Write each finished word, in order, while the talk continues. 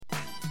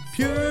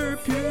Pure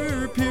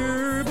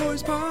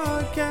Boys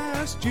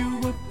Podcast. You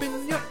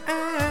open your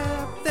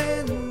app,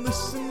 then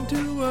listen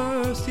to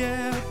us,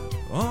 yeah.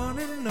 On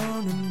and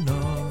on and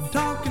on,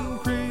 talking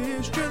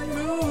Christian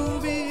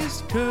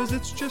movies, 'cause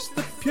it's just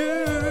the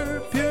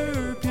Pure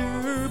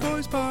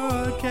Boys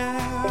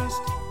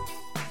Podcast.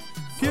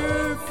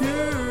 Pure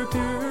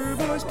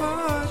Boys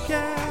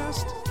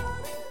Podcast.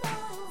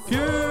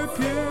 Pure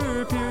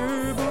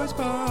Boys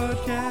Podcast.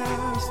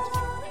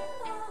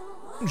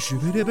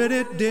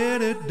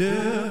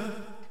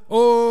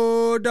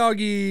 Oh,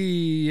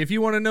 doggy, if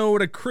you want to know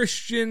what a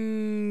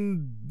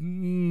Christian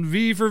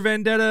V for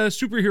Vendetta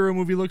superhero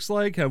movie looks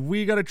like, have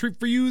we got a treat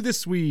for you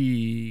this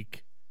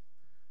week?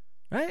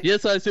 Right?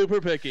 Yes, I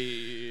super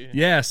picky.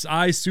 Yes,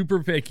 I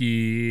super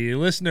picky.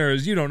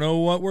 Listeners, you don't know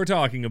what we're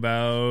talking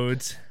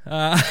about.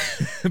 But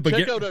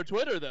Check out our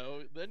Twitter,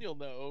 though. Then you'll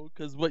know.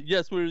 Because,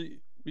 yes, we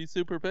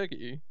super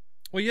picky.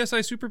 Well, yes,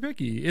 I super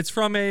picky. It's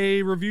from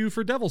a review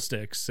for Devil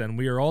Sticks, and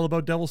we are all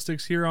about Devil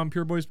Sticks here on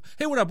Pure Boys.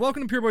 Hey, what up?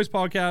 Welcome to Pure Boys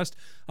Podcast.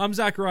 I'm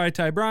Zachariah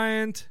Ty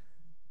Bryant.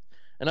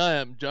 And I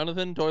am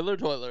Jonathan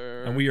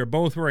Toiler. And we are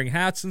both wearing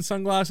hats and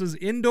sunglasses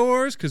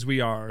indoors because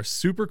we are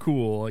super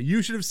cool.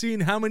 You should have seen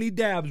how many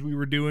dabs we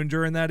were doing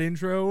during that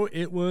intro.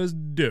 It was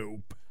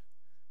dope.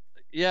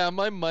 Yeah,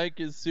 my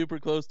mic is super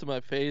close to my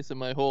face and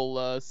my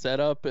whole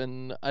setup,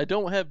 and I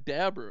don't have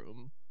dab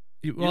room.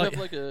 You have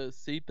like a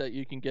seat that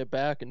you can get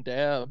back and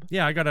dab.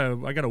 Yeah, I got a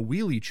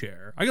wheelie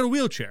chair. I got a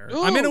wheelchair.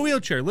 Ooh. I'm in a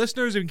wheelchair.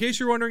 Listeners, in case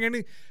you're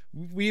wondering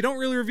we don't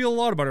really reveal a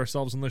lot about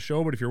ourselves on the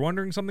show, but if you're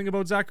wondering something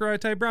about Zachariah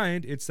Ty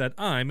Bryant, it's that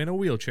I'm in a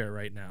wheelchair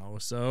right now.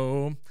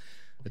 So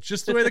it's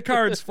just the way the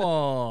cards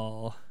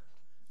fall.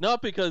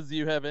 Not because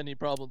you have any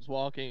problems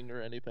walking or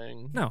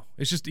anything. No,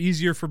 it's just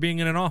easier for being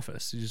in an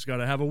office. You just got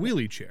to have a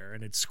wheelie chair,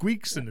 and it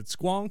squeaks and it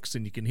squonks,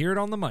 and you can hear it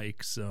on the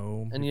mic.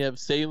 So, and you have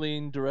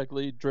saline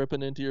directly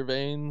dripping into your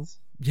veins.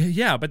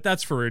 Yeah, but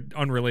that's for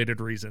unrelated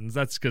reasons.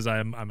 That's because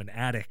I'm an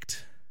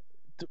addict.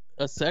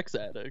 A sex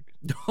addict.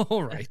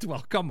 All right,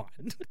 well, come on.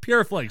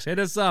 Pure Flakes, hit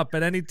us up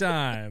at any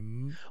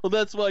time. Well,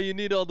 that's why you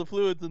need all the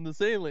fluids in the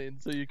saline,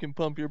 so you can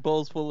pump your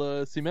balls full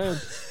of cement.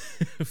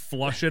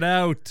 Flush it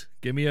out.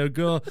 Give me a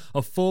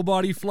full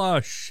body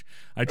flush.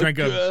 I drank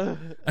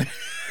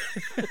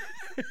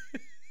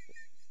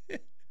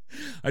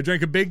I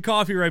drank a big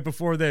coffee right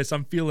before this.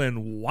 I'm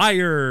feeling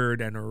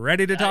wired and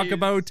ready to talk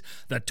about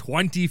the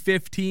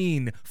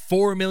 2015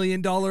 $4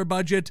 million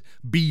budget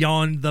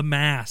Beyond the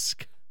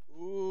Mask.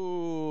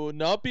 Ooh,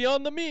 not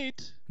Beyond the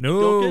Meat.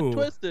 No. Don't get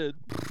twisted.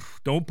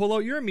 Don't pull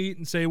out your meat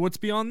and say, what's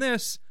beyond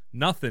this?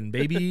 Nothing,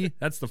 baby.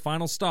 That's the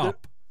final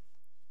stop.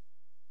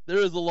 There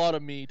is a lot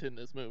of meat in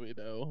this movie,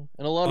 though,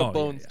 and a lot of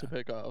bones to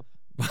pick off.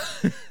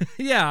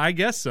 Yeah, I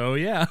guess so,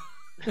 yeah.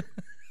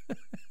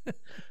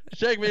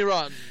 Shag me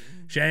rotten.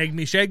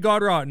 Shag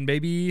God rotten,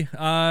 baby.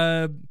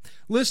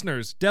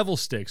 Listeners, Devil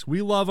Sticks,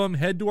 we love them.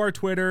 Head to our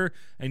Twitter,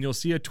 and you'll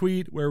see a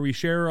tweet where we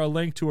share a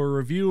link to a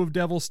review of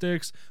Devil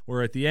Sticks,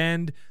 where at the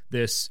end,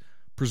 this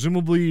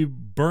presumably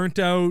burnt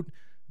out,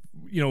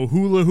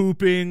 hula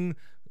hooping,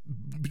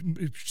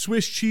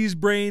 Swiss cheese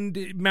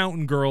brained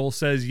mountain girl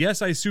says,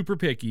 yes, I super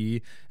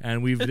picky,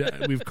 and we've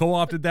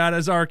co-opted that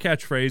as our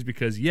catchphrase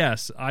because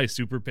yes, I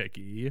super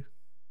picky.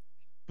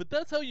 But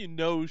that's how you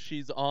know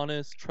she's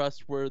honest,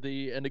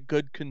 trustworthy, and a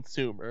good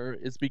consumer,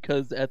 is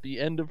because at the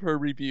end of her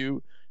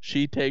review,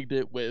 she tagged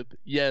it with,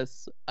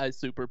 yes, I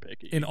super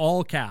picky. In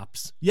all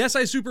caps. Yes,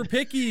 I super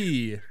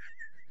picky.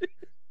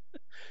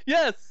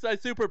 Yes, I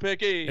super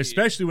picky.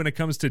 Especially when it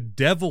comes to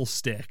Devil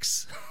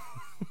Sticks.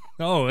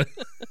 Oh,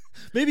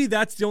 maybe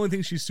that's the only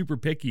thing she's super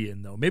picky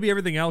in, though. Maybe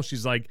everything else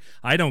she's like,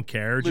 I don't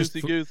care. Just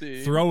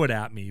throw it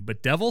at me.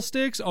 But Devil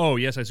Sticks? Oh,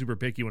 yes, I super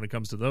picky when it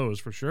comes to those,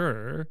 for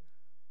sure.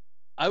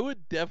 I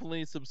would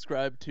definitely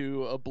subscribe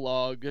to a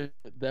blog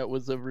that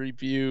was a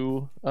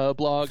review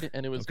blog,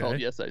 and it was called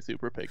Yes, I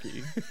Super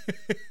Picky.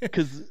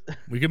 Because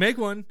we can make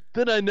one.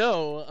 Then I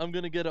know I'm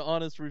going to get an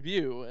honest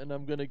review, and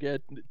I'm going to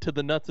get to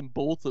the nuts and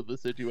bolts of the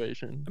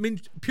situation. I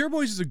mean, Pure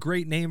Boys is a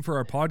great name for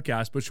our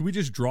podcast, but should we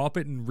just drop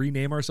it and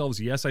rename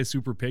ourselves Yes, I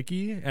Super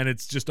Picky? And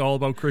it's just all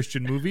about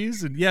Christian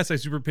movies? And yes, I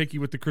super picky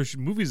with the Christian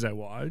movies I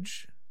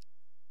watch.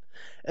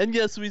 And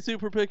yes, we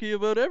super picky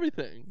about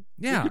everything.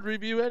 Yeah. We could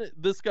review it.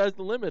 The sky's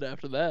the limit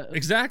after that.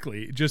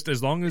 Exactly. Just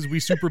as long as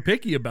we super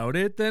picky about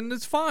it, then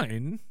it's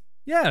fine.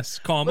 Yes,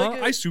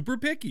 I super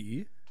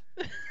picky.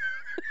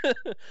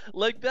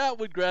 Like that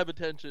would grab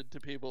attention to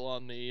people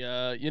on the,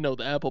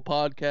 the Apple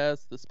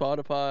Podcasts, the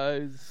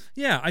Spotifys.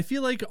 Yeah, I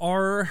feel like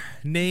our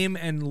name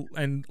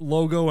and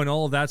logo and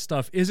all of that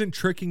stuff isn't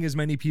tricking as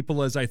many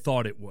people as I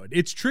thought it would.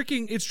 It's tricked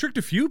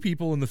a few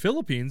people in the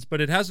Philippines,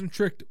 but it hasn't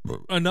tricked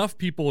enough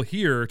people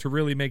here to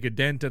really make a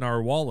dent in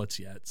our wallets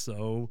yet.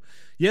 So,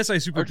 yes, I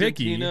super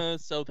picky. Argentina,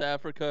 South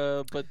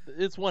Africa, but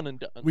it's one and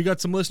done. We got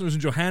some listeners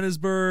in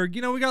Johannesburg.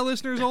 We got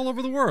listeners all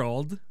over the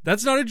world.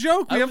 That's not a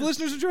joke. We have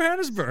listeners in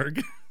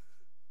Johannesburg.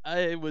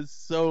 I was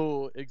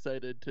so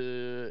excited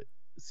to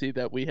see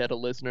that we had a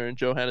listener in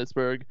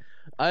Johannesburg.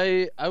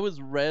 I was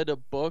read a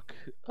book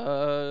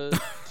to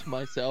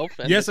myself.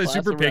 And yes, I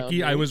super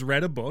picky. I was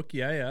read a book.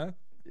 Yeah.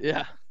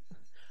 Yeah.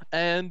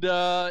 And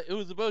it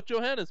was about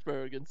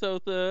Johannesburg in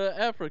South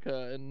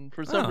Africa, and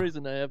for some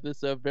reason I have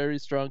this very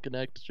strong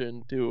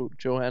connection to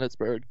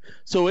Johannesburg.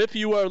 So if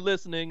you are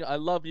listening, I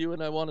love you,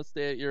 and I want to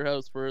stay at your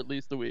house for at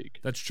least a week.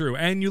 That's true.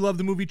 And you love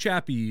the movie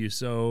Chappie,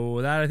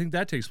 so I think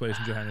that takes place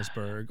in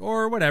Johannesburg.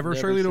 Or whatever.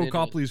 Shirley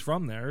Copley's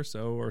from there,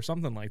 or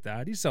something like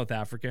that. He's South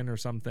African or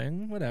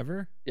something.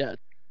 Whatever. Yeah,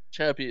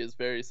 Chappie is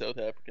very South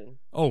African.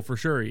 Oh, for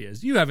sure he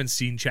is. You haven't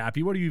seen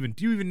Chappie. Do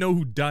you even know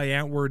who Die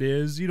Antwoord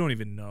is? You don't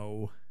even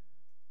know.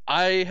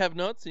 I have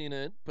not seen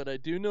it, but I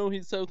do know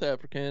he's South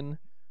African.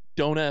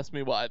 Don't ask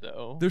me why,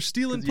 though. They're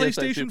stealing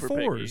PlayStation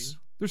 4s.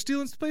 They're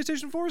stealing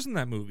PlayStation 4s in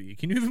that movie.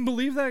 Can you even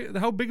believe that?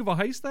 How big of a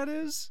heist that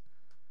is?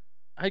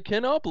 I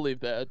cannot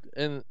believe that.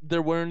 And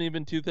there weren't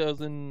even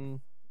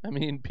PS5s?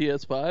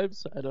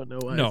 I don't know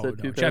why I said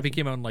 2000. Chappie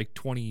came out in like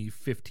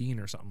 2015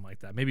 or something like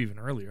that. Maybe even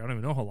earlier. I don't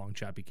even know how long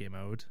Chappie came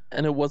out.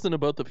 And it wasn't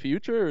about the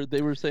future?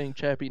 They were saying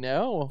Chappie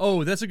now?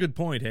 Oh, that's a good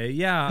point, hey?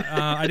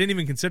 Yeah, I didn't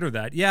even consider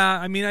that. Yeah,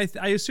 I mean,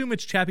 I assume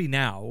it's Chappie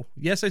now.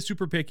 Yes, I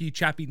super picky.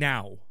 Chappie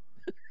now.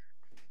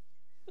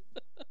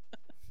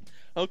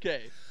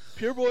 Okay.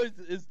 Pure Boys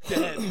is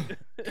dead.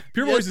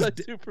 Pure Boys is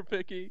super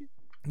picky.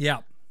 Yeah.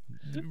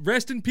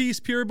 Rest in peace,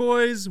 Pure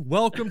Boys.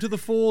 Welcome to the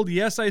fold.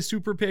 Yes, I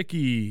super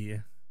picky.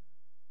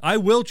 I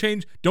will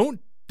change. Don't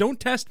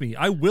test me.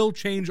 I will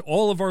change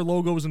all of our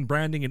logos and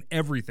branding and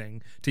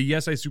everything to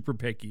Yes, I super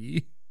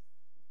picky.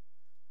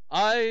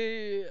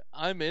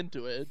 I'm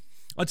into it.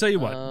 I'll tell you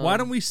what. Why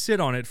don't we sit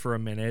on it for a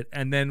minute,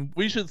 and then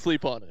we should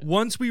sleep on it.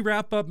 Once we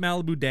wrap up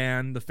Malibu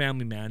Dan, the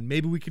Family Man,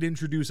 maybe we could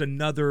introduce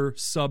another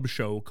sub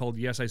show called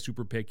Yes, I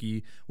super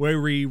picky,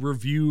 where we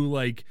review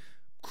like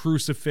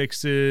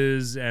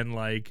crucifixes and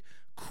like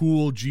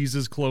cool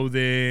Jesus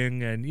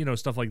clothing and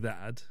stuff like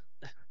that.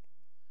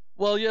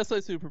 Well, yes, I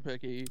super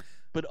picky,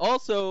 but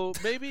also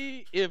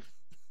maybe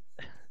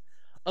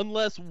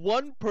unless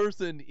one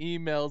person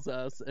emails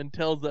us and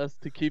tells us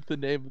to keep the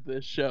name of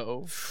this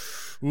show.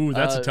 Ooh,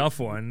 that's a tough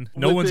one.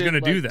 No one's going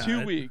to do that.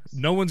 2 weeks.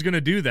 No one's going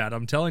to do that.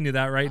 I'm telling you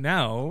that right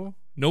now.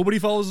 Nobody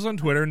follows us on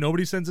Twitter.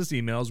 Nobody sends us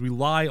emails. We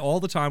lie all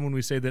the time when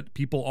we say that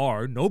people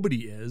are.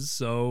 Nobody is.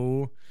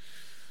 So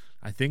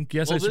I think,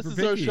 yes, I super picky. This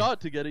is our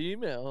shot to get an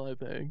email, I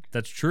think.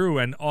 That's true.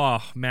 And,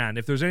 oh, man,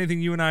 if there's anything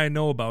you and I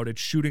know about,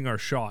 it's shooting our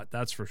shot.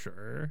 That's for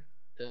sure.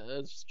 Yeah,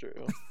 that's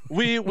true.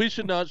 We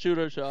should not shoot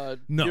our shot.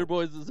 No. Pure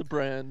Boys is a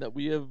brand that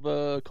we have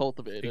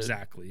cultivated.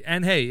 Exactly.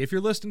 And hey, if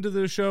you're listening to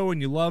the show and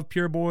you love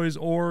Pure Boys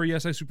or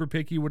Yes, I super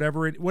picky,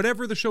 whatever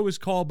the show is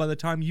called by the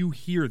time you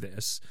hear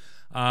this,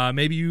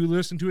 maybe you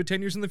listen to it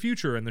 10 years in the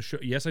future and the show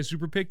Yes, I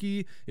super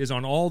picky is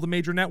on all the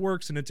major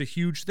networks and it's a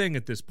huge thing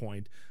at this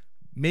point.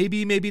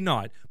 Maybe, maybe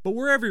not. But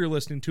wherever you're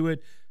listening to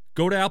it,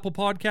 go to Apple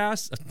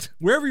Podcasts.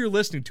 Wherever you're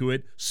listening to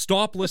it,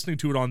 stop listening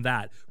to it on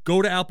that.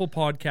 Go to Apple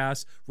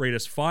Podcasts, rate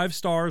us 5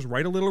 stars,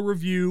 write a little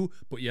review,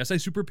 but Yes, I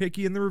super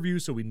picky in the review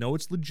so we know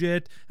it's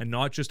legit and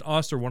not just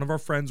us or one of our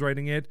friends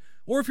writing it.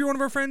 Or if you're one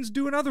of our friends,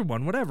 do another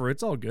one. Whatever.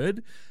 It's all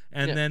good.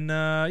 And then,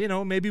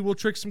 maybe we'll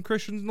trick some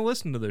Christians into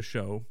listening to this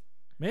show.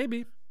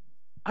 Maybe.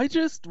 I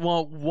just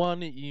want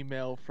one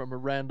email from a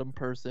random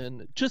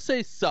person. Just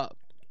say sup.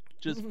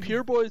 Just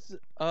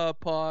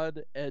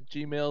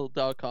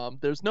pureboyspod@gmail.com.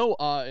 There's no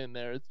in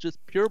there. It's just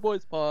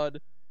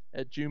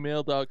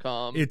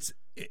pureboyspod@gmail.com.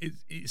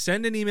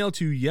 Send an email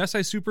to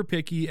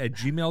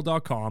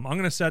yesisuperpicky@gmail.com. I'm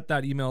going to set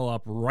that email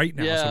up right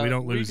now so we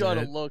don't lose it. We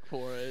got to look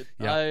for it.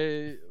 Yeah.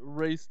 I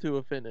race to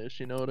a finish,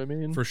 you know what I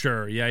mean? For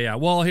sure. Yeah.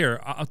 Well, here,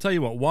 I'll tell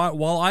you what.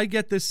 While I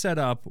get this set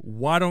up,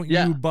 why don't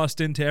you bust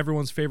into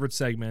everyone's favorite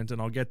segment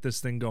and I'll get this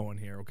thing going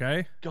here,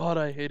 okay? God,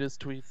 I hate his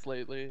tweets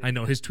lately. I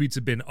know. His tweets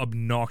have been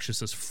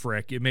obnoxious as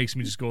frick. It makes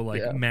me just go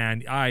like,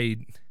 man, I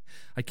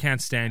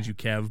can't stand you,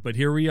 Kev. But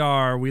here we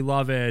are. We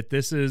love it.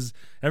 This is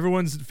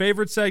everyone's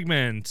favorite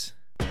segment.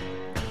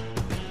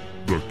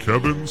 The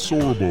Kevin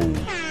Sorbo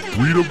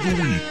Tweet of the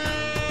Week.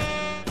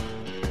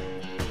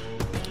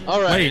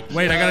 All right.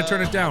 Wait, I gotta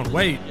turn it down.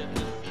 Wait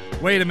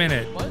a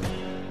minute. What?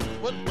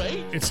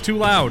 Wait? It's too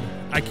loud.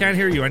 I can't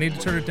hear you. I need to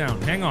turn it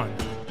down. Hang on.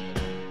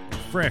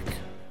 Frick.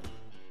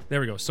 There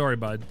we go. Sorry,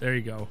 bud. There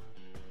you go.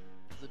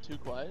 Is it too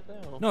quiet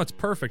now? No, it's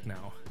perfect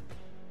now.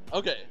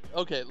 Okay.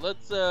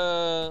 Let's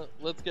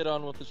get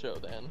on with the show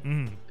then.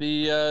 Mm.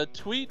 The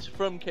tweet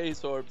from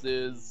K-Sorbs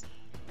is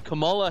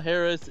Kamala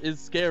Harris is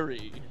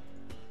scary.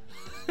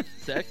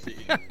 Sexy.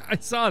 I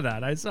saw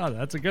that.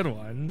 That's a good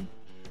one.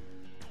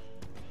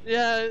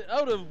 Yeah,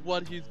 out of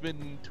what he's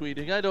been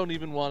tweeting, I don't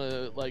even want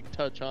to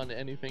touch on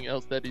anything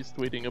else that he's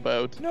tweeting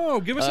about.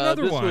 No, give us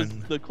another one. This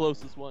was the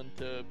closest one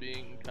to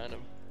being kind of.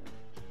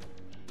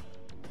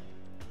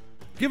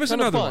 Give us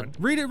another one.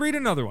 Read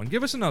another one.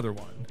 Give us another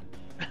one.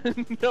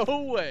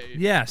 No way.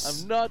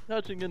 Yes. I'm not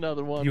touching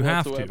another one you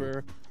whatsoever.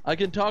 Have to. I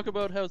can talk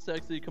about how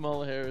sexy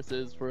Kamala Harris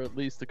is for at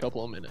least a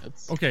couple of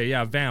minutes. Okay,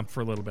 yeah, vamp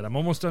for a little bit. I'm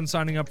almost done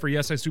signing up for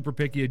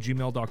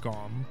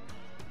yesisuperpicky@gmail.com.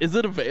 Is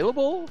it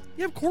available?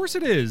 Yeah, of course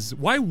it is.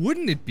 Why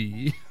wouldn't it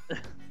be?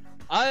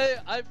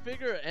 I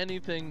figure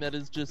anything that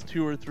is just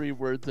 2 or 3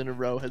 words in a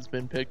row has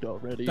been picked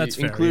already. That's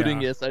fair,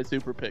 including yeah. Yes, I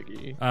Super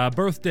Piggy.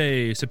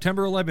 Birthday,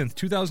 September 11th,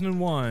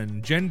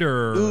 2001.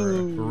 Gender,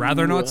 Ooh.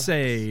 rather not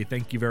say.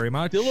 Thank you very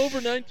much. Still over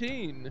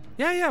 19.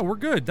 Yeah, we're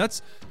good.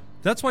 That's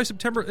why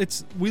September.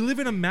 We live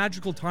in a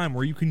magical time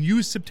where you can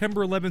use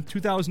September 11th,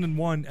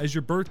 2001 as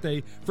your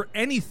birthday for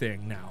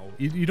anything now.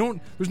 You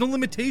don't. There's no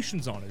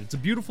limitations on it. It's a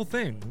beautiful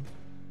thing.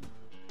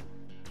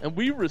 And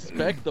we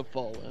respect the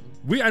fallen.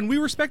 We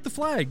respect the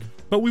flag,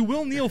 but we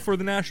will kneel for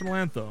the national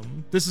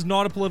anthem. This is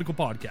not a political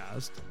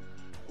podcast.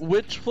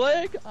 Which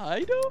flag?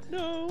 I don't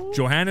know.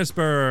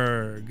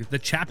 Johannesburg, the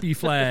Chappie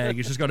flag.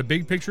 It's just got a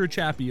big picture of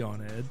Chappie on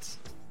it.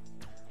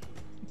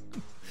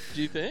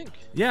 Do you think?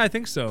 Yeah, I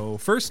think so.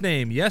 First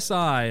name, yes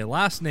I.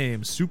 Last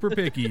name, super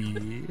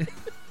picky.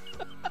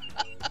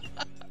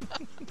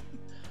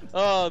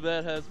 Oh,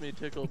 that has me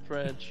tickled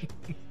French.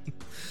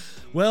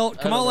 Well,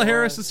 Kamala know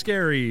Harris why. is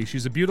scary.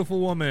 She's a beautiful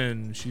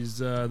woman. She's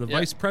the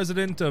vice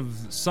president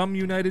of some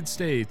United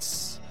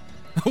States.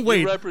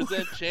 Wait. You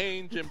represent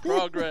change and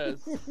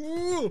progress.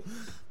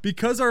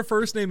 Because our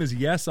first name is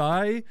Yes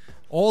I,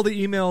 all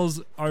the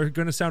emails are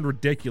going to sound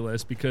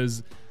ridiculous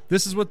because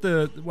this is what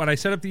when I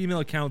set up the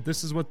email account,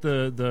 this is what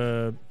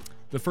the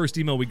first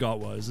email we got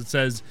was. It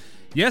says,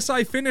 "Yes,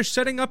 I finished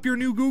setting up your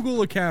new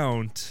Google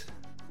account."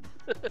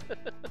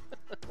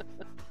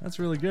 That's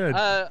really good.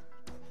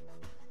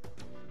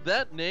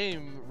 That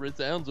name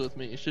resounds with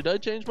me. Should I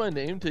change my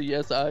name to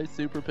Yes I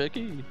Super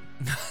Picky?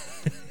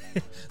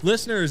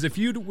 Listeners, if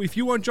you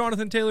want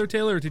Jonathan Taylor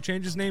to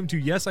change his name to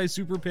Yes I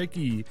Super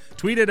Picky,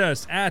 tweet at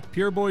us at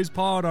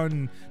PureBoysPod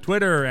on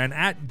Twitter and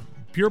at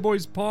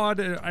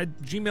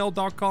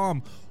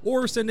PureBoysPod@gmail.com,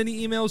 or send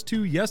any emails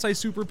to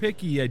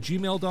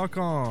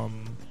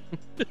yesisuperpicky@gmail.com.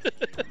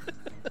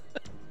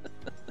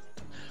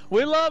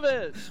 We love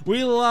it.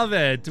 We love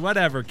it.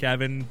 Whatever,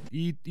 Kevin.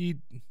 Eat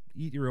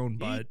your own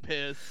butt. Eat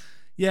piss.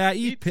 Yeah,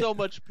 Eat so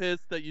much piss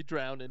that you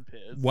drown in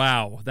piss.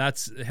 Wow,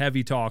 that's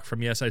heavy talk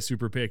from Yes I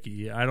Super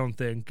Picky. I don't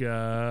think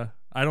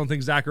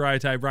Zachariah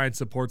Ty Bryant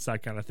supports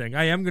that kind of thing.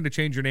 I am going to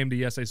change your name to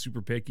Yes I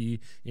Super Picky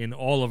in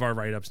all of our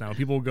write-ups now.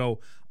 People will go,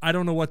 I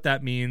don't know what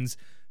that means.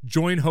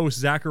 Join host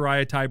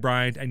Zachariah Ty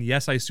Bryant and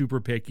Yes I Super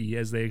Picky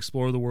as they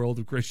explore the world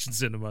of Christian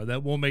cinema.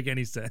 That won't make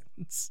any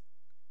sense.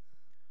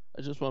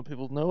 I just want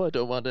people to know I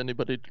don't want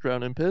anybody to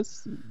drown in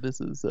piss.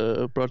 This is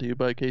brought to you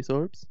by Case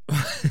Orbs.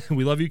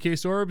 We love you,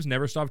 Case Orbs.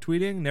 Never stop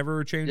tweeting.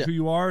 Never change who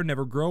you are.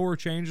 Never grow or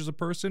change as a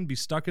person. Be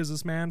stuck as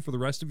this man for the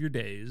rest of your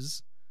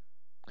days.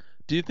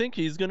 Do you think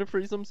he's going to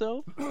freeze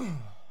himself?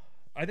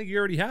 I think he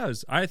already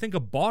has. I think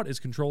a bot is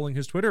controlling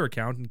his Twitter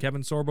account, and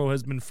Kevin Sorbo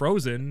has been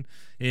frozen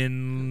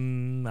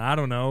in, I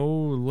don't know,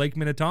 Lake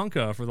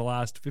Minnetonka for the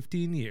last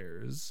 15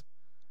 years.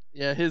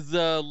 Yeah, his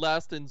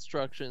last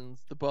instructions,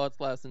 the bot's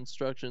last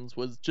instructions,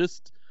 was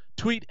just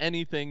tweet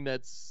anything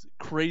that's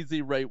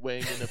crazy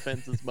right-wing and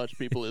offends as much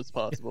people as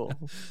possible.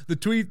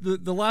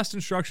 The last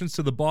instructions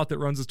to the bot that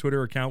runs his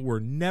Twitter account were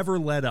never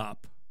let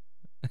up.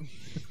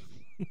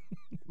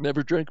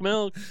 Never drink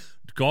milk.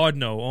 God,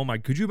 no. Oh my,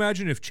 could you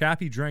imagine if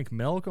Chappie drank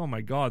milk? Oh my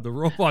God, the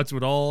robots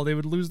would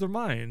lose their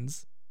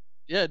minds.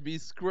 Yeah, it'd be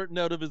squirting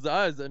out of his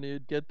eyes and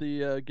he'd get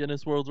the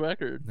Guinness World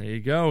Record. There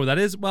you go. That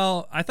is,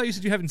 well, I thought you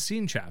said you haven't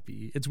seen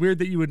Chappie. It's weird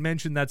that you would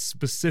mention that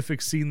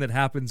specific scene that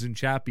happens in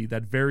Chappie,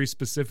 that very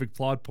specific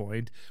plot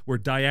point where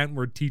Diane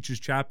Ward teaches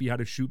Chappie how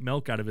to shoot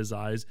milk out of his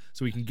eyes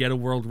so he can get a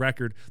world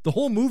record. The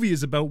whole movie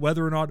is about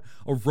whether or not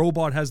a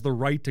robot has the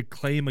right to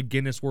claim a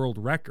Guinness World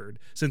Record.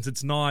 Since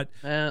it's not,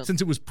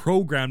 since it was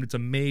programmed, it's a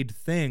made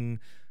thing.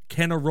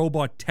 Can a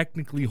robot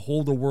technically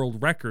hold a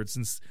world record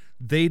since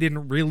they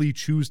didn't really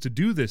choose to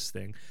do this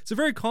thing? It's a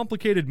very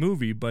complicated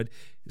movie, but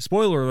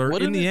spoiler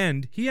alert, in the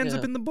end, he ends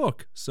up in the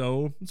book.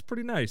 So it's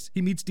pretty nice.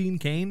 He meets Dean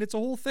Cain. It's a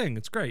whole thing.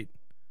 It's great.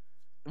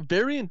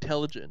 Very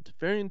intelligent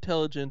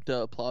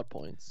plot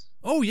points.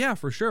 Oh, yeah,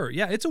 for sure.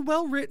 Yeah, it's a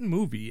well-written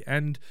movie.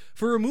 And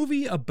for a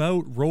movie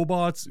about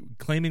robots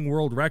claiming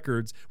world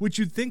records, which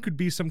you'd think could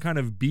be some kind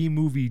of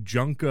B-movie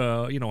junk,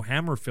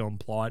 Hammer film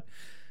plot,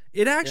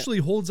 it actually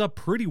holds up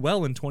pretty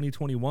well in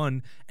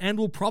 2021 and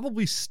will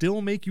probably still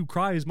make you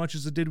cry as much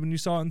as it did when you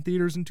saw it in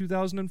theaters in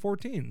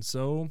 2014.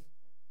 So,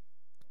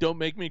 don't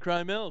make me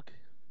cry milk.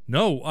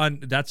 No,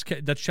 that's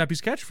Chappie's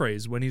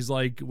catchphrase when he's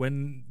like,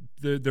 when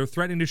they're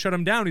threatening to shut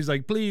him down, he's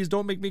like, please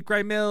don't make me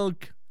cry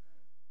milk.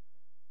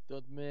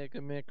 Don't make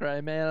me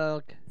cry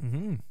milk.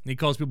 Mm-hmm. He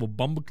calls people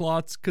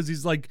bumbleclots because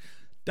he's like,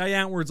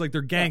 Diane Ward's like,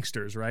 they're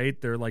gangsters,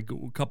 right? They're like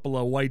a couple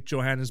of white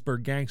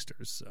Johannesburg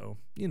gangsters. So,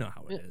 you know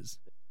how it is.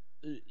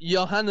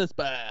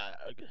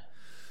 Johannesburg.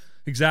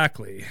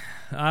 Exactly.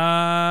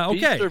 Okay.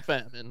 Feast or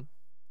famine?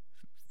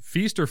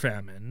 Feast or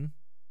famine?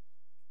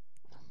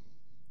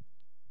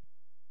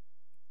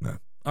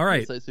 All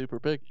right. Yes, I Super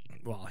Picky.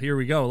 Well, here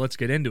we go. Let's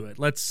get into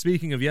it.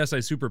 Speaking of Yes,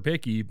 I Super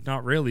Picky,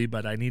 not really,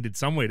 but I needed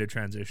some way to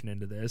transition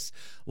into this.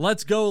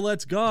 Let's go.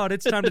 It's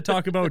time to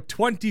talk about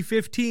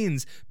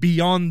 2015's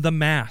Beyond the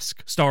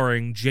Mask,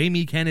 starring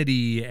Jamie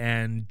Kennedy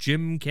and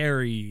Jim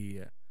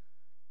Carrey.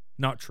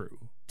 Not true.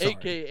 Sorry.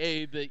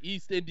 AKA the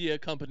East India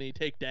Company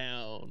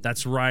takedown.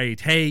 That's right.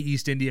 Hey,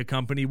 East India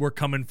Company, we're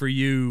coming for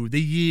you.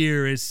 The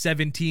year is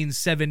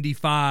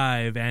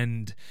 1775,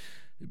 and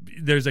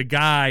there's a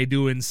guy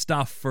doing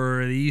stuff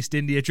for the East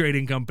India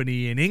Trading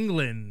Company in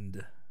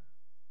England.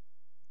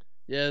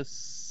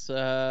 Yes,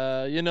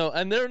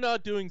 and they're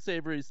not doing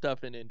savory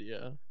stuff in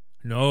India.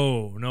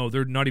 No,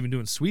 they're not even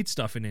doing sweet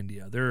stuff in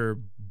India. They're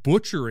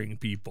butchering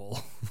people,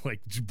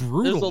 like,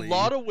 brutally. There's a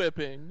lot of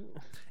whipping.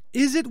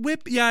 Is it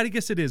whip? Yeah, I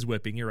guess it is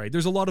whipping. You're right.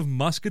 There's a lot of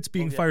muskets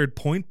being fired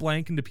point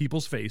blank into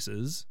people's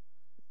faces.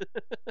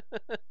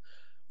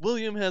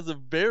 William has a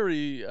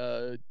very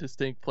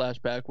distinct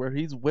flashback where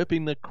he's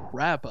whipping the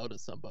crap out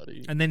of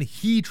somebody. And then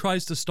he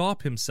tries to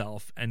stop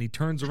himself, and he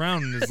turns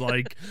around and is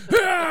like,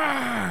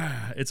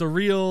 ah! It's a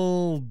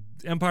real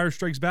Empire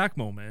Strikes Back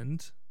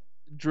moment.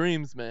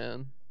 Dreams,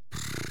 man.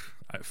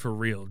 For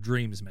real,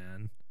 dreams,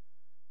 man.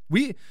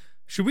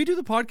 Should we do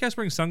the podcast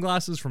wearing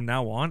sunglasses from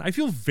now on? I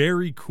feel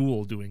very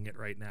cool doing it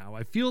right now.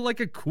 I feel like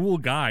a cool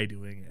guy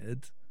doing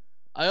it.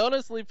 I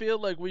honestly feel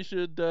like we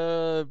should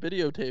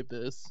videotape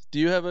this. Do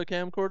you have a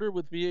camcorder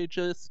with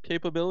VHS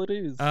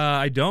capabilities?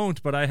 I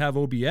don't, but I have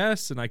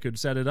OBS, and I could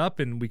set it up,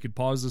 and we could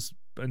pause this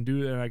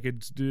and I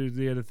could do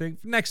the other thing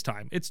next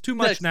time. It's too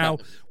much now.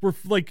 We're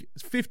like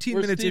 15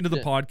 minutes into the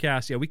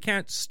podcast. Yeah, we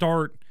can't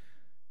start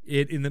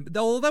it in the.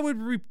 Although that would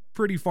be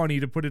pretty funny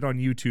to put it on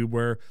YouTube,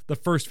 where the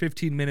first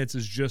 15 minutes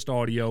is just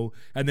audio,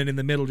 and then in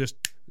the middle, just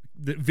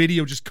the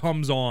video just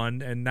comes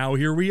on, and now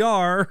here we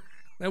are.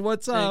 And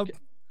what's up?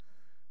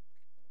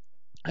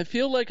 I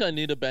feel like I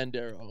need a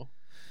Bandero.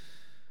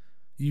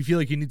 You feel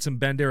like you need some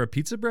Bandera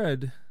pizza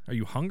bread? Are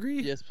you hungry?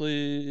 Yes,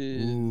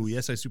 please. Ooh,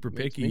 yes, I super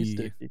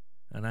picky.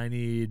 And I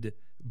need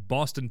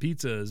Boston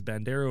Pizza's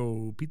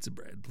Bandero pizza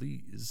bread,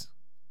 please.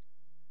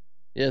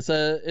 Yes,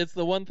 it's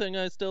the one thing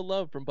I still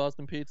love from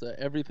Boston Pizza.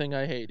 Everything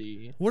I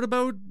hate. What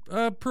about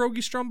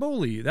pierogi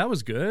stromboli? That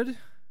was good.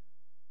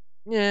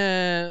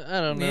 Yeah, I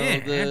don't know.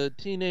 The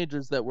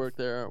teenagers that work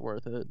there aren't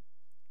worth it.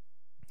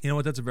 You know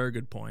what? That's a very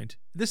good point.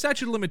 The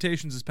statute of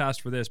limitations is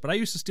passed for this, but I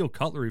used to steal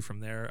cutlery from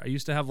there. I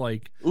used to have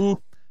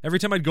every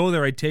time I'd go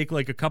there, I'd take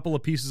like a couple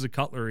of pieces of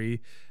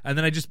cutlery, and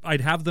then I'd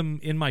have them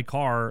in my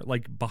car,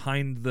 like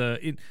behind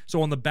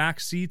so on the back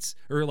seats,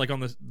 or like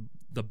on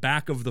the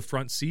back of the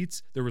front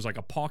seats, there was like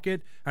a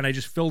pocket, and I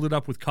just filled it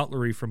up with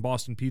cutlery from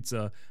Boston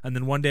Pizza. And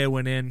then one day I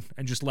went in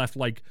and just left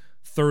like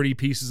 30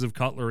 pieces of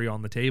cutlery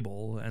on the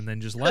table, and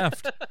then just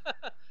left.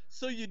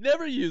 So you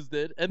never used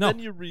it, and then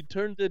you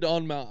returned it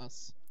en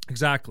masse.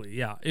 Exactly,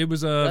 yeah. It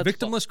was a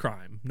victimless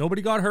crime.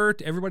 Nobody got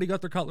hurt. Everybody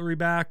got their cutlery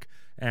back,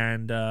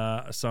 and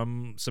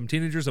some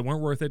teenagers that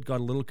weren't worth it got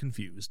a little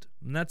confused.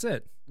 And that's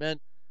it. Man,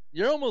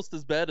 you're almost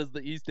as bad as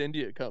the East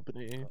India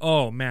Company.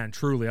 Oh, man,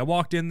 truly. I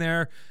walked in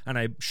there, and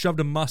I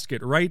shoved a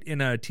musket right in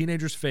a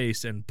teenager's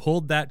face and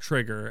pulled that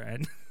trigger,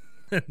 and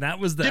that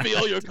was that. Give me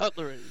all your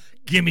cutlery.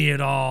 Give me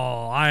it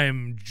all.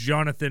 I'm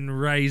Jonathan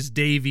Rhys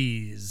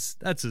Davies.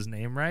 That's his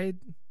name, right?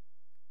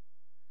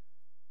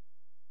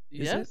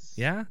 Yes.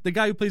 Yeah? The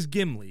guy who plays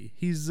Gimli.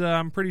 He's,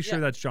 I'm pretty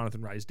sure that's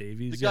Jonathan Rhys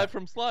Davies. The guy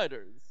from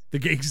Sliders.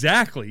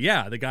 Exactly,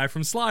 yeah. The guy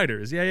from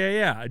Sliders.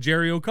 Yeah.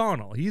 Jerry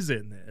O'Connell. He's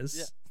in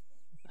this.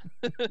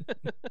 Yeah.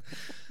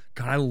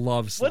 God, I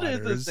love Sliders.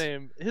 What is his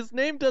name? His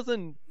name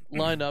doesn't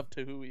line up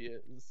to who he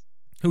is.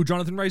 Who,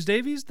 Jonathan Rhys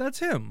Davies? That's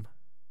him.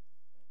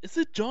 Is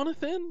it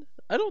Jonathan?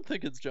 I don't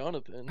think it's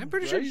Jonathan. I'm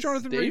pretty sure it's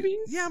Jonathan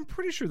Davies. Yeah, I'm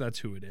pretty sure that's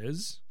who it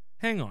is.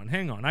 Hang on.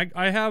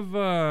 I have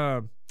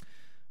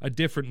a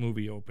different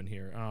movie open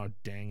here. Oh,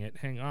 dang it.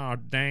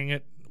 Dang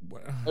it.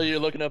 Oh, you're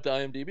looking up the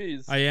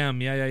IMDb's? I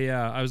am.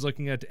 Yeah. I was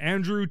looking at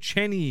Andrew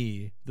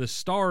Cheney, the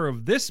star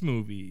of this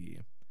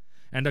movie,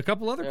 and a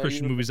couple other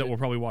Christian movies that we'll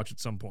probably watch at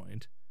some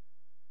point.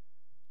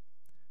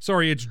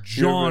 Sorry, it's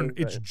John. Right.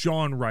 It's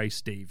John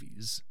Rhys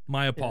Davies.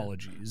 My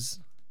apologies.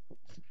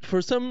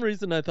 For some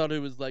reason, I thought it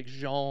was like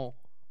Jean.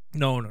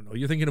 No.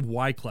 You're thinking of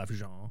Wyclef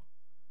Jean.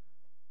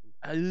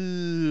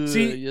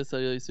 See, yes,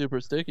 I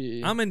super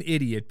sticky. I'm an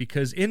idiot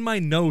because in my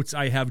notes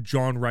I have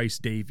John Rhys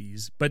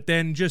Davies, but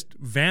then just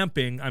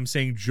vamping, I'm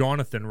saying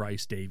Jonathan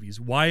Rhys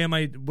Davies.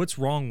 What's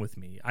wrong with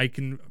me? I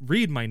can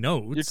read my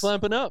notes. You're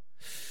clamping up.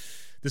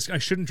 I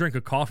shouldn't drink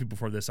a coffee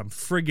before this. I'm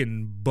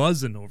friggin'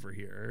 buzzing over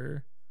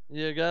here.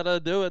 You gotta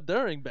do it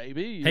during,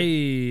 baby.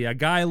 Hey, a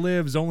guy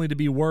lives only to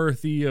be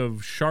worthy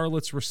of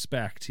Charlotte's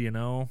respect, you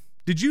know?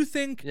 Did you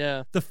think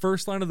the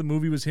first line of the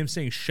movie was him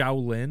saying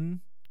Shaolin?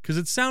 Because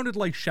it sounded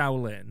like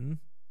Shaolin.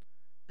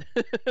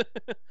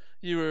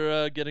 You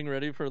were getting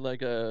ready for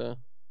like an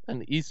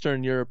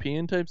Eastern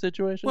European type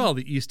situation? Well,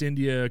 the East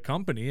India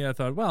Company. I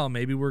thought, well,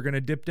 maybe we're going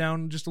to dip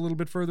down just a little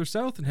bit further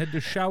south and head to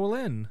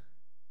Shaolin.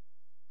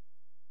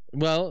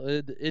 Well,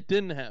 it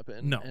didn't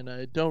happen. No. And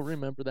I don't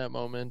remember that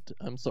moment.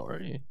 I'm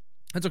sorry.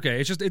 That's okay.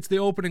 It's the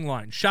opening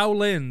line.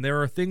 Shaolin, there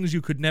are things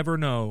you could never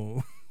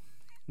know.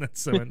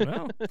 That's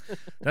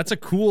a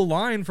cool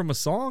line from a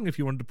song if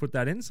you wanted to put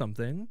that in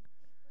something.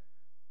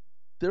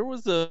 There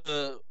was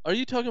are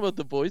you talking about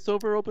the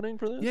voiceover opening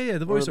for this? Yeah,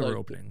 the voiceover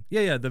opening.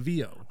 Yeah, the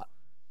VO.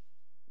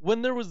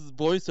 when there was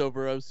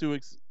voiceover, I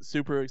was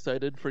super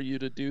excited for you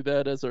to do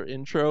that as our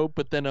intro,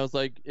 but then I was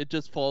like, it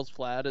just falls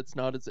flat. It's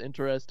not as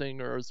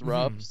interesting or as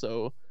rough,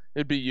 so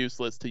it'd be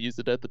useless to use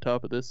it at the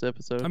top of this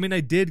episode. I mean, I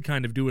did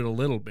kind of do it a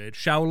little bit.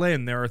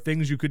 Shaolin, there are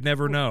things you could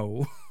never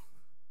know.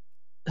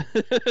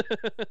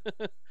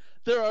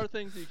 There are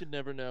things you can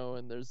never know,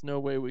 and there's no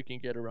way we can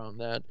get around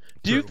that.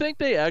 Do you True. think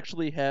they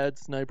actually had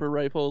sniper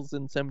rifles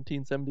in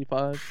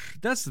 1775?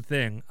 That's the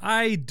thing.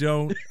 I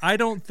don't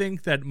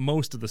think that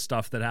most of the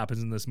stuff that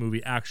happens in this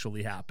movie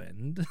actually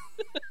happened.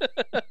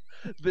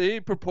 They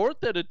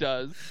purport that it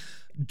does.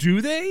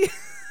 Do they?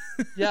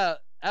 Yeah,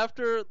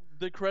 after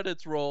the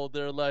credits roll,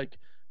 they're like,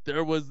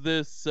 there was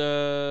this,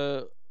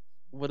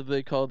 what do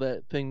they call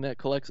that thing that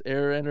collects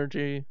air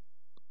energy?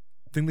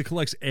 Thing that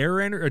collects air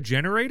a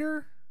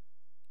generator?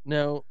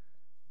 No.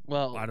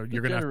 Well,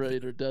 you're the gonna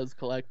generator does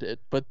collect it,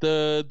 but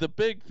the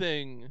big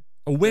thing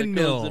a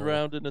windmill that goes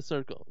around in a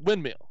circle.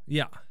 Windmill.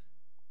 Yeah.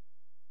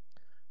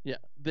 Yeah.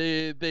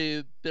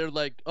 They're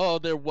like, oh,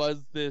 there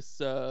was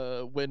this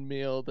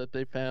windmill that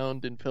they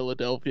found in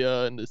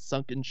Philadelphia and this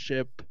sunken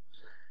ship.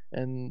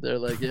 And they're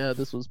like, yeah,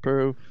 this was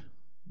proof.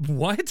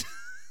 What?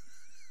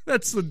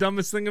 That's the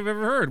dumbest thing I've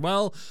ever heard.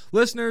 Well,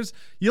 listeners,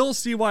 you'll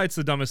see why it's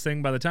the dumbest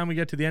thing by the time we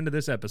get to the end of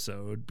this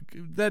episode.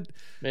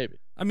 Maybe.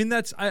 I mean,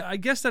 I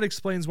guess that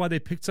explains why they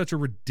picked such a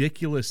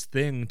ridiculous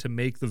thing to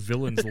make the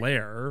villain's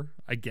lair,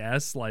 I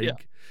guess. Like, Yeah.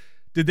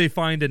 Did they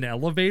find an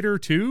elevator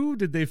too?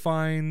 Did they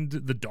find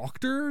the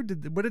doctor?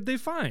 What did they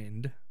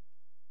find?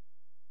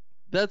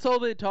 That's all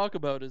they talk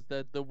about is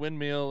that the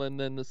windmill and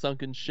then the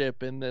sunken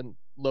ship and then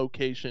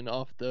location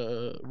off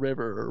the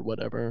river or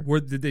whatever.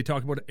 Did they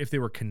talk about if they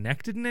were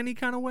connected in any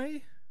kind of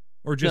way?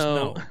 Or just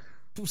No.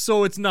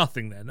 So it's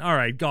nothing then. All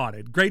right, got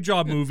it. Great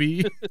job,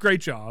 movie.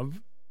 Great job.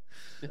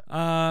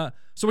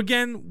 So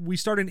again, we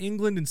start in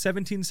England in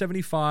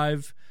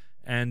 1775,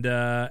 and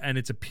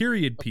it's a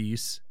period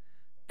piece,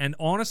 and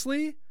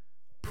honestly,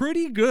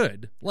 pretty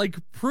good. Like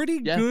pretty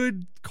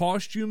good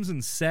costumes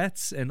and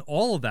sets and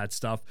all of that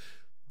stuff.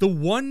 The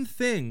one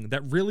thing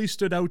that really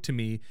stood out to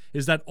me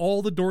is that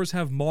all the doors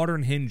have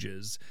modern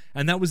hinges,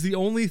 and that was the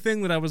only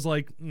thing that I was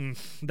like,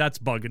 that's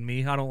bugging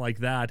me. I don't like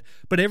that.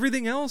 But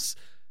everything else,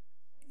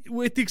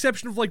 with the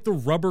exception of like the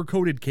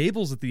rubber-coated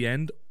cables at the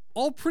end,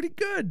 all pretty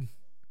good.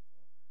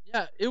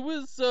 Yeah, it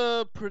was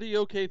pretty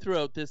okay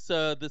throughout. This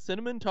the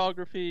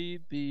cinematography,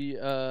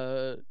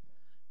 the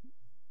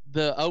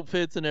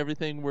outfits and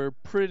everything were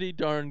pretty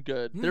darn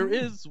good. There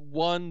is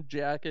one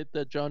jacket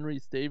that John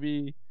Rhys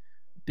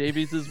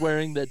Davies is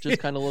wearing that just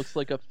kind of looks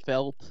like a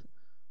felt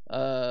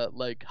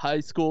like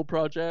high school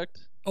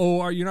project. Oh,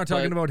 are you not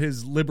talking about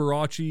his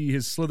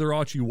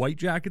Slitheracci white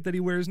jacket that he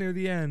wears near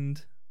the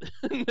end?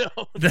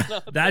 No,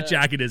 that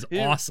jacket is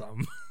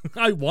awesome.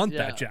 I want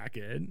that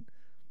jacket.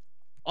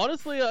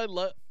 Honestly,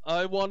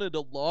 I wanted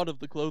a lot of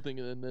the clothing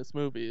in this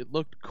movie. It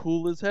looked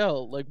cool as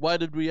hell. Like, why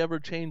did we ever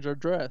change our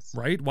dress?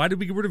 Right? Why did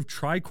we get rid of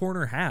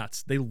tri-corner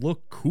hats? They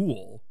look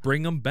cool.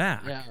 Bring them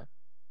back. Yeah.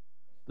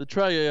 The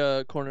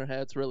tri-corner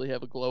hats really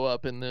have a glow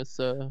up in this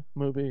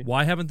movie.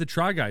 Why haven't the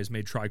Try Guys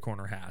made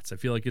tri-corner hats? I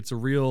feel like it's a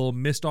real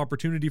missed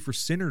opportunity for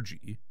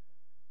synergy.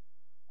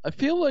 I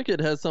feel like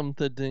it has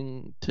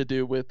something to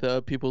do with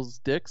people's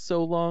dicks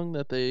so long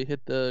that they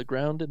hit the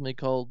ground and they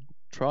called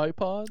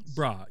tripods.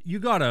 Bruh, you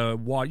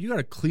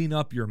gotta clean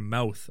up your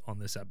mouth on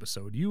this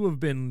episode. You have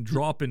been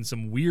dropping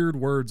some weird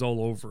words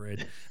all over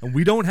it, and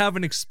we don't have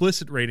an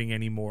explicit rating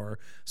anymore.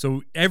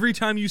 So every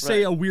time you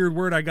say a weird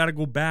word, I gotta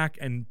go back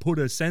and put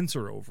a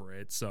censor over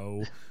it.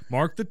 So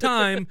mark the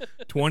time,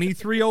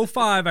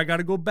 23:05. I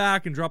gotta go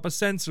back and drop a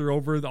censor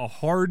over the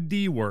hard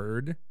D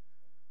word.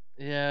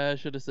 Yeah, I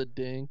should have said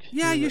dink.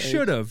 Yeah, you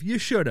should have. You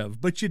should have,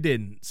 but you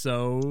didn't.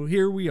 So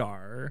here we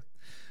are.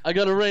 I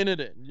gotta rein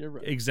it in. You're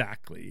right.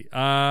 Exactly.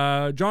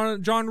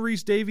 John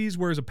Rhys Davies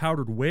wears a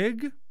powdered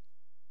wig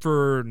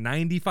for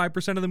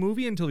 95% of the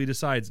movie until he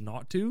decides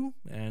not to,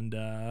 and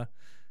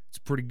it's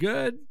pretty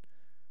good.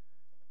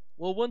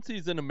 Well, once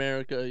he's in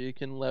America, you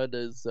can let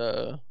his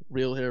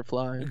real hair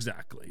fly.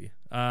 Exactly.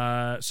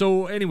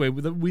 So anyway,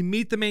 we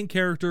meet the main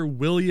character,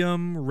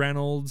 William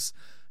Reynolds,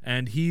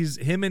 and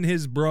him and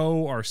his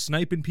bro are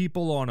sniping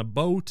people on a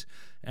boat,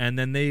 and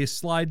then they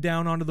slide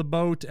down onto the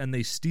boat and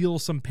they steal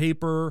some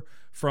paper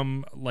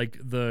from like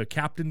the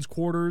captain's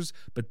quarters,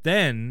 but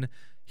then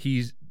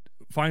he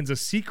finds a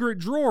secret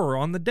drawer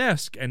on the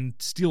desk and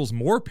steals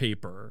more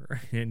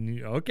paper.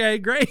 And okay,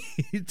 great.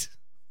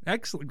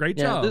 Excellent. Great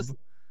job.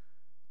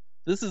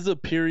 This is a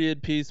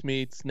period piece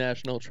meets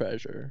National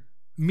Treasure.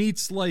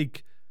 Meets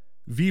like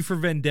V for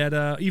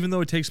Vendetta, even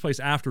though it takes place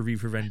after V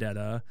for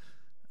Vendetta.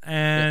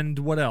 And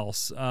what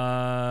else?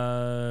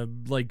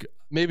 Like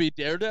maybe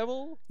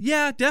Daredevil?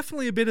 Yeah,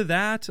 definitely a bit of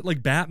that.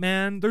 Like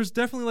Batman. There's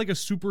definitely like a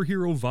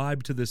superhero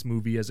vibe to this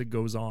movie as it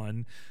goes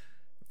on.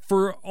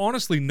 For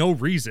honestly no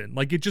reason.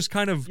 Like it just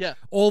kind of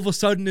all of a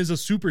sudden is a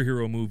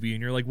superhero movie,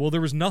 and you're like, well, there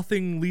was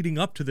nothing leading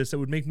up to this that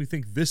would make me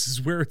think this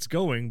is where it's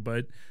going,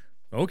 but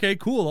okay,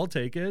 cool, I'll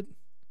take it.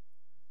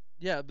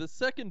 Yeah, the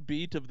second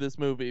beat of this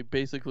movie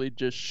basically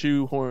just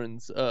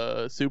shoehorns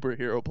a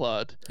superhero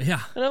plot.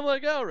 Yeah. And I'm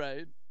like, all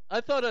right.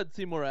 I thought I'd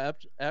see more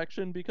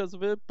action because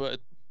of it,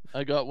 but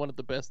I got one of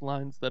the best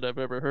lines that I've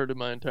ever heard in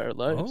my entire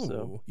life. Oh,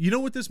 So. you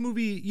know what this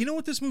movie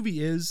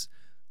is?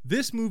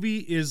 This movie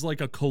is like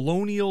a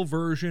colonial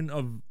version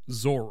of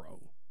Zorro.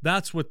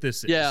 That's what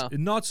this is. Yeah.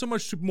 Not so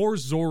much more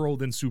Zorro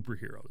than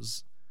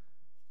superheroes.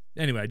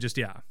 Anyway,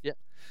 Yeah.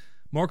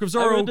 Mark of I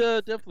Zorro.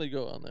 would definitely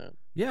go on that.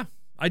 Yeah.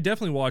 I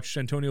definitely watched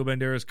Antonio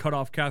Banderas cut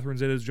off Catherine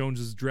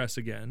Zeta-Jones's dress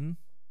again.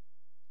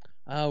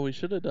 We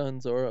should have done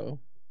Zorro.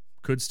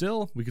 Could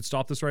still. We could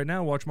stop this right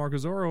now, watch Mark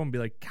of Zorro, and be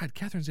like, God,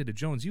 Catherine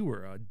Zeta-Jones, you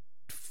were a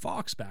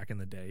fox back in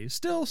the day.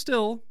 Still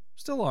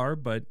are,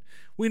 but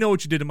we know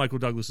what you did to Michael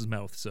Douglas's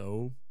mouth,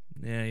 so,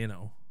 yeah, you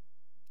know,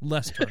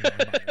 less turned on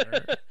by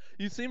her.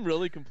 You seem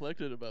really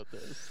conflicted about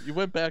this. You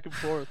went back and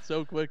forth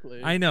so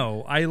quickly. I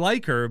know. I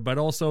like her, but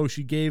also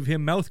she gave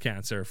him mouth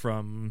cancer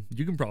from,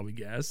 you can probably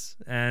guess,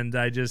 and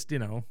I just, you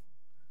know,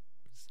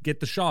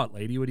 get the shot,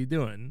 lady. What are you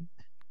doing?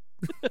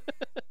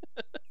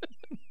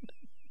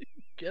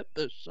 Get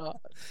the shot.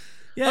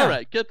 Yeah. All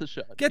right, get the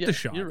shot. Get the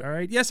shot. Right. All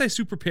right. Yes, I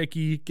super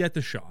picky. Get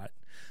the shot.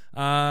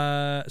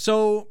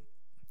 So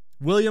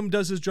William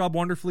does his job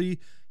wonderfully.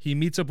 He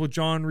meets up with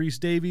John Rhys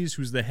Davies,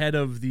 who's the head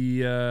of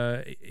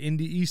the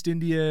East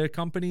India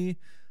Company,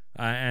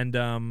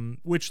 and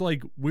which,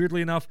 like,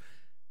 weirdly enough,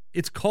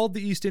 it's called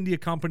the East India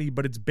Company,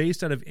 but it's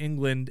based out of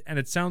England, and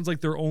it sounds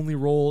like their only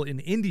role in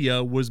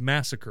India was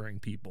massacring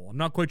people. I'm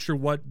not quite sure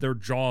what their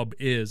job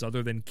is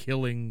other than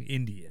killing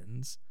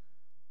Indians.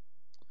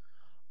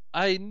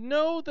 I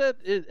know that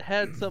it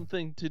had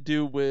something to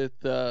do with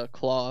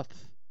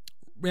cloth.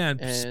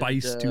 And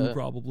spice, too,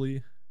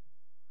 probably.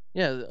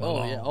 Yeah,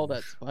 all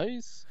that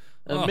spice.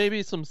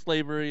 Maybe some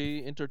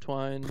slavery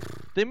intertwined.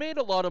 They made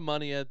a lot of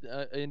money at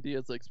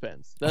India's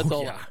expense. That's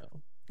all I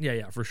know.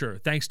 Yeah, for sure.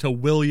 Thanks to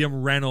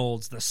William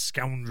Reynolds, the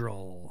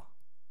scoundrel.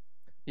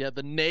 Yeah,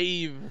 the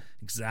knave.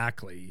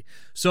 Exactly.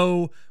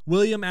 So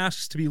William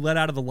asks to be let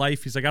out of the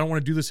life. He's like, I don't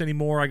want to do this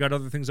anymore. I got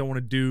other things I want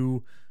to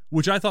do.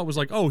 Which I thought was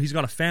like, oh, he's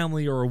got a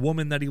family or a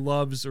woman that he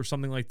loves or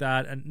something like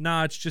that. And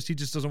nah, it's just he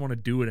just doesn't want to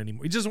do it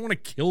anymore. He doesn't want to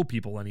kill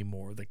people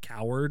anymore, the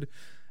coward.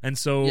 And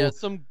so... Yeah,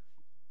 some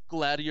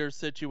gladiator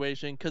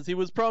situation, because he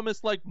was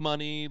promised, like,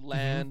 money,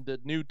 land, a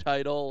new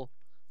title,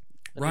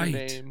 a new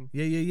name.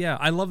 Yeah.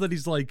 I love that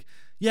he's like,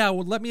 yeah,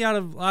 well, let me out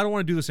of... I don't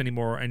want to do this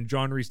anymore. And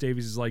John Rhys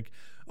Davies is like,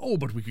 oh,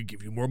 but we could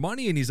give you more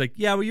money. And he's like,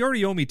 yeah, well, you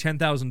already owe me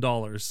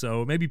 $10,000,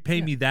 so maybe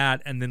pay me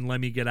that and then let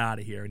me get out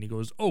of here. And he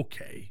goes,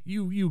 okay,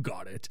 you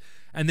got it.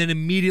 And then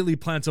immediately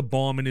plants a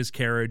bomb in his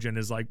carriage and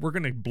is like, we're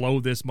going to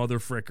blow this mother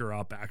fricker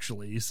up,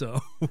 actually.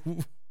 So...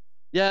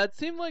 Yeah, it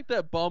seemed like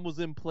that bomb was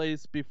in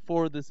place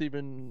before this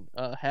even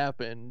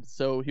happened,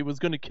 so he was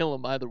going to kill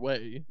him either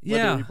way.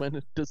 Yeah. Whether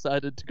he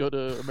decided to go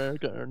to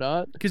America or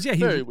not. Because, yeah,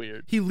 very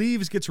weird. He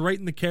leaves, gets right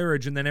in the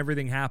carriage, and then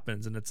everything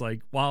happens. And it's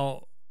like,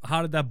 well,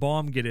 how did that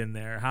bomb get in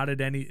there? How did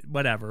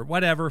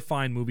whatever,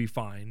 fine movie,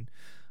 fine.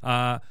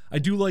 I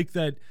do like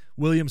that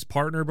William's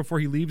partner before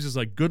he leaves is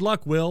like, good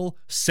luck, Will.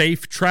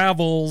 Safe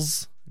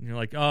travels. And you're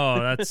like, oh,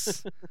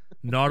 that's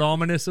not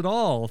ominous at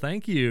all.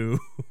 Thank you.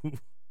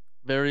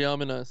 Very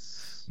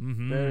ominous.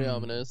 Mm-hmm. Very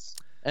ominous.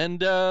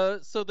 And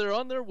so they're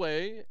on their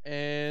way,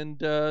 and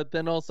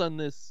then all of a sudden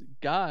this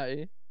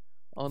guy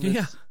on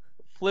this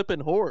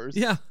flipping horse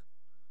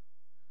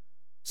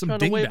trying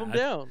to wave him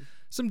down.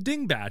 Some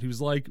dingbat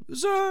who's like,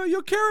 sir,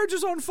 your carriage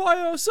is on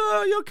fire.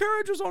 Sir, your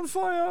carriage is on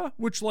fire.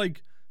 Which,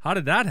 like, how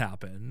did that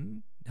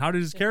happen? How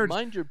did his carriage...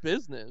 Mind your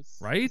business.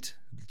 Right?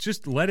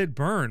 Just let it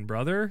burn,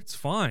 brother. It's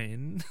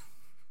fine.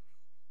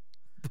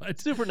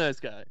 But super nice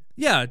guy.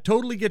 Yeah,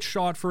 totally gets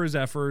shot for his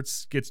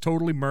efforts, gets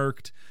totally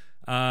murked.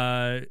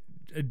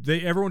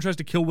 Everyone tries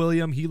to kill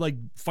William. He, like,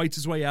 fights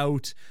his way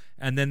out,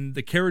 and then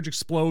the carriage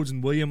explodes,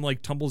 and William,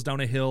 like, tumbles down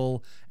a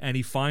hill, and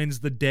he finds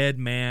the dead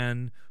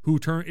man, who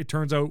it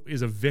turns out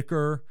is a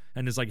vicar,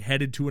 and is, like,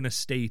 headed to an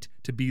estate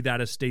to be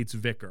that estate's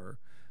vicar.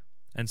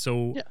 And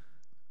so... Yeah.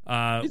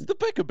 He's the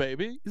vicar,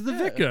 baby. He's the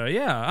vicar,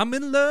 yeah. I'm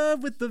in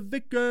love with the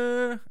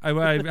vicar. I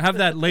have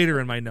that later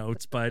in my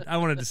notes, but I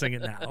wanted to sing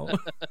it now.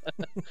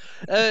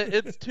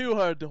 It's too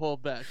hard to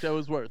hold back. That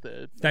was worth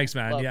it. Thanks,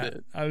 man. Loved yeah.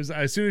 it. I was,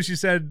 as soon as she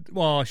said,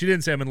 well, she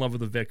didn't say I'm in love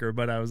with the vicar,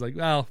 but I was like,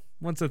 well,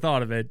 once I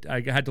thought of it,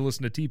 I had to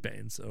listen to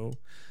T-Pain, so...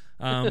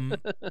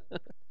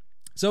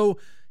 So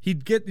he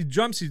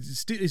jumps.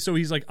 So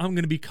he's like, I'm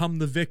going to become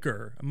the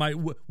vicar.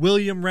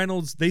 William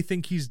Reynolds, they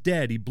think he's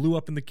dead. He blew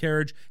up in the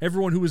carriage.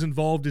 Everyone who was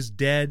involved is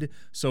dead,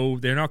 so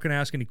they're not going to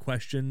ask any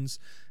questions.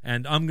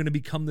 And I'm going to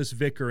become this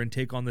vicar and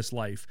take on this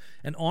life.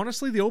 And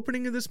honestly, the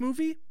opening of this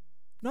movie,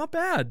 not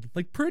bad.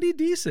 Like, pretty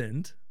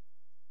decent.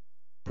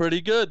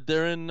 Pretty good.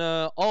 They're in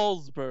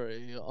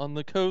Alsbury on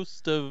the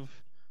coast of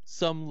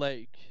some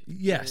lake.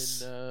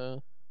 Yes.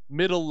 In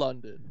Middle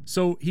London.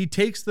 So he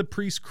takes the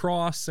priest's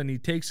cross and he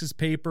takes his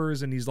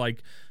papers and he's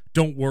like,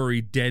 don't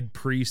worry, dead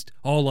priest,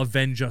 I'll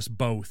avenge us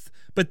both.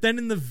 But then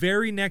in the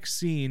very next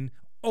scene,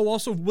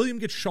 also William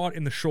gets shot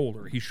in the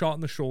shoulder. He's shot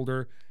in the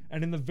shoulder,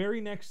 and in the very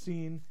next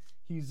scene,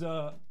 he's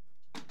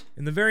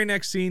In the very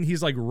next scene,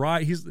 he's like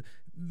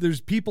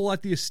there's people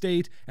at the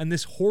estate, and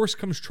this horse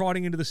comes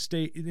trotting into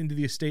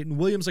the estate, and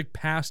William's like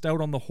passed out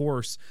on the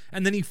horse,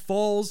 and then he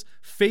falls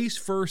face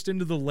first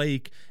into the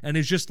lake and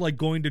is just like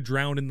going to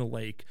drown in the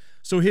lake.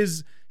 So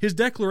his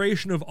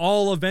declaration of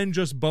 "I'll avenge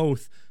us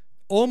both"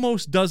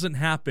 almost doesn't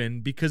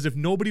happen, because if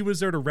nobody was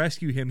there to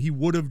rescue him, he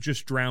would have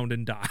just drowned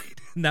and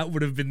died, and that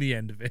would have been the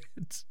end of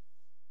it.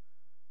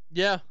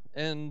 Yeah,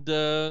 and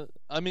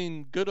I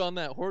mean, good on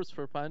that horse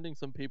for finding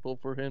some people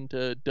for him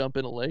to dump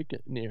in a lake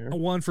near.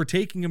 One for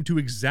taking him to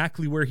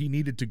exactly where he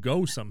needed to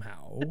go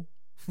somehow.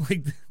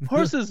 Like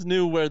horses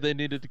knew where they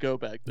needed to go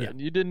back then.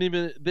 Yeah. You didn't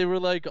even. They were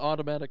like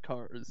automatic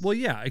cars. Well,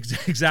 yeah,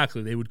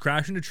 exactly. They would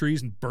crash into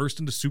trees and burst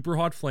into super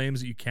hot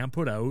flames that you can't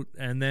put out,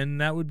 and then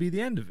that would be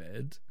the end of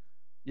it.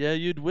 Yeah,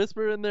 you'd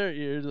whisper in their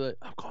ears like,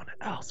 "I'm going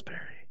to Aylesbury."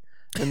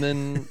 And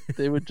then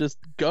they would just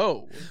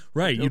go.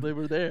 Right. Until they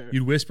were there.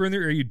 You'd whisper in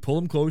their ear, you'd pull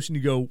them close, and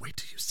you go, "Wait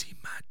till you see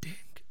my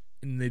dink."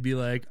 And they'd be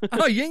like,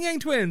 "Oh, Yin Yang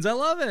Twins, I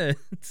love it."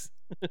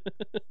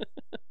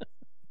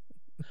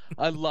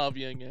 I love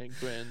Yin Yang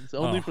Twins.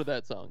 Only for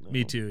that song, though.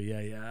 Me too,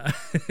 yeah.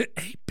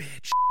 Hey,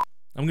 bitch.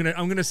 I'm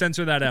gonna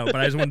censor that out, but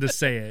I just wanted to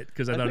say it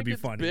because I thought it'd be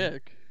funny.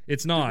 Bic.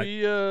 It's not.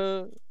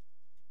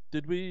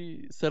 Did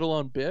we settle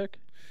on Bic?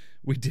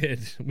 We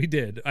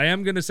did. I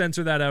am gonna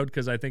censor that out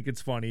because I think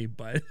it's funny,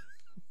 but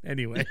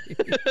anyway.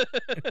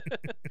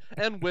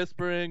 And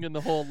whispering and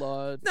the whole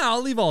lot. No,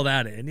 I'll leave all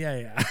that in.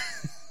 Yeah.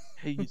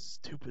 Hey, you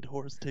stupid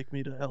horse, take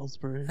me to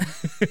Aylesbury.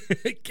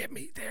 Get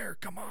me there.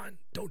 Come on.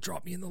 Don't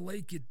drop me in the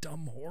lake, you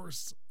dumb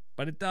horse.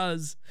 But it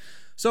does.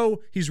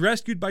 So he's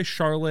rescued by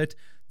Charlotte,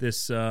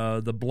 this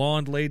the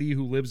blonde lady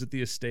who lives at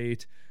the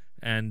estate,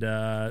 and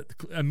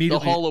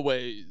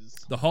immediately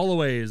The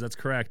Holloways, that's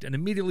correct. And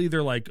immediately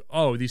they're like,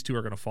 "Oh, these two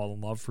are going to fall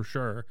in love for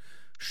sure."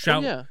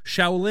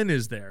 Shaolin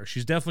is there.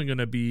 She's definitely going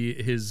to be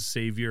his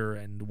savior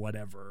and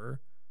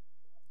whatever.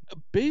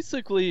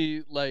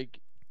 Basically, like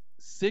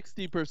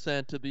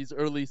 60% of these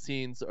early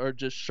scenes are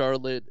just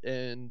Charlotte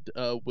and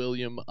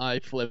William eye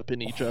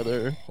flipping each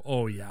other.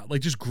 Oh yeah,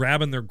 like just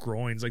grabbing their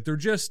groins. Like they're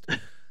just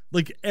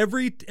like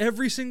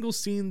every single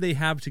scene they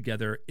have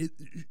together,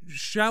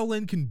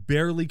 Shaolin can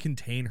barely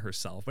contain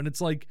herself, and it's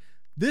like,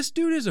 this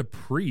dude is a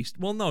priest.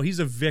 Well, no, he's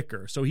a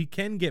vicar, so he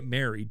can get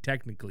married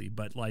technically,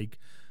 but like,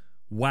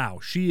 wow,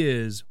 she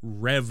is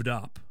revved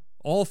up,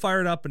 all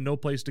fired up, and no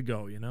place to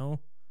go. You know?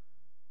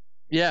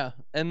 Yeah,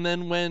 and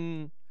then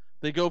when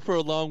they go for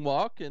a long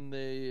walk and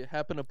they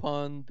happen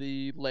upon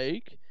the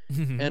lake,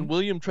 and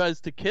William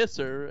tries to kiss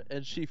her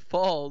and she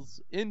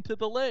falls into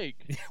the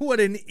lake. What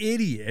an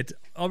idiot.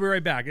 I'll be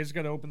right back. I just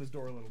got to open this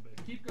door a little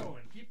bit. Keep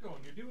going.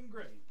 You're doing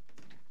great.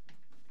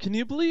 Can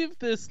you believe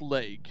this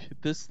lake?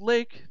 This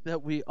lake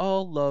that we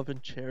all love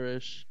and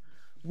cherish.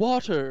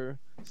 Water,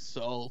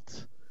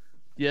 salt.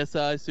 Yes,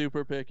 I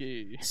super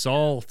picky.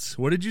 Salt.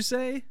 What did you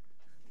say?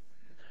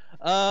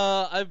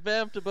 I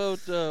vamped about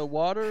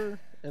water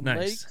and Nice.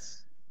 lakes.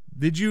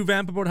 Did you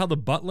vamp about how the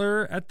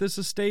butler at this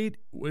estate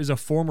is a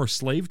former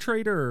slave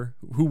trader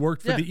who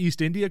worked for the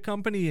East India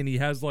Company, and he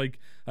has like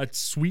a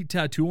sweet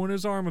tattoo on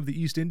his arm of the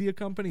East India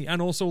Company,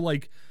 and also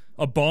like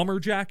a bomber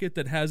jacket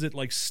that has it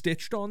like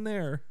stitched on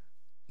there?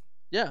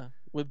 Yeah,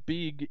 with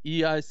big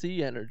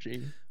EIC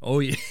energy. Oh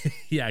yeah,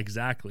 yeah,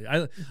 exactly.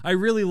 I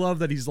really love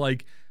that he's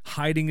like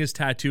hiding his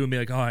tattoo and be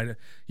like, "Oh,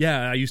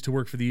 I used to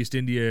work for the East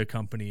India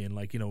Company, and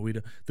like, you know,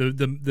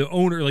 the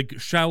owner, like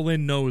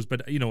Shaolin knows,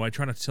 but you know, I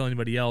try not to tell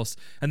anybody else."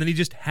 And then he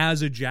just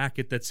has a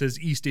jacket that says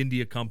East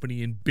India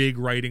Company in big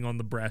writing on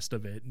the breast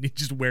of it, and he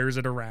just wears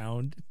it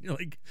around. You're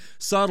like,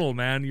 subtle,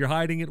 man. You're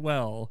hiding it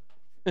well.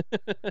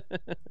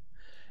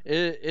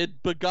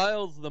 It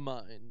beguiles the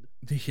mind.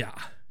 Yeah.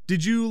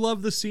 Did you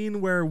love the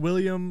scene where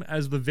William,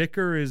 as the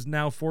vicar, is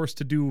now forced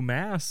to do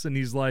mass, and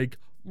he's like,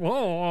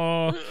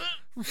 "Whoa,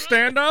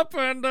 stand up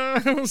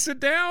and sit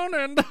down,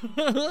 and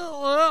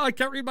I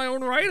can't read my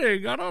own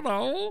writing. I don't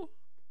know."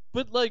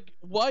 But like,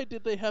 why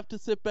did they have to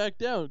sit back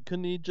down?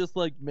 Couldn't he just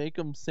like make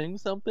them sing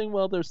something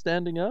while they're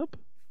standing up?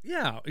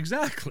 Yeah,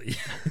 exactly.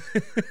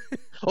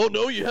 Oh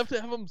no, you have to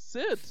have them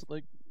sit.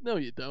 Like, no,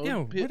 you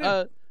don't.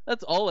 Yeah,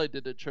 that's all I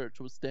did at church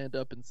was stand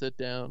up and sit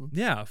down.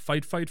 Yeah,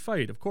 fight.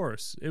 Of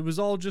course, it was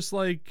all just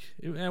like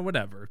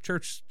whatever.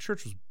 Church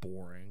was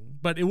boring,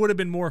 but it would have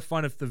been more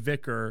fun if the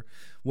vicar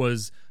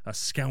was a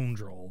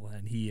scoundrel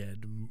and he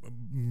had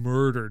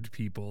murdered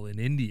people in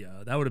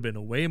India. That would have been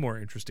a way more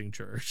interesting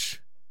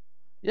church.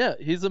 Yeah,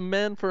 he's a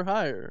man for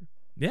hire.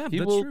 Yeah, he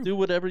that's will true. do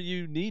whatever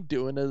you need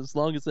doing as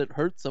long as it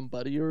hurts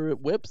somebody or it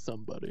whips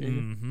somebody.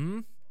 Mm-hmm.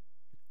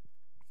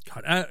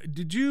 God,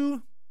 did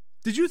you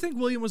think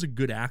William was a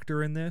good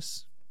actor in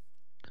this?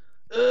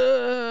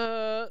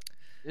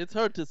 It's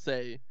hard to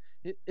say.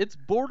 It's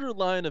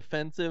borderline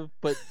offensive,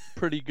 but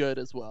pretty good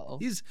as well.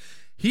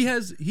 He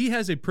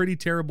has a pretty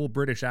terrible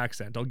British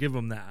accent. I'll give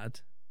him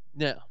that.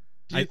 Yeah.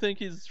 Do you think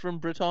he's from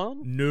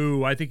Britain?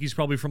 No, I think he's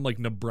probably from like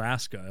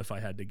Nebraska, if I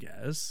had to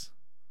guess.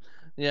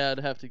 Yeah, I'd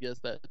have to guess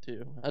that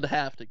too. I'd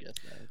have to guess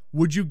that.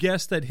 Would you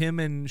guess that him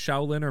and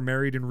Shaolin are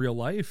married in real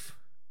life?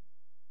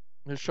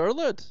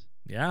 Charlotte?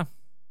 Yeah.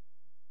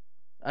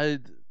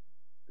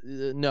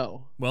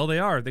 No. Well, they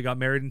are. They got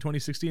married in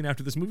 2016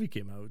 after this movie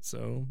came out,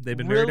 so they've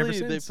been married ever Really?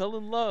 since. They fell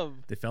in love.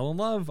 They fell in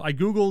love. I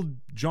googled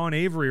John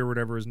Avery or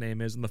whatever his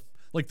name is, and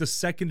the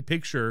second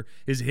picture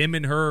is him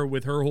and her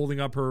with her holding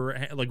up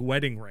her like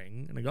wedding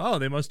ring, and I go, oh,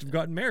 they must have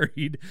gotten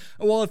married.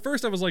 Well, at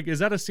first I was like, is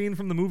that a scene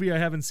from the movie I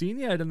haven't seen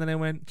yet? And then I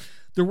went,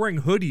 they're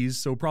wearing hoodies,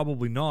 so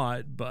probably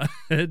not. But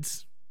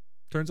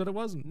turns out it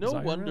wasn't. No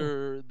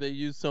wonder they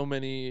use so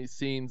many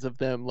scenes of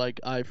them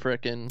like I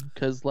frickin',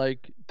 because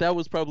like that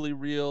was probably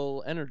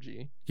real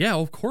energy. Yeah,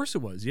 of course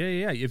it was.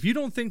 Yeah. If you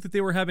don't think that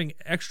they were having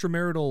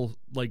extramarital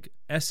like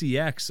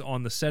sex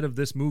on the set of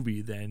this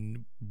movie,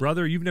 then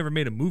brother, you've never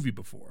made a movie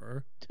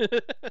before.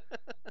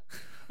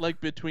 Like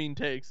between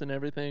takes and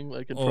everything,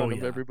 like in front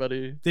of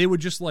everybody. They would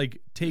just like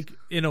take,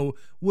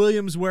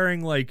 William's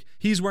wearing like,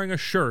 he's wearing a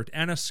shirt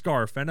and a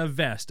scarf and a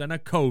vest and a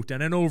coat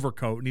and an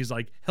overcoat, and he's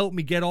like, help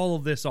me get all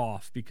of this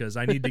off because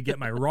I need to get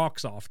my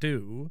rocks off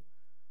too.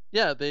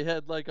 Yeah, they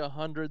had like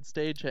 100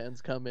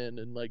 stagehands come in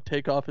and like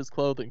take off his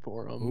clothing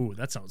for him. Ooh,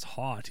 that sounds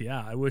hot.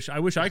 Yeah, I wish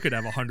I could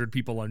have 100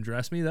 people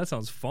undress me. That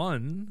sounds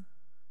fun.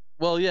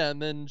 Well, yeah,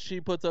 and then she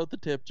puts out the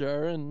tip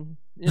jar, and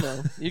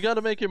you got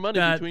to make your money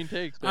between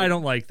takes. Baby. I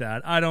don't like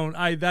that.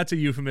 That's a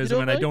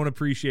euphemism, and I don't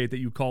appreciate that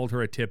you called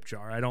her a tip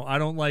jar. I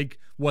don't like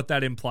what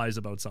that implies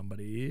about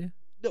somebody.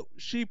 No,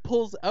 she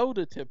pulls out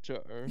a tip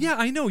jar. Yeah,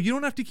 I know. You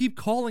don't have to keep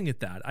calling it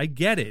that. I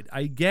get it.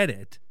 I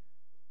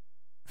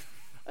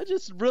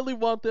just really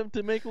want them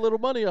to make a little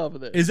money off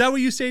of it. Is that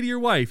what you say to your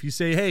wife? You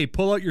say, "Hey,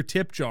 pull out your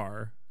tip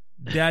jar.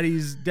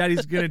 Daddy's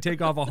gonna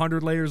take off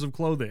 100 layers of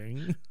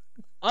clothing."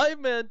 I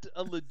meant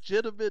a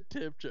legitimate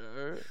tip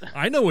jar.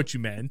 I know what you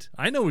meant.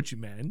 No,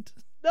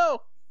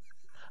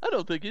 I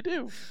don't think you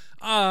do.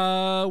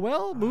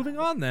 Well, moving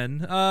on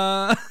then.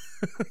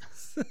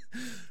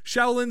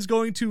 Shaolin's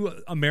going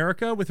to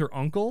America with her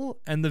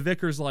uncle, and the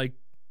vicar's like,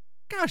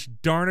 gosh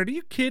darn it, are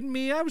you kidding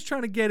me? I was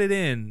trying to get it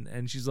in.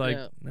 And she's like,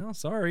 no,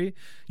 sorry.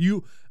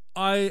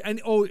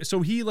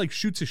 So he like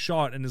shoots a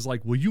shot and is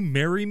like, will you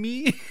marry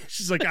me?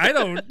 She's like, I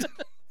don't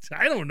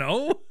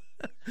know.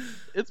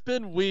 It's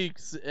been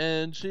weeks,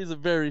 and she's a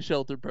very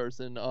sheltered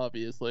person,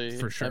 obviously.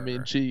 For sure. I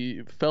mean,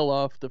 she fell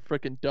off the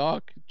frickin'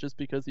 dock just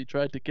because he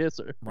tried to kiss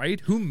her. Right?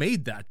 Who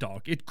made that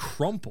dock? It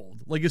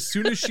crumpled. Like, as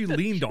soon as she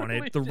leaned on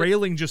it, the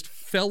railing just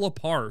fell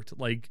apart.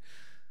 Like,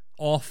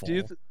 awful.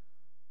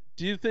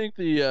 Do you think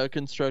the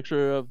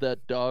constructor of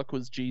that dock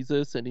was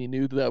Jesus, and he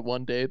knew that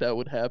one day that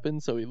would happen,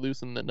 so he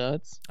loosened the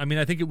nuts? I mean,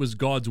 I think it was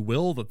God's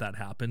will that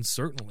happened,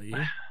 certainly.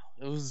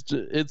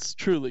 It's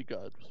truly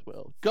God's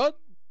will. God...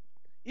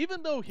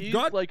 Even though he's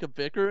like a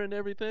vicar and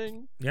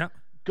everything,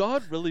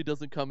 God really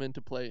doesn't come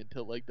into play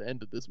until like the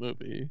end of this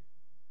movie.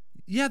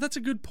 Yeah, that's a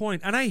good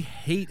point. And I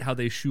hate how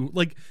they shoot.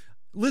 Like,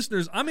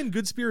 listeners, I'm in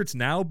good spirits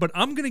now, but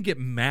I'm going to get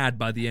mad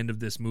by the end of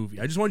this movie.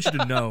 I just want you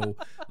to know.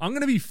 I'm going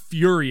to be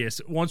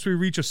furious once we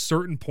reach a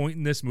certain point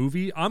in this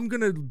movie. I'm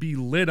going to be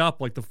lit up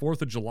like the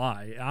 4th of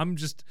July. I'm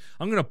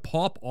going to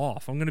pop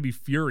off. I'm going to be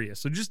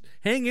furious. So just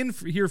hang in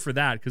here for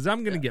that, because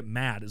I'm going to get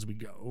mad as we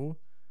go.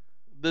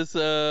 This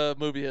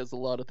movie has a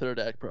lot of third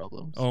act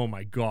problems. Oh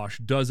my gosh,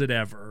 does it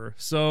ever?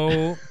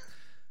 So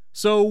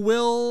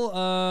Will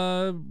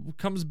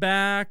comes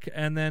back,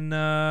 and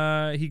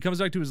then he comes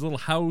back to his little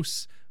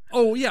house.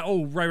 Oh yeah,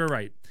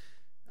 right.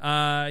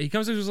 He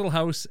comes to his little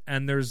house,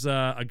 and there's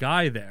a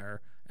guy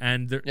there,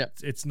 and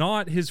it's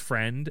not his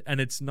friend, and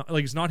it's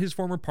not his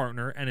former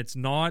partner, and it's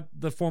not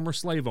the former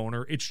slave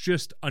owner. It's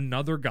just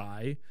another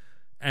guy,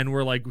 and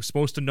we're like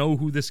supposed to know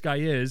who this guy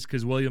is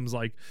because William's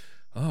like,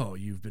 oh,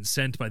 you've been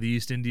sent by the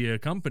East India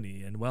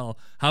Company, and well,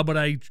 how about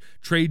I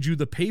trade you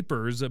the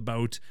papers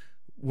about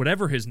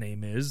whatever his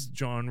name is,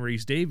 John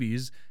Rhys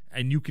Davies,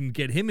 and you can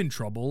get him in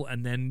trouble,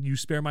 and then you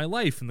spare my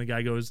life. And the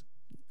guy goes,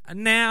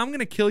 nah, I'm going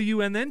to kill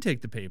you and then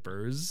take the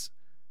papers.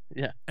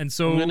 Yeah. And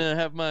so I'm going to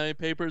have my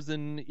papers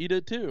and eat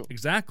it too.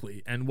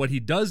 Exactly. And what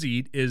he does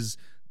eat is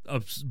a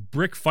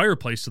brick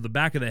fireplace to the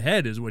back of the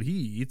head is what he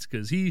eats,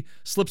 because he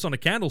slips on a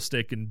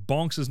candlestick and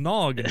bonks his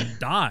nog and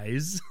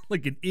dies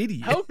like an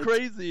idiot. How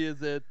crazy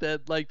is it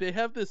that like they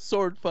have this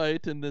sword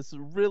fight and this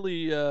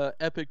really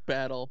epic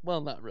battle?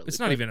 Well, not really. It's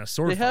not even a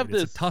sword fight.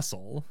 It's a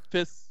tussle.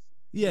 Fists.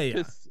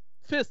 Yeah.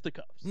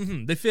 Fisticuffs.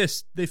 Mm-hmm.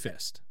 They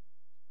fist.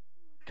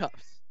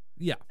 Cuffs.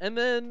 Yeah. And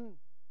then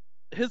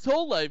his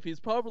whole life he's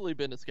probably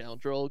been a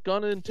scoundrel,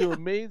 gone into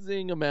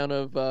amazing amount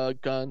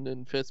of gun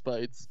and fist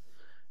fights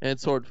and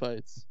sword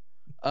fights.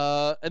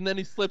 And then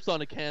he slips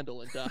on a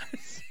candle and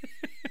dies.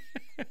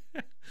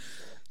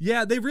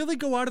 Yeah, they really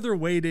go out of their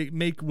way to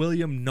make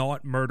William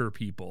not murder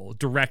people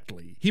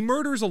directly. He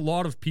murders a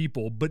lot of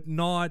people, but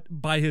not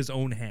by his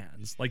own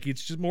hands. Like,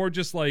 it's just more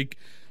just like,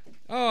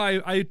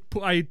 oh,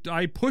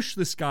 I pushed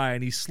this guy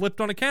and he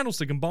slipped on a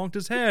candlestick and bonked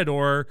his head,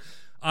 or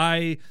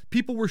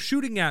people were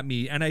shooting at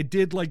me and I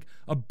did like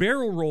a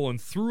barrel roll and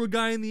threw a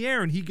guy in the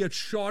air and he gets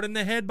shot in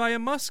the head by a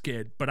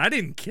musket, but I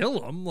didn't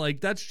kill him.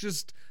 Like, that's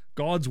just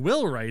God's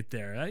will right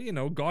there.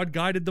 God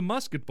guided the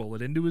musket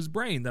bullet into his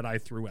brain that I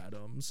threw at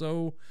him.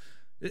 So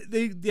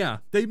they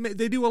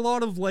do a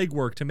lot of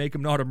legwork to make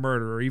him not a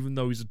murderer, even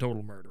though he's a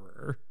total murderer.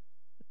 snapper.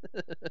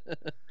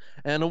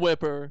 And a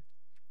whipper.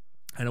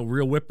 And a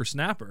real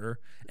whippersnapper.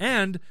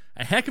 And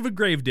a heck of a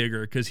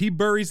gravedigger, because he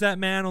buries that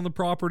man on the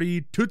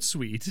property toot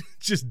sweet.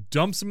 Just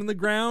dumps him in the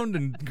ground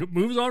and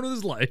moves on with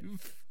his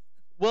life.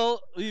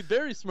 Well, he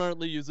very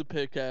smartly used a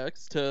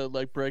pickaxe to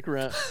like break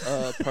around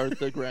part of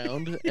the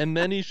ground, and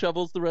then he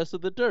shovels the rest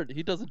of the dirt.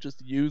 He doesn't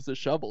just use a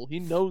shovel. He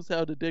knows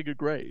how to dig a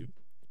grave.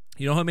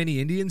 You know how many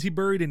Indians he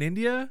buried in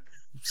India?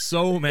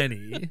 So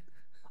many.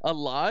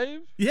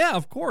 Alive? Yeah,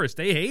 of course.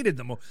 They hated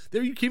them. Are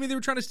you kidding me? They were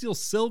trying to steal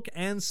silk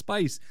and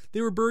spice. They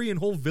were burying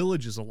whole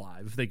villages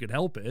alive if they could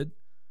help it.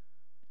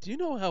 Do you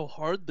know how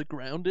hard the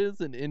ground is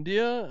in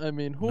India? I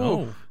mean,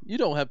 No. You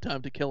don't have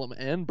time to kill him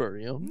and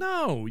bury him.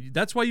 No,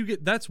 that's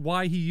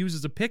why he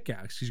uses a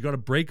pickaxe. He's got to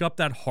break up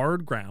that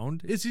hard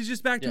ground. He's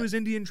just back to his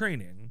Indian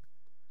training.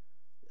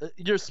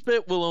 Your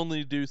spit will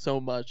only do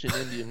so much in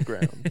Indian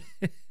ground.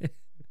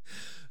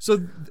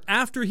 So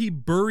after he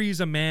buries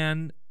a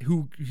man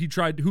who he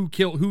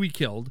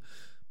killed,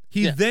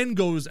 he then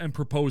goes and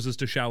proposes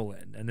to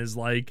Shaolin and is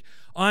like,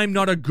 I'm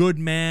not a good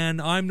man.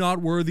 I'm not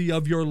worthy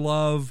of your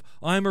love.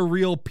 I'm a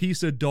real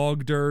piece of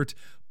dog dirt,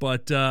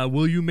 but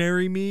will you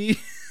marry me?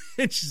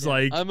 And she's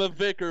like, I'm a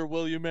vicar.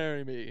 Will you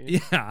marry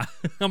me? Yeah,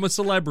 I'm a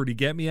celebrity.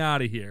 Get me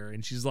out of here.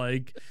 And she's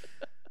like,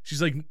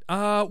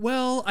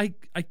 well, I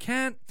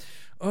can't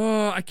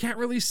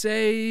really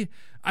say.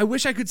 I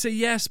wish I could say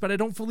yes, but I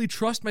don't fully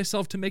trust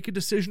myself to make a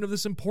decision of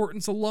this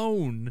importance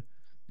alone.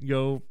 You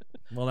go,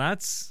 well,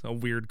 that's a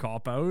weird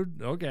cop-out.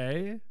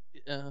 Okay.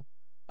 Yeah.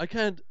 I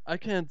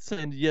can't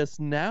send yes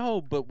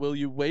now, but will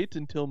you wait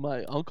until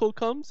my uncle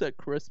comes at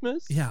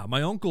Christmas? Yeah,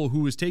 my uncle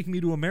who is taking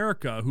me to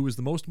America, who is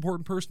the most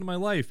important person in my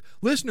life.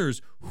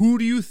 Listeners, who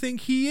do you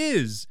think he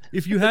is?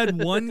 If you had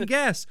one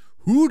guess,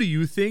 who do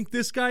you think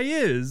this guy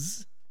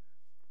is?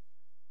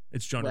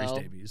 It's John Rhys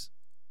Davies.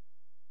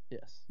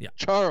 Yes. Yeah.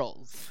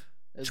 Charles,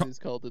 as he's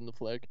called in the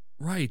flick.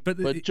 Right, but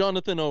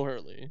Jonathan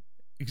O'Hurley.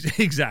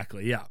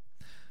 Exactly, yeah.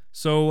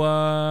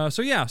 So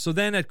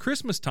then at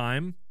Christmas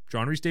time,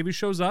 John Rhys Davies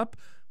shows up.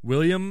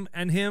 William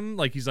and him,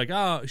 like, he's like,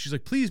 she's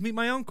like, please meet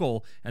my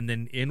uncle. And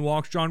then in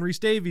walks John Rhys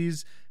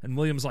Davies, and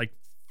William's like,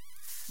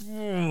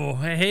 oh,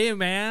 hey,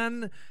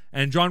 man.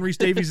 And John Rhys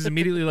Davies is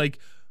immediately like,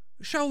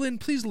 Shaolin,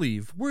 please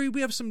leave.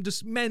 We have some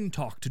men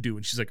talk to do.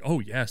 And she's like,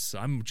 oh, yes,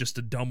 I'm just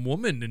a dumb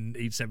woman in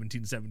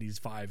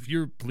 1775.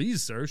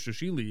 Please, sir. So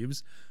she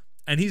leaves.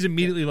 And he's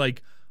immediately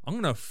like, I'm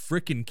going to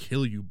frickin'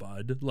 kill you,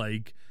 bud.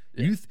 Like,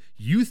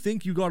 you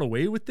think you got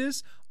away with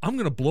this? I'm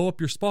going to blow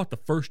up your spot the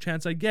first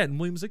chance I get. And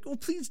William's like, oh,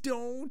 please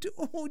don't.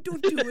 Oh,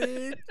 don't do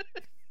it.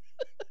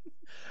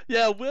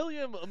 Yeah,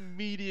 William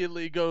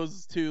immediately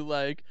goes to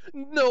like,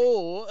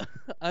 no,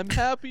 I'm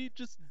happy,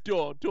 just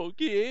don't,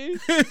 okay?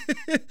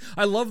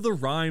 I love the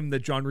rhyme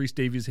that John Rhys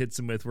Davies hits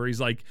him with where he's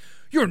like,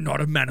 you're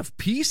not a man of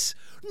peace,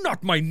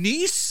 not my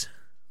niece.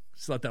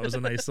 Just thought that was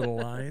a nice little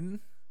line.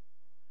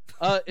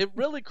 It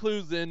really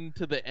clues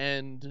into the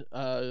end,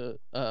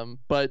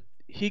 but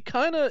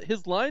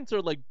his lines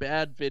are like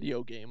bad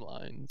video game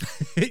lines.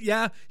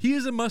 Yeah, he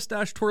is a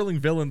mustache twirling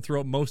villain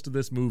throughout most of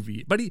this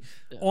movie. But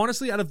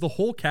honestly, out of the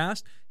whole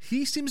cast,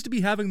 he seems to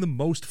be having the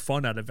most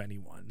fun out of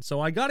anyone.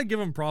 So I got to give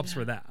him props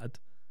for that.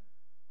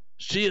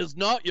 She is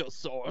not your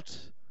sort.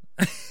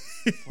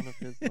 One of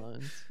his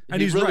lines.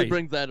 And he he's really right.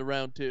 brings that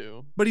around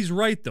too. But he's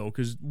right though,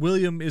 because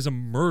William is a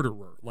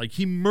murderer. Like,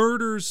 he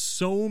murders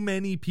so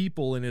many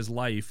people in his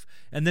life,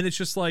 and then it's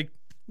just like,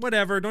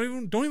 whatever,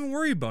 don't even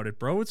worry about it,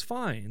 bro. It's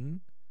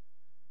fine.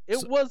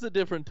 It was a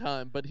different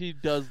time, but he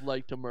does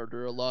like to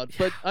murder a lot.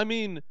 But I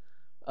mean,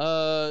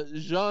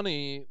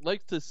 Johnny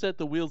likes to set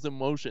the wheels in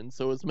motion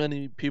so as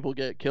many people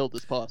get killed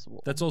as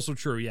possible. That's also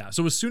true, yeah.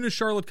 So as soon as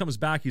Charlotte comes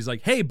back, he's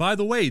like, hey, by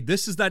the way,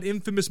 this is that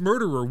infamous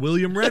murderer,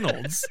 William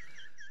Reynolds.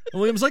 And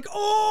William's like,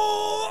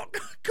 oh,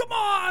 come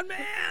on,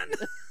 man.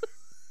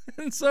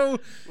 And so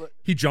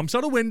he jumps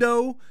out a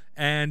window,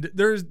 and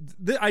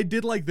I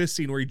did like this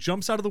scene where he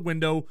jumps out of the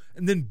window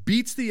and then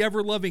beats the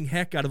ever-loving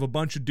heck out of a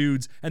bunch of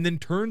dudes, and then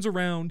turns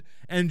around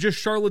and just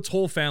Charlotte's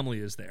whole family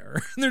is there.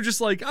 And they're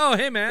just like, oh,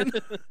 hey, man,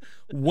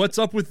 what's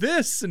up with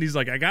this? And he's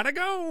like, I gotta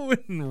go,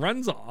 and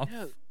runs off.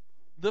 Yeah,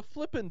 the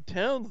flippin'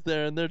 town's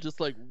there, and they're just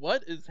like,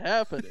 what is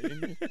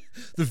happening?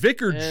 The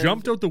vicar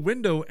jumped out the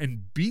window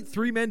and beat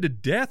 3 men to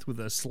death with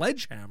a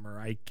sledgehammer.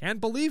 I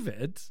can't believe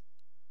it.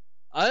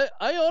 I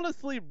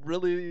honestly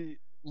really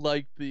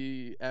like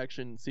the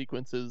action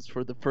sequences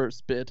for the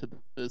first bit of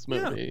this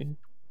movie. Yeah.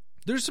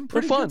 There's some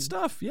pretty good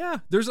stuff. Yeah.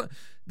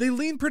 They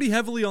lean pretty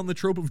heavily on the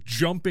trope of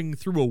jumping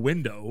through a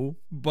window,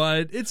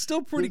 but it's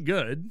still pretty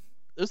good.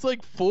 There's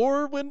like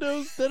 4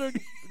 windows that are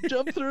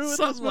jumped through in this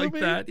movie. Something like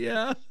that,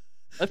 yeah.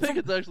 I think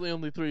it's actually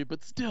only 3,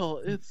 but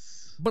still,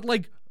 it's... But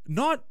like,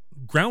 not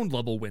ground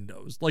level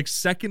windows, like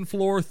 2nd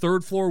floor,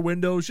 3rd floor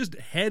windows, just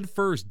head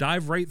first,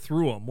 dive right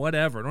through them,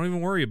 whatever. Don't even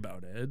worry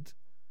about it.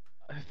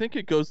 I think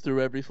it goes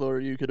through every floor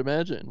you could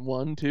imagine.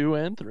 1, 2,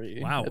 and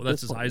 3. Wow, at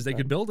that's this as point high as in they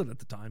could time. build it at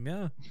the time,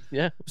 yeah.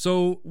 Yeah.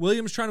 So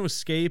William's trying to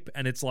escape,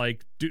 and it's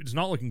like, dude, it's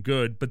not looking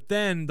good. But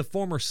then the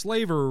former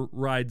slaver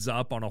rides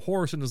up on a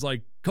horse and is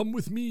like, come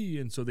with me.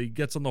 And so they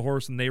gets on the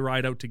horse and they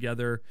ride out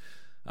together.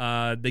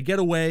 They get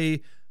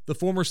away. The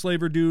former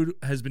slaver dude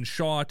has been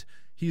shot.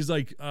 He's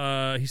like,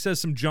 he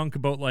says some junk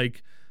about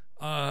like,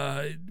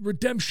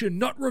 redemption,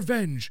 not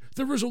revenge.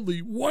 There is only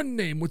one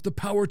name with the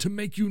power to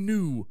make you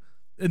new.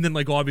 And then,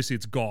 like, obviously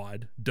it's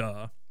God.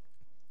 Duh.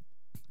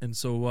 And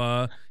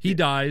so he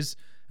dies,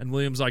 and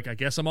William's like, I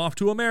guess I'm off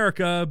to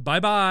America.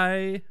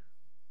 Bye-bye.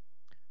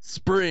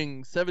 Spring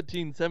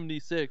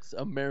 1776,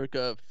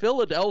 America,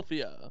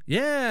 Philadelphia.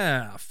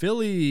 Yeah,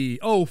 Philly.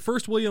 Oh,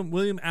 first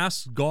William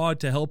asks God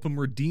to help him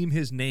redeem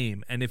his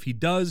name, and if he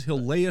does, he'll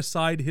lay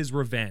aside his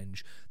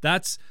revenge.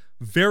 That's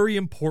very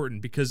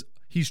important because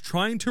he's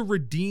trying to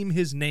redeem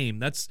his name.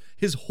 That's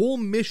his whole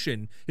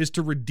mission, is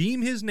to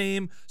redeem his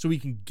name so he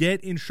can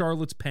get in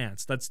Charlotte's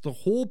pants. That's the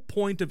whole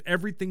point of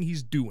everything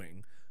he's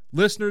doing.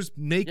 Listeners,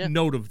 make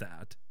note of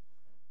that.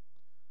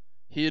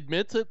 He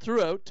admits it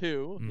throughout,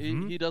 too.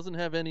 Mm-hmm. He doesn't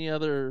have any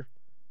other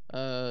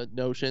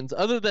notions,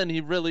 other than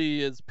he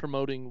really is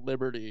promoting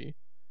liberty.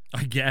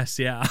 I guess,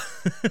 yeah.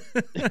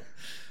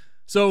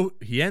 So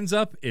he ends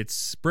up, it's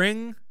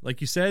spring, like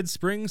you said,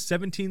 spring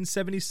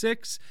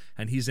 1776,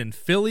 and he's in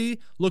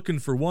Philly looking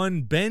for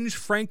one Benj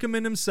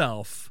Franklin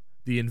himself,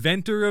 the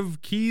inventor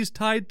of keys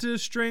tied to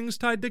strings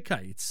tied to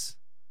kites.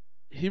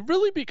 He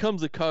really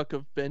becomes a cuck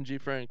of Benji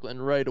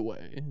Franklin right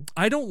away.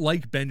 I don't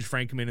like Benj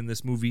Franklin in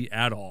this movie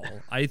at all.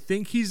 I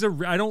think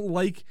I don't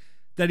like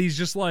that he's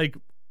just like,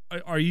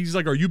 are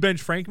you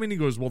Benj Franklin? He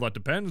goes, well, that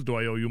depends. Do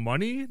I owe you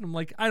money? And I'm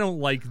like, I don't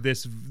like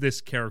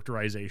this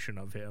characterization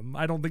of him.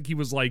 I don't think he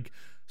was like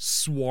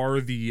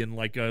swarthy and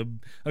like a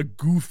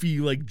goofy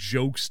like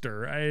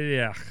jokester.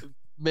 Yeah.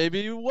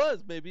 Maybe he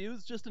was. Maybe he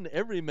was just an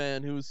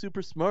everyman who was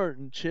super smart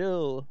and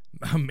chill.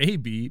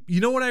 Maybe. You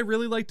know what I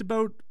really liked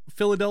about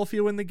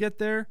Philadelphia when they get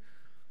there?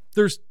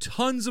 There's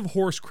tons of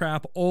horse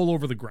crap all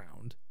over the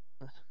ground.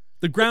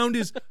 The ground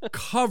is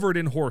covered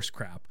in horse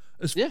crap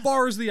as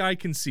far as the eye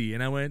can see.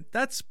 And I went,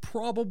 that's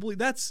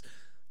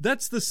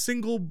the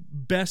single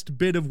best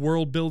bit of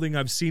world building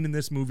I've seen in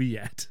this movie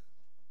yet.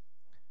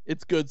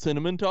 It's good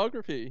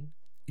cinematography.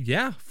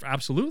 Yeah,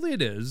 absolutely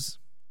it is.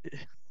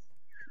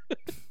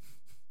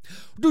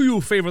 Do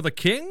you favor the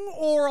king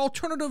or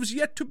alternatives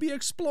yet to be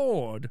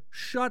explored?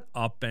 Shut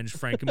up, Benj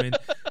Franklin.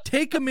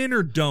 Take him in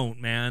or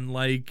don't, man.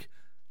 Like,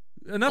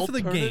 enough of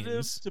the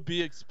games. To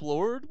be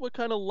explored? What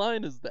kind of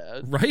line is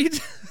that? Right?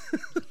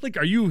 Like,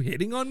 are you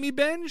hitting on me,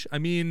 Benj? I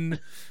mean,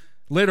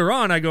 later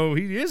on I go,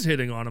 he is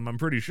hitting on him, I'm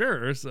pretty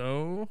sure,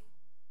 so...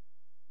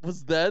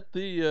 Was that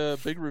the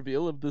big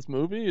reveal of this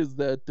movie? Is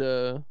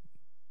that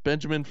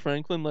Benjamin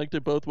Franklin liked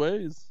it both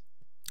ways?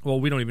 Well,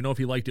 we don't even know if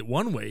he liked it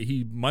one way.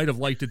 He might have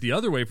liked it the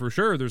other way for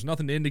sure. There's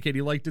nothing to indicate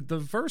he liked it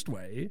the first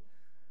way.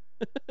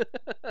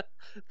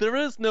 There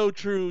is no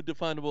true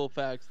definable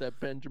facts that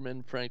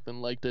Benjamin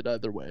Franklin liked it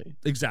either way.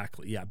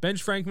 Exactly, yeah.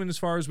 Benj Franklin, as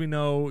far as we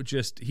know,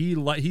 just he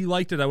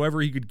liked it however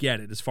he could get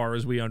it, as far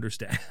as we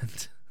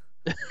understand.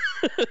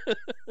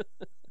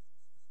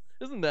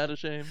 Isn't that a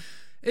shame?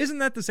 Isn't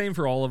that the same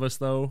for all of us,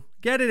 though?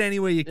 Get it any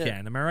way you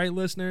can. Am I right,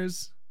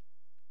 listeners?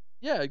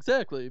 Yeah,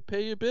 exactly.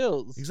 Pay your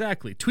bills.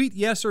 Exactly. Tweet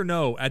yes or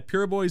no at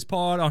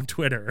PureBoysPod on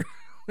Twitter,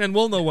 and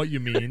we'll know what you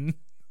mean.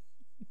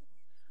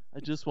 I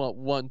just want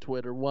one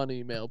Twitter, one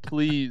email,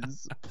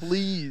 please.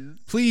 Please.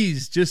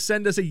 Please, just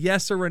send us a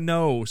yes or a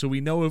no so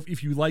we know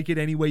if you like it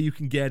any way you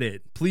can get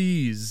it.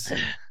 Please.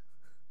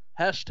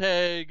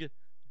 Hashtag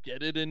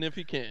get it in if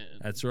you can.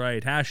 That's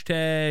right.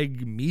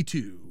 Hashtag me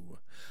too.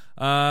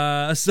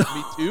 Me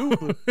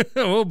too?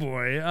 Oh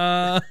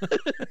boy.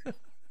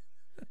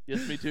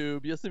 Yes, me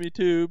too. Yes, me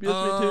too. Yes,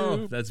 me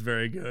too. That's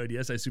very good.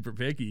 Yes, I super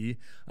picky.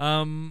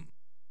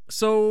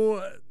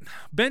 So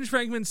Benj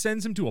Franklin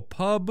sends him to a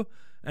pub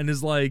and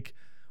is like,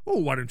 oh,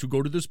 why don't you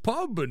go to this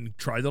pub and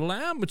try the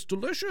lamb? It's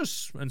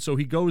delicious. And so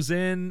he goes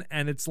in,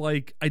 and it's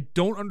like, I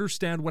don't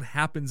understand what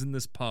happens in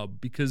this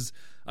pub, because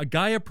a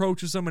guy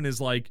approaches him and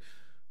is like,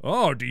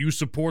 oh, do you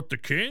support the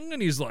king?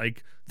 And he's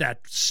like,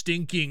 that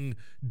stinking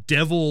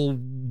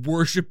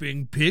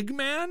devil-worshipping pig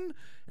man?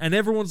 And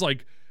everyone's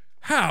like,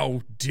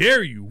 how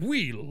dare you?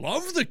 We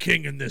love the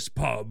king in this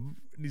pub.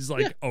 And he's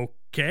like,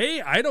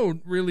 okay,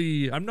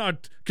 I'm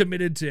not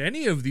committed to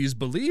any of these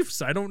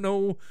beliefs. I don't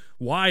know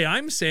why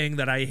I'm saying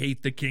that I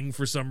hate the king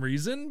for some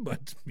reason,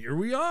 but here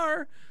we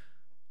are.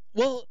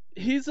 Well,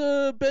 he's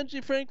a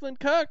Benji Franklin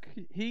cuck.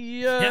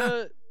 He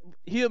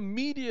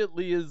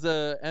immediately is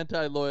a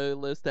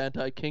anti-loyalist,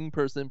 anti-king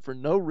person for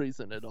no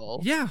reason at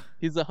all. Yeah.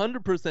 He's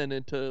 100%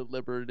 into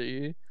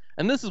liberty.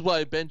 And this is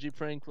why Benji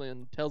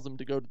Franklin tells him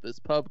to go to this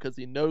pub, because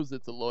he knows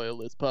it's a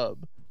loyalist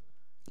pub.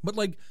 But,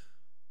 like,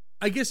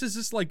 I guess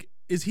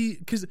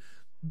because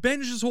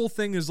Benji's whole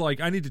thing is like,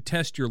 I need to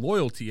test your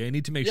loyalty. I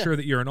need to make sure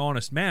that you're an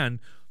honest man.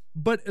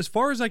 But as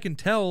far as I can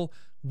tell,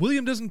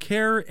 William doesn't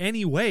care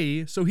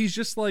anyway, so he's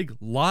just like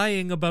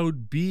lying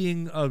about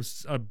being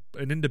an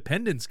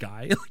independence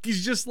guy. Like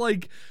he's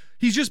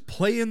just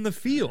playing the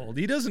field.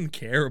 He doesn't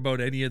care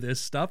about any of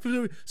this stuff.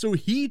 So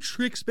he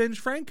tricks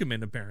Benj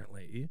Frankerman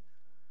apparently.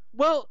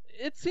 Well,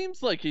 it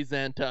seems like he's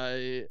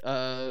anti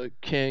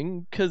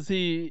King because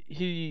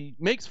he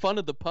makes fun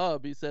of the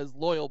pub. He says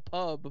loyal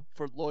pub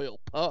for loyal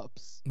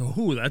pups.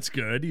 Oh, that's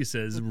good. He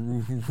says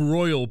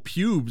royal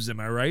pubes. Am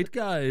I right,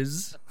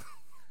 guys?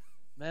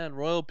 Man,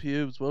 royal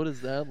pubes, what is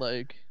that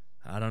like?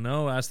 I don't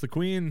know. Ask the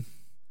queen.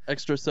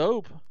 Extra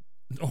soap?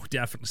 Oh,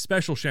 definitely.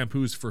 Special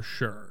shampoos for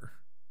sure.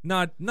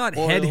 Not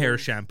Oils. head hair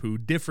shampoo,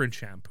 different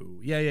shampoo.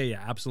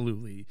 Yeah,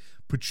 absolutely.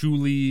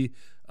 Patchouli,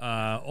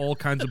 all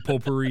kinds of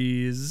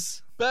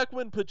potpourris. Back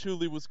when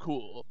patchouli was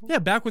cool. Yeah,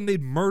 back when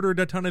they'd murdered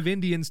a ton of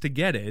Indians to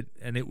get it,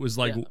 and it was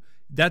like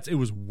it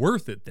was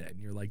worth it then.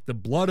 You're like, the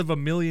blood of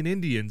 1 million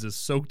Indians is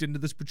soaked into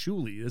this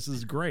patchouli. This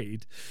is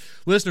great.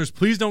 Listeners,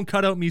 please don't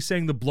cut out me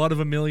saying the blood of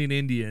 1 million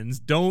Indians.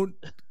 Don't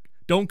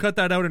cut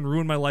that out and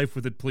ruin my life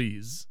with it,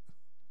 please.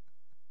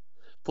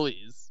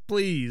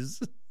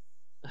 Please.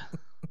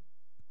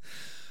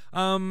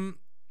 John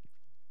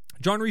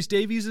Rhys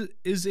Davies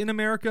is in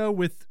America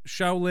with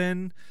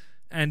Shaolin,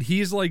 and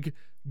he's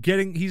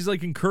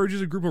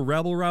encourages a group of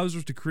rebel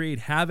rousers to create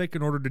havoc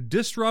in order to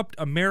disrupt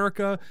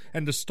America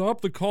and to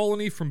stop the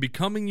colony from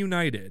becoming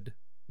united.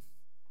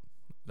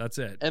 That's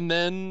it. And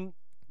then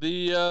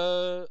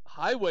the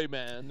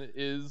Highwayman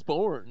is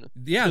born.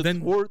 Yeah, to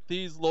then thwart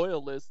these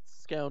loyalist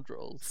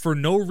scoundrels. For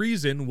no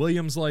reason,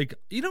 William's like,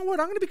 you know what?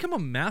 I'm going to become a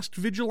masked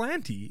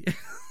vigilante.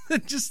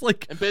 Just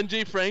like, and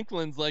Benji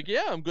Franklin's like,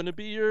 yeah, I'm going to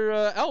be your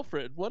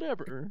Alfred,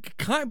 whatever.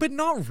 But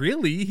not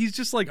really. He's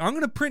just like, I'm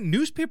going to print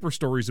newspaper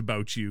stories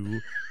about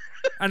you,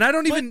 and I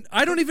don't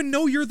even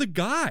know you're the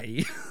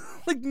guy.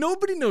 Like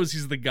nobody knows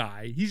he's the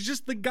guy. He's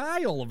just the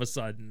guy all of a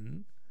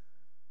sudden.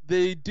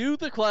 They do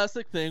the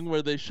classic thing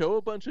where they show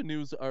a bunch of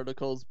news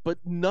articles, but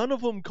none of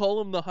them call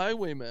him the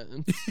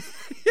Highwayman.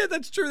 Yeah,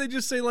 that's true. They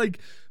just say like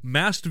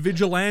masked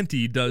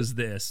vigilante does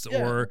this,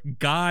 or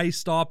guy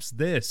stops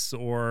this,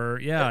 or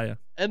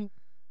And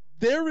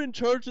they're in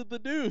charge of the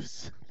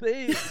news.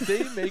 They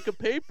make a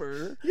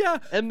paper. Yeah.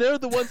 And they're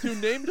the ones who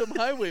named him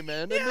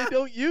Highwayman, and they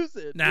don't use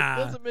it. Nah.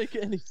 It doesn't make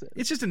any sense.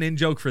 It's just an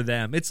in-joke for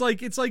them. It's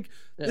like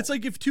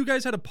if two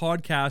guys had a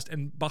podcast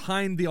and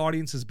behind the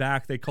audience's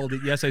back they called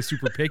it Yes, I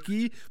Super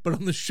Picky, but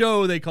on the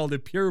show they called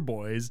it Pure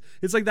Boys.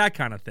 It's like that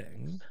kind of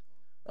thing.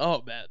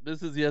 Oh man,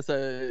 this is Yes,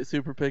 I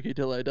Super Picky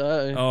Till I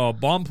Die. Oh,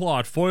 bomb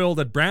plot foiled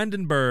at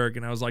Brandenburg,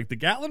 and I was like, the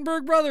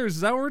Gatlinburg brothers,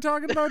 is that what we're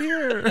talking about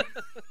here?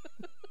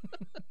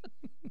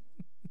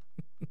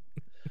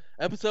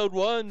 Episode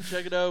 1,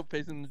 check it out.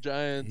 Facing the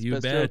Giants, you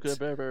best bet. joke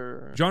I've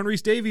ever. John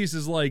Rhys Davies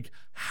is like,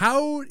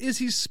 how is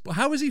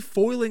he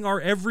foiling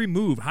our every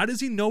move? How does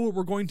he know what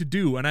we're going to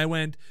do? And I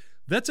went,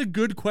 that's a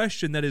good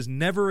question that is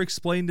never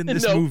explained in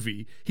this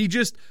movie. He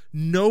just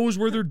knows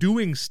where they're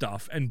doing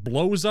stuff and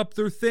blows up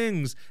their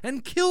things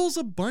and kills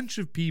a bunch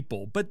of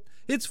people. But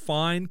it's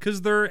fine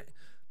because they're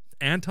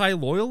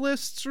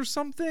anti-loyalists or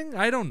something.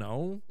 I don't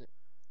know.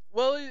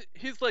 Well,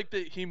 he's like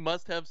he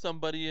must have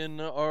somebody in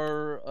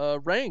our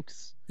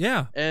ranks.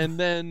 Yeah. And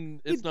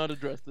then it's not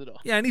addressed at all.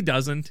 Yeah, and he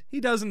doesn't. He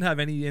doesn't have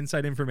any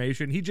inside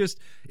information. He just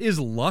is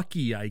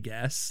lucky, I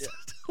guess.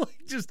 Yeah.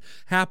 Just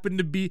happened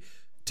to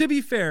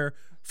be fair,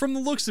 from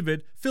the looks of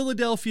it,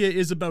 Philadelphia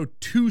is about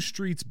 2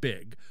 streets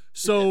big.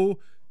 So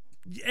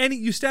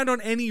you stand on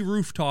any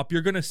rooftop,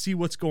 you're going to see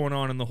what's going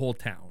on in the whole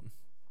town.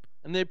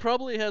 And they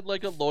probably had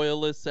like a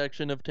loyalist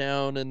section of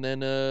town and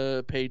then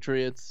a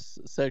Patriots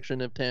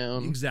section of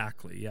town.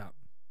 Exactly, yeah.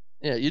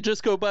 Yeah, you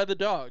just go by the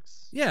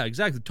docks. Yeah,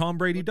 exactly. Tom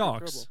Brady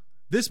docks.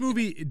 This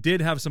movie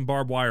did have some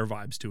barbed wire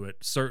vibes to it,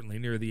 certainly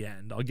near the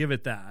end. I'll give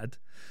it that.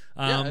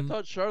 Yeah, I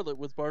thought Charlotte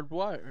was barbed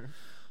wire.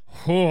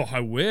 Oh,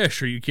 I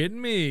wish. Are you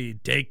kidding me?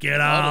 Take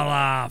it all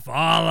off.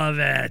 All of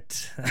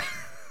it.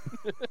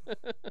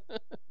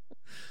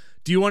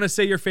 Do you want to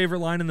say your favorite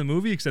line in the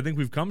movie? Because I think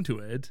we've come to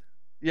it.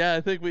 Yeah,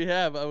 I think we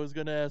have. I was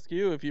going to ask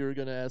you if you were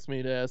going to ask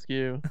me to ask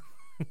you.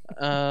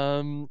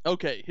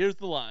 Okay, here's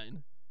the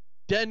line.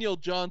 Daniel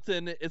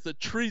Johnson is a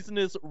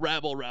treasonous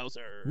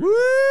rabble-rouser.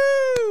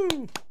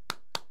 Woo!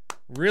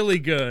 Really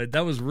good.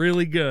 That was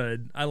really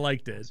good. I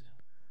liked it.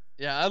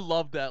 Yeah, I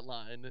love that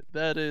line.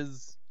 That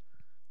is...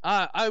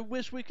 I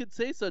wish we could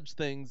say such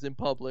things in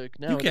public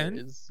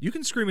nowadays. You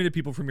can scream it at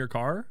people from your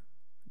car.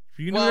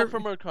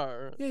 From our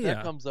car. Yeah,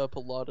 that comes up a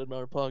lot in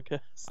our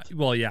podcast.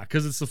 Well, yeah,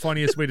 because it's the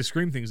funniest way to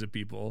scream things at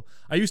people.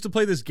 I used to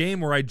play this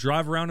game where I'd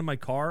drive around in my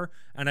car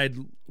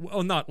and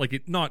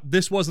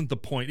this wasn't the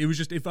point. It was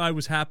just if I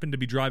happened to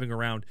be driving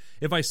around,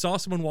 if I saw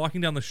someone walking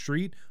down the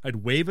street, I'd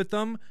wave at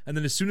them, and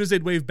then as soon as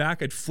they'd wave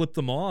back, I'd flip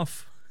them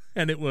off,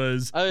 and it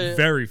was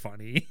very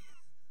funny.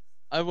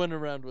 I went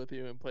around with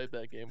you and played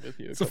that game with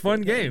you. It's a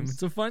fun game.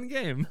 It's a fun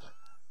game.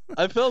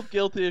 I felt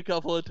guilty a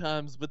couple of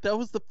times, but that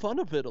was the fun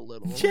of it a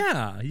little.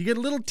 Yeah, you get a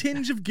little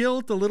tinge of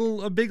guilt,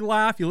 a big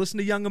laugh. You listen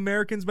to Young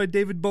Americans by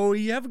David Bowie.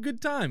 You have a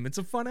good time. It's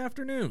a fun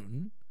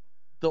afternoon.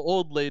 the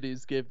old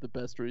ladies gave the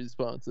best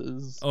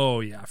responses.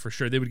 Oh yeah, for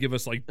sure. They would give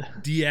us like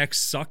DX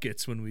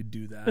suckets when we'd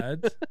do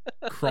that.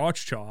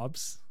 Crotch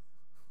chops.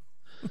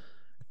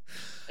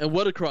 And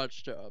what a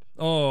crotch job.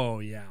 Oh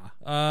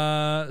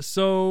yeah.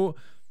 So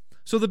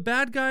the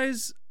bad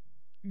guys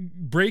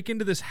break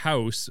into this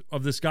house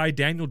of this guy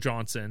Daniel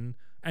Johnson,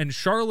 and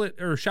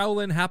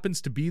Shaolin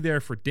happens to be there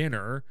for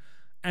dinner,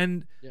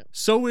 and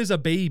so is a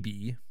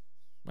baby,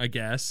 I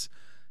guess.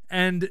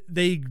 And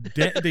they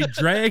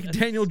drag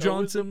Daniel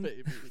Johnson.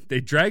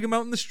 They drag him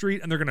out in the street,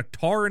 and they're gonna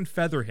tar and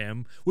feather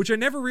him, which I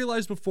never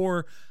realized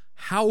before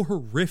how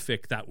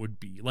horrific that would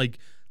be. Like,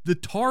 the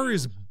tar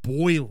is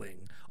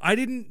boiling.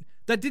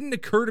 That didn't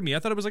occur to me. I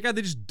thought it was like,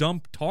 they just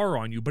dump tar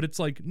on you, but it's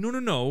like,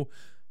 no.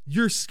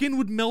 Your skin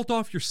would melt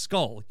off your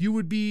skull. You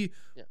would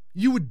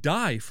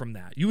die from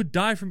that.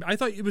 I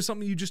thought it was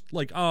something you just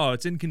like, oh,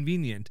 it's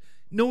inconvenient.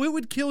 No, it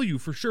would kill you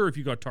for sure if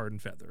you got tarred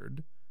and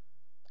feathered.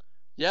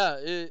 Yeah,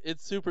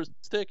 it's super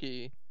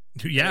sticky.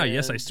 Yeah,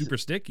 yes, super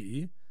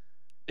sticky.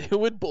 It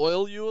would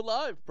boil you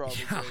alive, probably.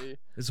 Yeah,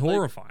 it's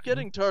horrifying. Like,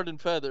 getting tarred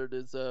and feathered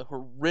is a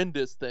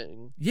horrendous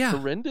thing. Yeah.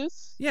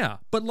 Horrendous? Yeah,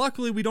 but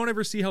luckily we don't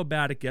ever see how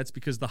bad it gets,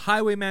 because the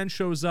highwayman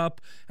shows up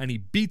and he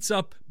beats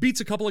a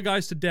couple of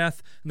guys to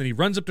death, and then he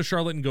runs up to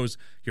Charlotte and goes,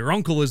 "Your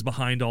uncle is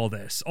behind all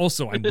this.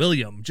 Also, I'm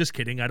William." Just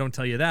kidding, I don't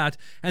tell you that.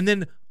 And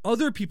then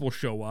other people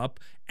show up,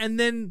 and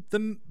then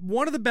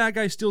one of the bad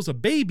guys steals a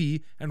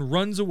baby and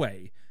runs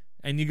away.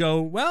 And you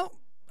go, well,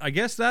 I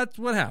guess that's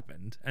what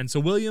happened. And so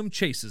William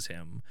chases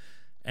him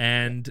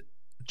and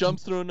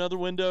jumps through another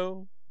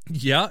window.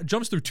 Yeah,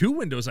 jumps through two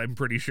windows, I'm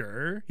pretty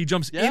sure. He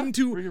jumps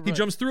he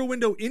jumps through a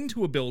window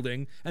into a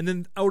building, and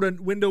then out a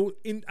window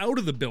out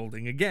of the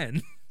building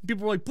again.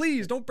 People were like,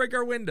 "Please don't break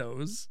our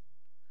windows."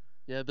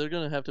 Yeah, they're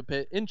gonna have to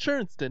pay.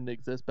 Insurance didn't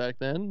exist back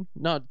then.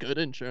 Not good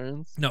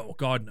insurance. No,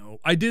 God no.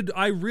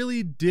 I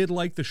really did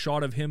like the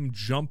shot of him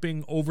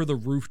jumping over the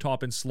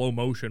rooftop in slow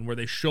motion, where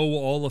they show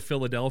all of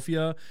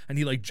Philadelphia, and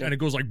and it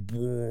goes like,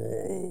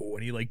 whoa,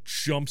 and he like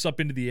jumps up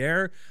into the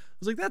air. I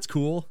was like, that's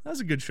cool. That's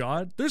a good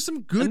shot. There's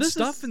some good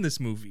stuff in this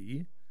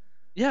movie.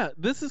 Yeah,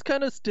 this is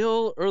kind of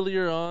still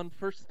earlier on,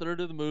 first third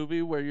of the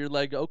movie, where you're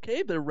like,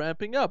 okay, they're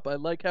ramping up. I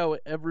like how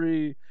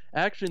every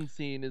action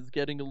scene is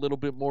getting a little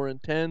bit more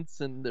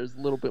intense, and there's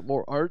a little bit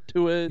more art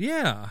to it.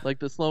 Yeah. Like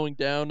the slowing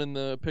down and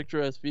the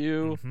picturesque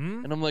view.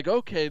 Mm-hmm. And I'm like,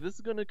 okay, this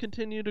is going to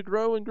continue to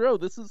grow and grow.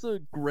 This is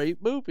a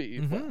great movie.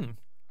 Mm-hmm.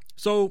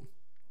 So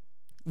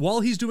while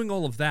he's doing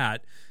all of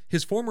that,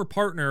 his former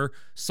partner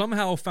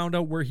somehow found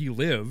out where he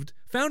lived,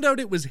 found out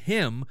it was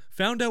him,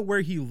 found out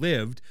where he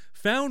lived,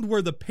 found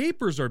where the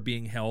papers are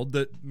being held.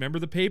 Remember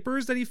the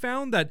papers that he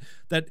found that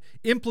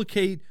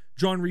implicate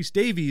John Rhys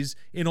Davies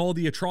in all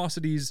the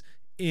atrocities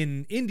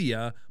in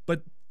India,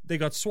 but they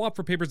got swapped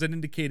for papers that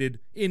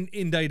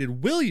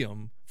indicted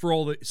William for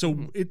all the.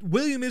 So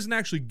William isn't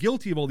actually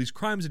guilty of all these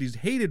crimes that he's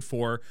hated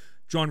for.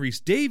 John Rhys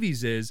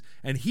Davies is,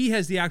 and he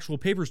has the actual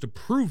papers to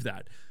prove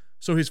that.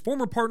 So his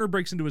former partner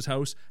breaks into his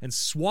house and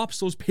swaps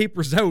those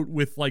papers out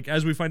with, like,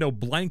 as we find out,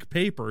 blank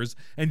papers,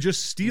 and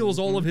just steals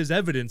all of his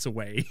evidence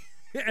away.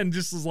 And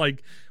just is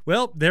like,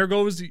 well, there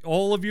goes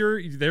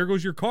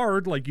your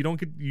card. Like,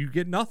 you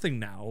get nothing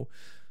now.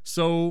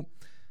 So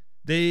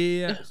they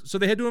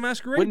head to a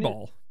masquerade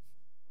ball.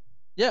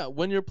 Yeah,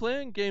 when you're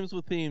playing games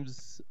with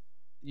themes,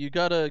 you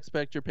gotta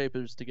expect your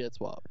papers to get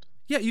swapped.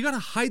 Yeah, you gotta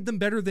hide them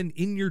better than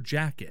in your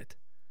jacket.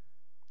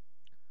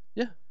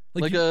 Yeah.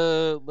 Like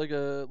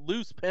a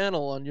loose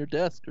panel on your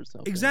desk or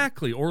something.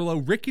 Exactly, or a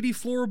rickety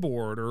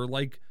floorboard,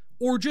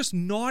 or just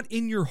not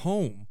in your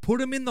home. Put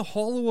them in the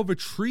hollow of a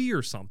tree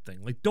or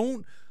something. Like,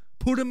 don't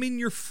put them in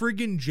your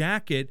friggin'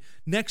 jacket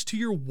next to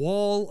your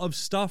wall of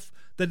stuff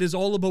that is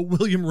all about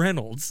William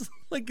Reynolds.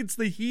 Like, it's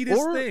the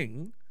heatest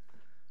thing.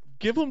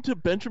 Give them to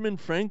Benjamin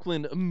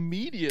Franklin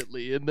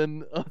immediately, and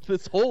then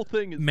this whole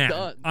thing is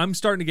done. I'm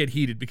starting to get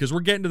heated because we're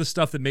getting to the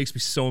stuff that makes me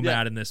so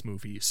mad in this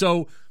movie.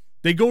 So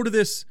they go to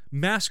this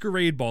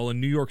masquerade ball in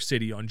New York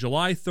City on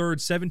July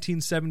 3rd,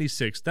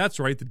 1776. That's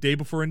right, the day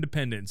before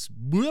independence.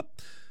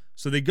 Whoop.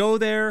 So they go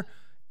there.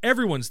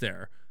 Everyone's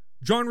there.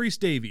 John Rhys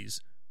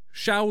Davies,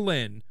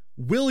 Shaolin,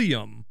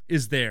 William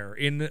is there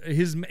in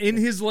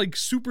his like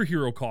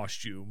superhero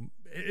costume.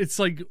 It's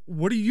like,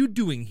 what are you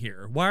doing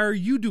here? Why are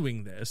you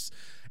doing this?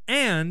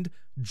 And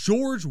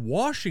George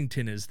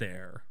Washington is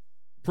there.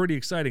 Pretty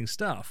exciting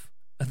stuff.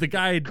 The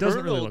guy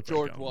doesn't really look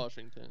George like him.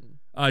 Washington.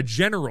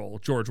 General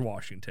George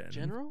Washington.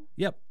 General?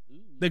 Yep. Ooh.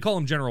 They call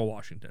him General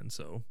Washington,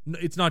 so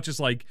it's not just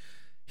like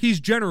he's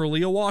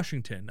generally a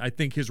Washington. I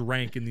think his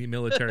rank in the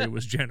military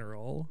was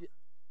general.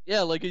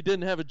 Yeah, like he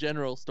didn't have a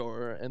general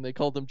store, and they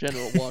called him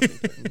General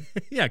Washington.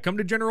 Yeah, come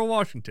to General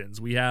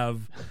Washington's. We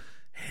have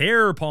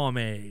hair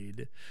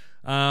pomade.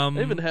 I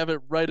even have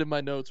it right in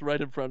my notes, right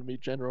in front of me,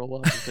 General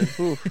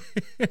Washington.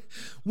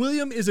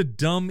 William is a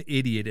dumb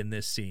idiot in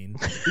this scene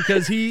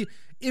because he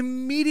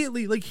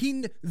immediately,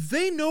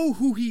 they know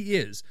who he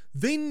is.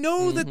 They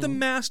know that the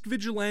masked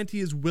vigilante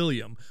is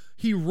William.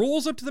 He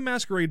rolls up to the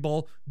masquerade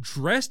ball,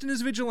 dressed in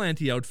his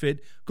vigilante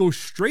outfit, goes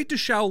straight to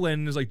Shaolin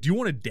and is like, "Do you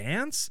want to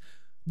dance?"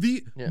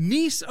 the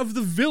niece of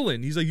the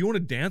villain. He's like, you want to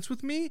dance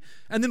with me?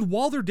 And then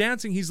while they're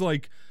dancing, he's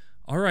like,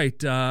 all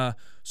right,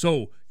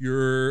 so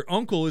your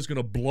uncle is going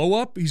to blow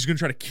up. He's going to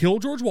try to kill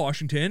George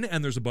Washington,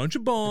 and there's a bunch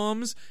of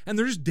bombs, and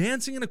they're just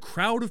dancing in a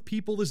crowd of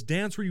people, this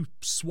dance where you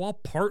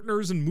swap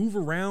partners and move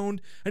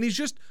around, and he's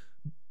just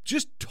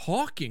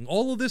talking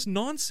all of this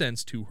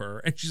nonsense to her.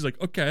 And she's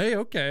like,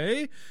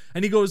 okay.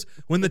 And he goes,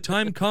 when the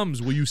time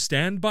comes, will you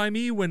stand by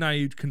me when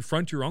I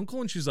confront your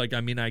uncle? And she's like,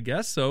 I mean, I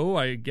guess so,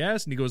 I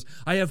guess. And he goes,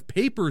 I have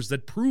papers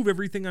that prove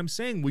everything I'm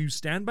saying. Will you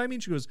stand by me?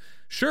 And she goes,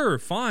 sure,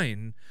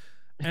 fine.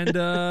 And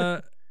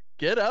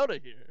get out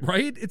of here.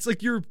 Right? It's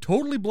like you're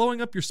totally blowing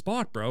up your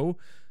spot, bro.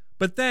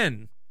 But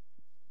then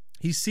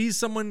he sees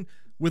someone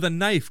with a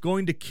knife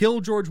going to kill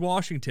George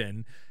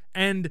Washington,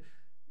 and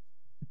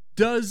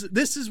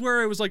this is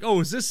where I was like,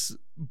 oh, is this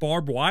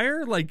barbed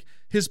wire? Like,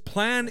 his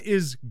plan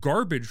is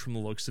garbage from the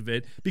looks of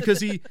it, because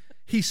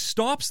he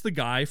stops the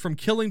guy from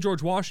killing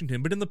George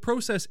Washington, but in the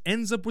process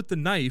ends up with the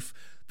knife.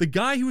 The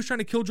guy who was trying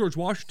to kill George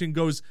Washington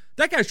goes,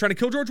 that guy's trying to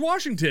kill George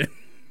Washington.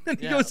 And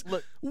he goes,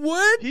 look,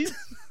 what?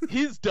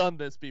 He's done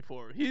this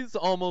before. He's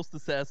almost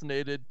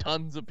assassinated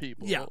tons of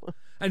people. Yeah.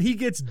 And he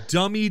gets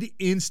dummied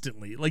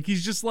instantly. Like,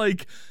 he's just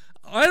like,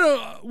 what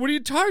are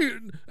you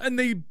talking?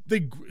 And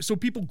so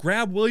people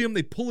grab William,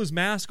 they pull his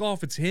mask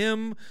off, it's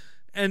him,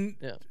 and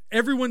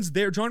everyone's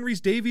there. John Rhys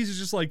Davies is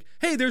just like,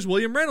 hey, there's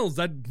William Reynolds,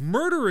 that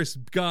murderous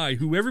guy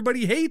who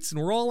everybody hates and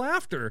we're all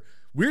after.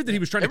 Weird that he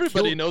was trying to kill.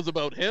 Everybody knows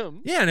about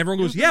him. Yeah, and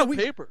everyone goes, yeah,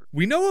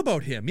 we know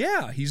about him.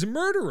 Yeah, he's a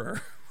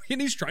murderer. And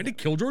he's trying to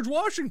kill George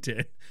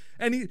Washington.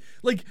 And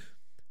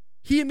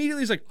he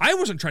immediately is like, I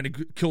wasn't trying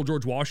to kill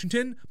George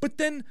Washington. But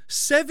then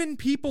 7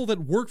 people that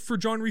worked for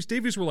John Rhys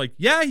Davies were like,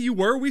 yeah, you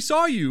were. We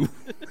saw you.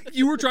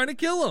 You were trying to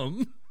kill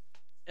him.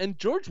 And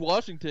George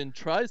Washington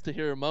tries to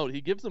hear him out.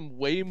 He gives him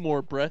way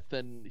more breath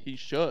than he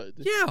should.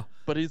 Yeah.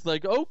 But he's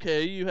like,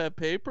 okay, you have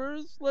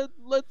papers?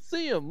 Let's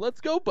see him. Let's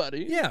go,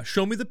 buddy. Yeah,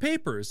 show me the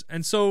papers.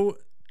 And so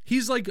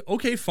he's like,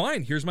 okay,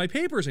 fine, here's my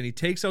papers. And he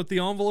takes out the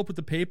envelope with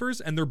the papers,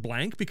 and they're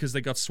blank because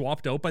they got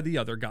swapped out by the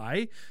other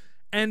guy.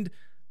 And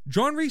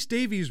John Rhys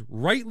Davies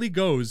rightly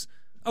goes,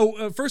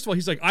 first of all,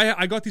 he's like,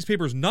 I got these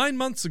papers 9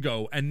 months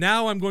ago, and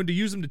now I'm going to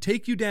use them to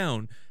take you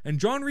down. And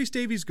John Rhys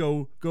Davies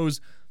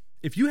goes,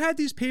 if you had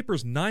these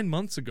papers 9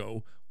 months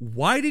ago,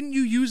 why didn't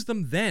you use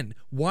them then?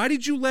 Why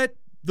did you let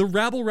the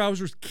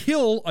rabble-rousers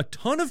kill a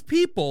ton of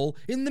people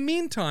in the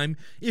meantime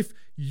if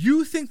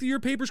you think that your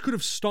papers could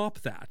have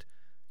stopped that?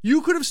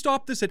 You could have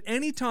stopped this at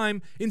any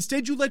time.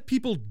 Instead, you let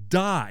people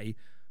die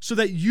so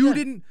that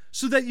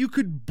you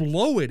could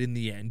blow it in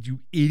the end, you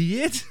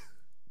idiot.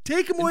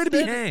 Take him away to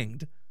be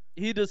hanged.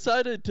 He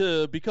decided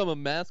to become a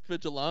masked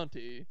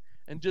vigilante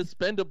and just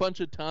spend a bunch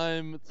of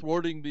time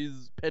thwarting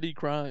these petty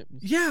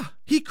crimes. Yeah,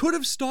 he could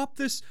have stopped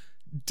this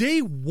day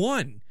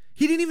one.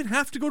 He didn't even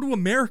have to go to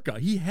America.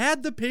 He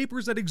had the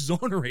papers that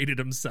exonerated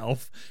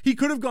himself. He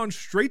could have gone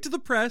straight to the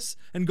press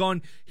and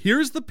gone,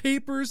 here's the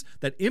papers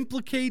that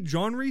implicate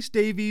John Rhys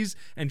Davies,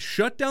 and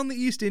shut down the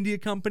East India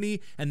Company,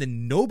 and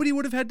then nobody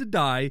would have had to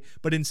die.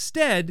 But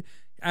instead,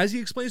 as he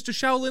explains to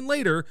Shaolin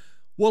later,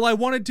 well, I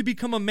wanted to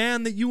become a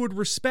man that you would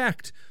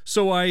respect,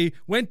 so I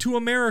went to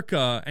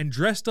America and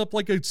dressed up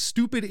like a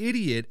stupid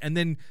idiot and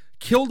then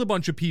killed a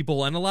bunch of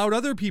people and allowed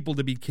other people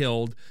to be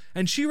killed.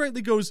 And she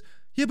rightly goes,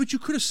 yeah, but you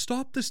could have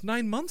stopped this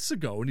 9 months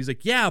ago. And he's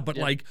like, yeah, but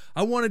like,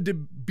 I wanted to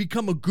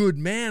become a good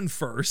man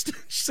first.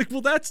 She's like,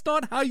 well, that's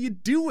not how you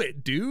do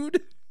it,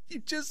 dude. You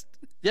just...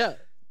 Yeah,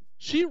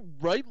 she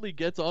rightly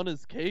gets on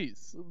his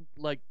case.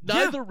 Like,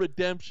 neither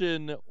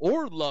redemption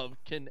or love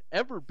can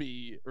ever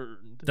be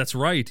earned. That's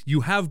right.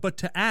 You have but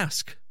to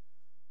ask.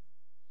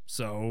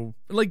 So,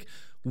 like,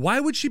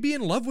 why would she be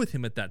in love with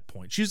him at that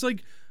point? She's,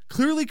 like,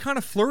 clearly kind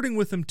of flirting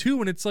with him,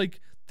 too, and it's like,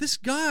 this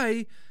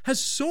guy has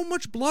so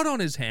much blood on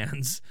his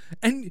hands,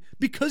 and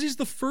because he's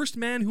the first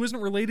man who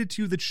isn't related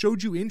to you that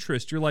showed you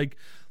interest, you're like,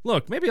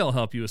 look, maybe I'll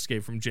help you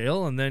escape from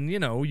jail, and then, you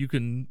know, we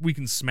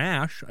can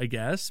smash, I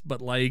guess, but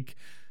like,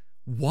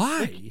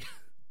 why?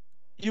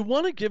 You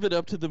want to give it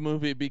up to the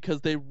movie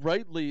because they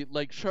rightly,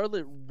 like,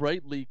 Charlotte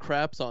rightly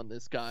craps on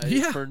this guy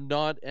for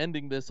not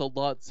ending this a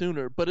lot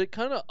sooner, but it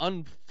kind of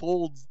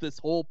unfolds this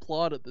whole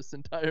plot of this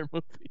entire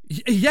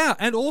movie. Yeah,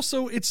 and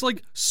also it's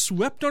like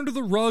swept under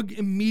the rug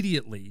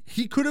immediately.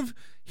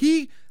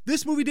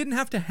 This movie didn't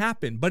have to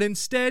happen, but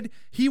instead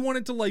he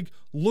wanted to like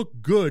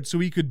look good so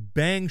he could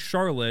bang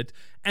Charlotte,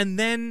 and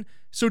then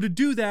so to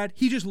do that,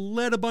 he just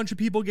let a bunch of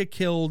people get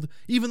killed,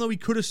 even though he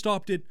could have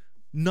stopped it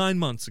 9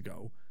 months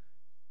ago.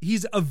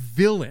 He's a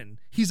villain.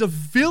 He's a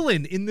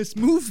villain in this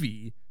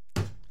movie.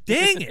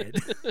 Dang it.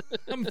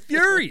 I'm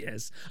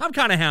furious. I'm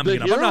kind of hamming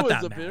it up. I'm not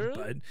that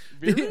mad,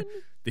 but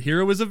the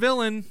hero is a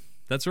villain.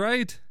 That's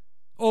right.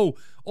 Oh,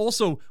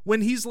 also,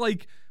 when he's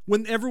like,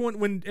 when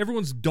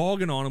everyone's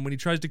dogging on him when he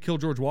tries to kill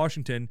George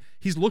Washington,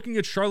 he's looking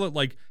at Charlotte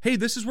like, hey,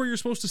 this is where you're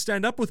supposed to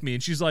stand up with me.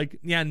 And she's like,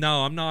 yeah,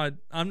 no, I'm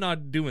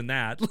not doing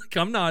that. Like,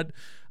 I'm not,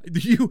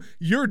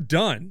 you're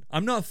done.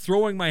 I'm not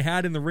throwing my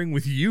hat in the ring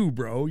with you,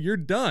 bro. You're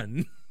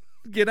done.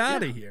 Get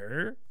out of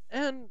here.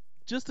 And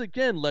just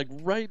again, like,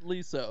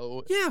 rightly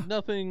so. Yeah.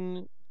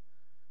 Nothing.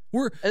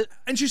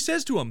 And she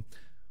says to him,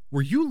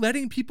 "Were you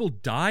letting people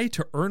die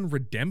to earn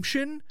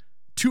redemption?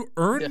 To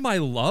earn my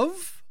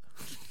love?"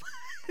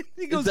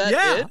 He goes, "Is that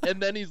 "Yeah." it?"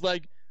 And then he's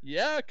like,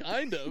 "Yeah,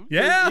 kind of."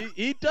 Yeah.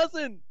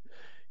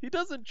 He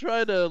doesn't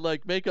try to,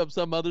 like, make up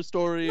some other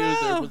story. No.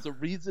 Or there was a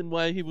reason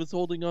why he was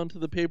holding on to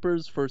the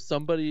papers for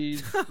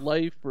somebody's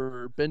life,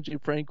 or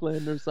Benji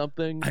Franklin or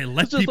something. I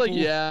let It's just people, like,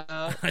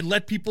 yeah. I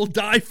let people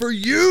die for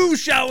you,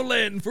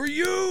 Shaolin, for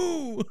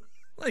you.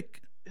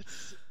 Like,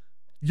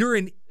 you're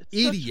an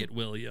idiot,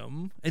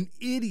 William. An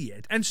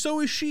idiot. And so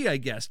is she, I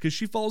guess, because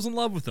she falls in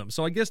love with him.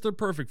 So I guess they're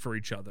perfect for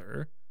each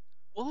other.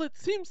 Well, it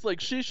seems like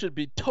she should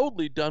be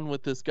totally done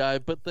with this guy,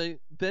 but then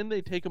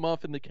they take him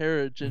off in the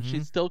carriage, and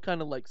she's still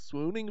kind of, like,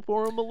 swooning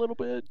for him a little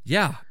bit.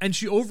 Yeah, and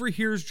she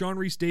overhears John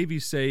Rhys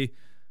Davies say,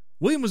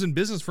 "William was in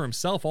business for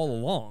himself all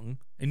along."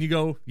 And you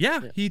go,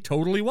 yeah, he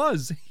totally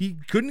was. He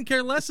couldn't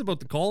care less about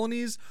the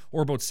colonies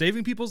or about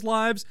saving people's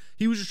lives.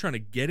 He was just trying to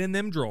get in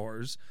them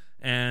drawers,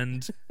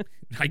 and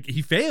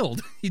he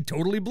failed. He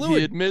totally blew it.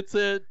 He admits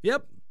it.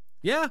 Yep.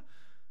 Yeah.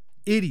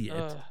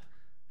 Idiot.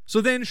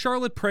 So then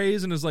Charlotte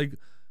prays and is like,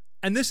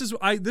 and this is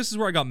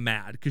where I got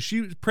mad, because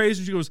she prays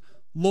and she goes,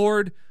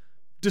 "Lord,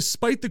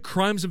 despite the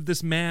crimes of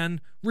this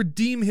man,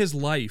 redeem his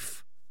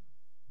life."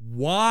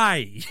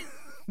 Why?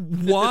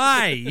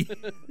 Why?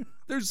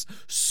 There's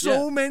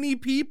so many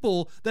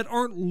people that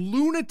aren't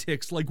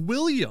lunatics like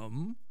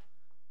William.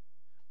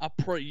 "I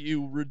pray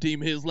you redeem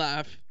his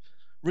life.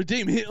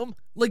 Redeem him."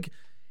 Like,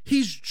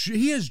 he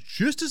has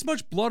just as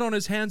much blood on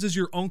his hands as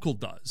your uncle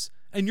does.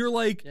 And you're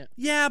like,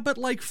 yeah, but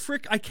like,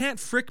 frick, I can't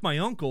frick my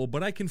uncle,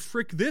 but I can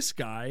frick this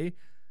guy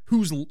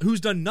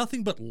who's done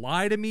nothing but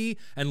lie to me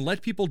and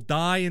let people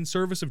die in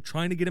service of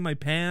trying to get in my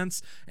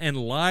pants and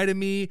lie to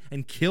me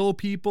and kill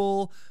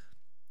people.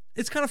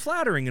 It's kind of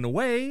flattering in a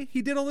way.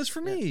 He did all this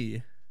for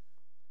me.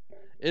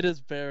 It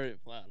is very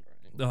flattering.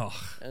 Ugh.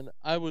 And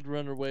I would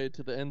run away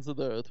to the ends of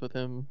the earth with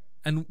him.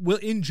 And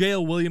in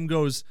jail, William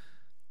goes,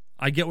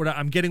 I'm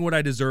getting what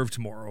I deserve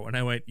tomorrow. And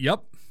I went,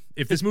 yep.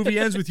 If this movie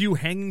ends with you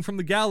hanging from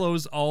the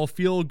gallows, I'll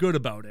feel good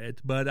about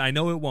it, but I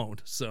know it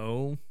won't.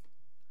 So,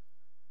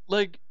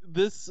 like,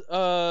 this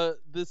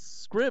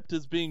script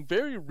is being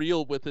very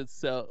real with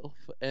itself,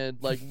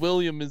 and like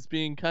William is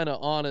being kind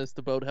of honest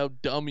about how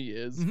dumb he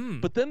is.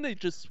 But then they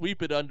just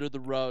sweep it under the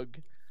rug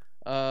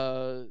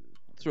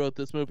throughout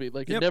this movie.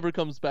 Like, it never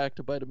comes back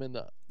to bite him in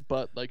the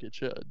butt like it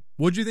should.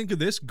 What'd you think of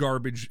this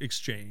garbage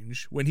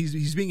exchange when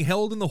he's being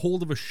held in the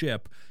hold of a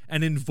ship,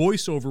 and in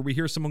voiceover we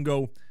hear someone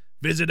go,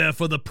 "Visitor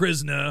for the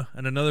prisoner,"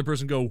 and another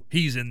person go,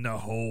 "He's in the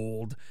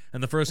hold,"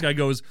 and the first guy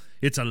goes,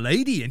 "It's a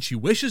lady and she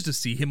wishes to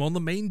see him on the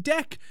main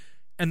deck,"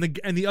 and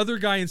the other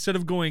guy, instead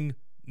of going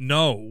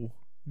no,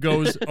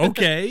 goes,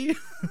 "Okay."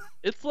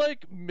 It's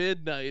like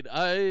midnight.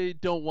 I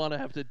don't want to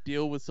have to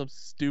deal with some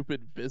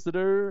stupid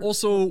visitor.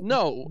 Also,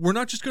 no, we're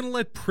not just going to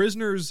let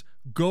prisoners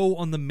go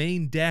on the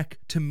main deck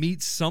to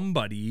meet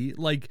somebody.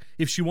 Like,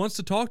 if she wants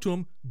to talk to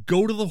him,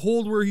 go to the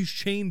hold where he's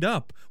chained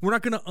up. We're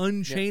not going to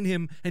unchain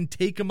him and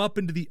take him up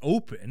into the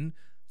open.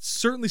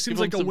 Certainly seems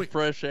like some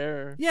fresh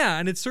air. Yeah,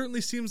 and it certainly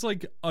seems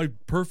like a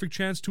perfect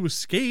chance to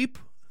escape.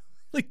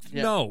 Like,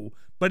 no.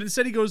 But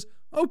instead he goes,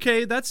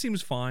 "Okay, that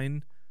seems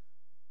fine."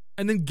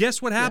 And then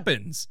guess what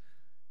happens?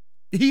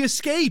 He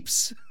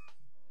escapes.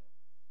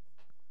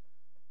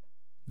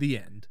 The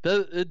end.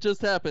 It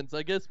just happens.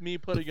 I guess me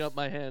putting up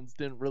my hands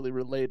didn't really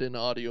relate in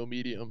audio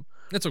medium.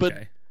 That's okay.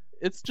 But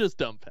it's just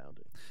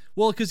dumbfounding.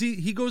 Well, because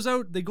he goes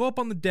out, they go up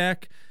on the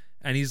deck,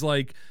 and he's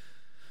like,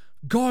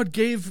 "God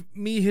gave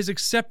me his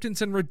acceptance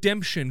and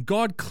redemption.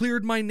 God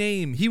cleared my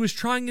name. He was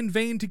trying in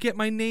vain to get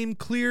my name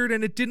cleared,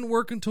 and it didn't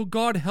work until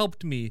God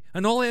helped me.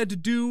 And all I had to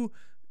do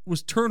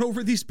was turn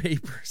over these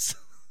papers."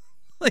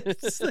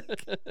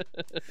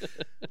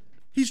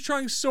 He's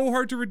trying so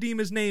hard to redeem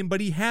his name,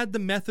 but he had the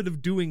method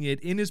of doing it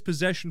in his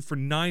possession for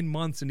 9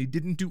 months, and he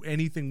didn't do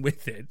anything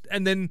with it.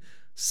 And then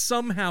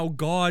somehow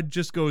God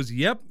just goes,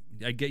 "Yep,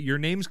 I get your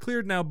name's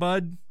cleared now,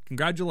 bud.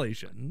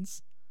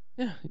 Congratulations."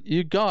 Yeah,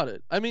 you got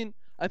it. I mean,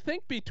 I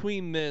think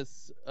between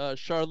this,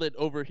 Charlotte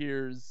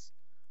overhears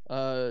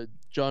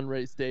John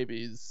Rhys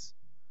Davies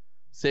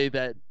say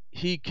that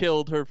he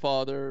killed her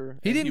father.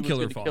 He didn't kill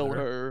her father. Kill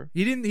her.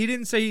 He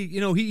didn't say,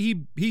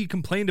 he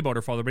complained about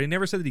her father, but he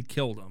never said that he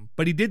killed him.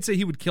 But he did say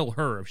he would kill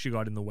her if she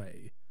got in the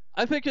way.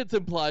 I think it's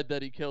implied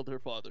that he killed her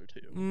father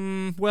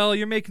too. Well,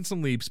 you're making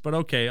some leaps, but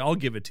okay, I'll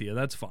give it to you.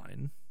 That's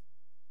fine.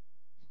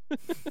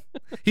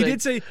 He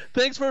did say,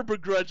 "Thanks for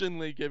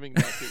begrudgingly giving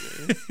that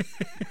to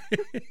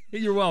me."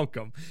 You're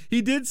welcome.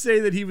 He did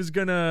say that he was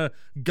gonna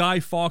Guy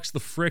Fawkes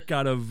the frick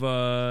out of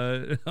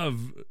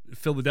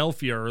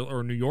Philadelphia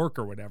or New York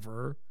or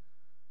whatever.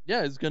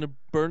 Yeah, he's gonna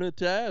burn it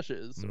to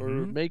ashes or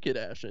make it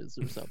ashes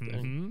or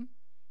something.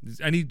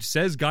 And he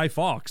says Guy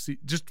Fawkes. He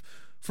just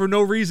for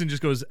no reason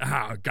just goes,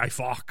 Guy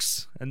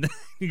Fawkes, and then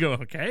you go,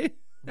 okay,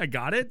 I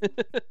got it.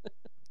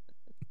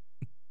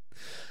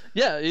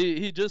 Yeah,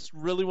 he just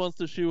really wants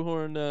to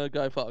shoehorn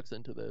Guy Fawkes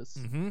into this.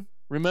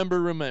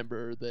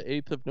 Remember, the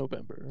 8th of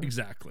November.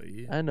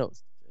 Exactly. I know.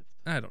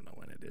 I don't know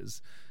when it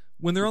is.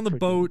 When they're on the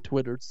boat.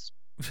 Twitters.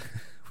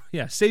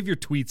 Yeah, save your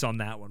tweets on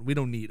that one. We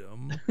don't need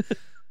them.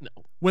 No.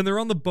 When they're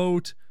on the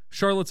boat,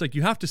 Charlotte's like,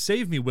 you have to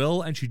save me,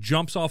 Will. And she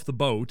jumps off the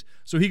boat.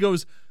 So he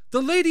goes,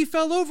 the lady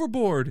fell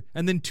overboard.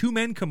 And then 2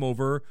 men come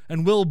over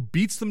and Will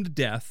beats them to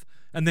death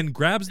and then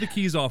grabs the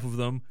keys off of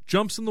them,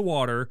 jumps in the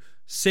water,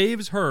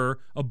 saves her.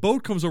 A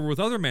boat comes over with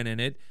other men in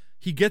it.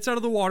 He gets out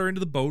of the water into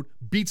the boat,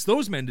 beats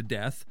those men to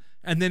death,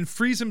 and then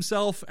frees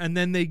himself, and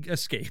then they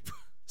escape.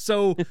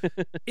 So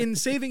in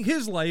saving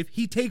his life,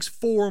 he takes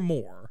 4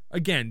 more.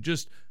 Again,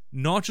 just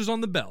notches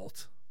on the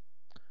belt.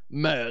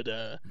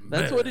 Murder.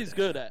 That's what he's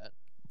good at.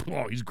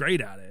 Oh, he's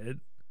great at it.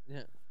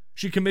 Yeah.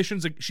 She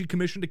commissioned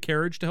a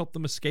carriage to help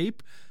them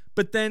escape,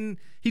 but then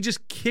he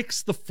just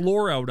kicks the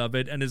floor out of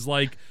it and is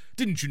like,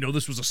 didn't you know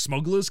this was a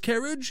smuggler's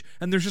carriage?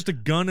 And there's just a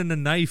gun and a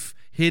knife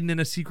hidden in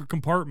a secret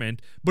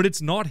compartment, but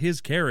it's not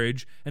his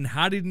carriage. And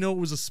how did he know it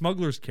was a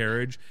smuggler's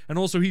carriage? And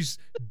also, he's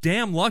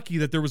damn lucky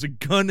that there was a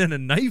gun and a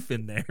knife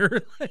in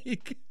there.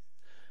 Like,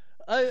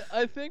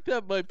 I think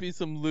that might be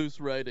some loose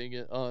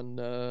writing on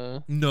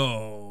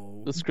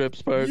no, the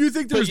script's part. You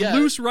think there's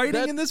loose writing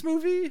that, in this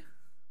movie?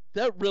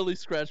 That really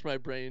scratched my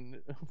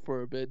brain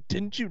for a bit.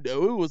 Didn't you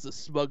know it was a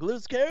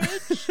smuggler's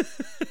carriage?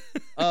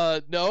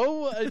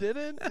 No, I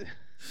didn't.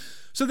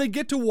 So they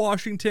get to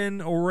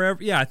Washington or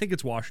wherever. Yeah, I think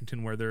it's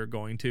Washington where they're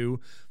going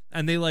to.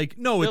 And they like,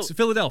 no, it's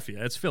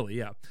Philadelphia. It's Philly,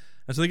 yeah.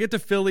 And so they get to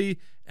Philly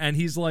and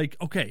he's like,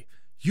 okay,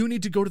 you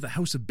need to go to the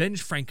house of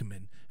Benj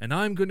Frankenman and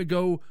I'm going to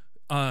go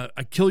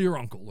kill your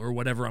uncle or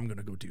whatever I'm going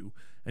to go do.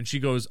 And she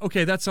goes,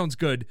 okay, that sounds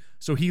good.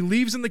 So he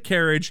leaves in the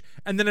carriage,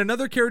 and then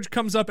another carriage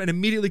comes up and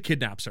immediately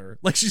kidnaps her.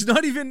 Like, she's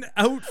not even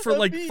out for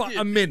like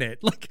a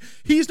minute. Like,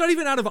 he's not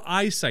even out of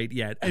eyesight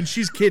yet, and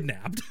she's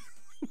kidnapped.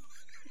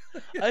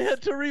 I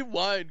had to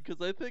rewind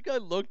because I think I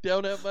looked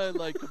down at my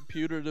like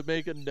computer to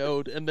make a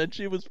note, and then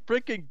she was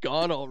freaking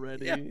gone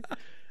already. Yeah.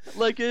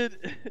 Like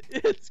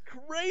it's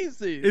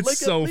crazy. It's like,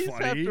 so at least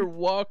funny. Have to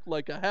walk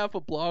like a half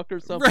a block or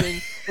something,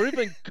 right. Or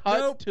even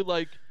cut to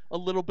like a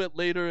little bit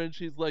later, and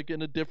she's like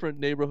in a different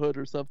neighborhood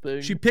or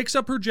something. She picks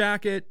up her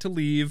jacket to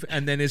leave,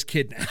 and then is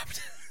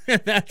kidnapped.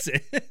 And that's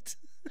it.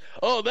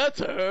 Oh, that's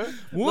her.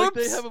 Whoops.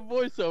 Like they have a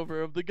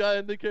voiceover of the guy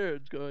in the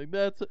carriage going,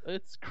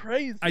 it's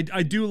crazy. I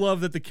do love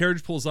that the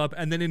carriage pulls up,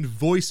 and then in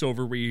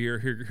voiceover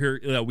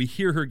we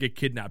hear her get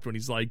kidnapped when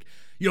he's like,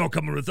 you're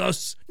coming with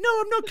us. No,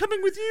 I'm not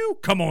coming with you.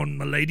 Come on,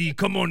 my lady.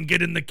 Come on,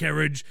 get in the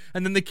carriage.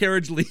 And then the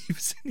carriage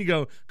leaves. And you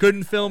go,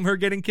 couldn't film her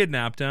getting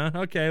kidnapped, huh?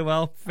 Okay,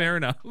 well, fair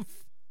enough.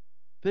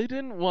 They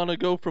didn't want to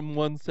go from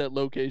one set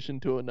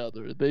location to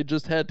another. They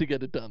just had to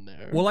get it done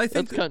there. Well, I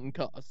think that's cutting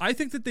costs. I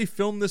think that they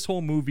filmed this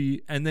whole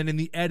movie and then in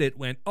the edit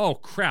went, oh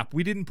crap,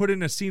 we didn't put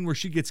in a scene where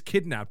she gets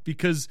kidnapped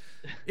because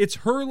it's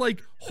her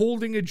like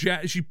holding a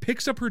jacket. She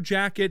picks up her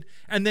jacket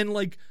and then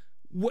like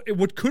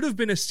what could have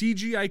been a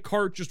CGI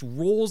cart just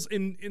rolls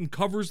in and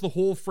covers the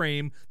whole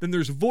frame. Then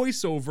there's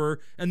voiceover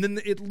and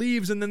then it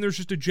leaves and then there's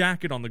just a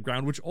jacket on the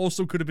ground, which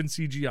also could have been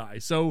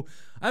CGI. So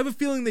I have a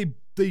feeling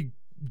they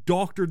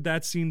doctored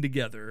that scene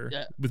together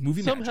with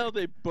movie magic. Somehow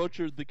they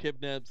butchered the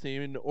kidnap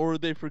scene or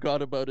they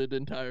forgot about it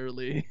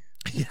entirely.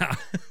 Yeah.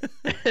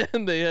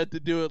 And they had to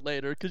do it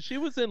later because she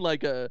was in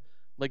like a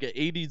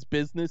 80s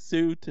business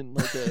suit and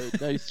like a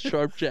nice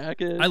sharp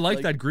jacket. I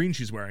like that green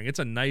she's wearing. It's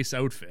a nice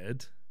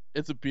outfit.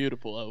 It's a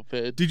beautiful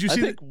outfit. Did you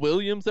see? I think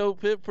William's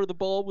outfit for the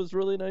ball was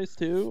really nice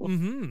too.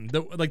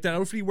 Mm-hmm. Like that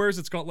outfit he wears,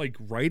 it's got like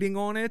writing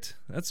on it.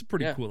 That's a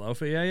pretty cool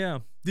outfit. Yeah.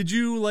 Did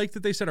you like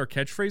that they said our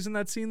catchphrase in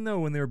that scene though,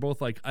 when they were both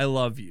like, "I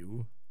love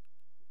you"?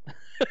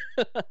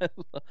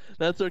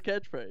 That's our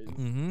catchphrase.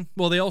 Mm-hmm.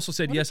 Well, they also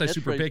said, "Yes, I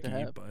super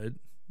picky," but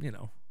you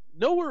know.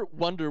 No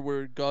wonder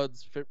we're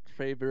God's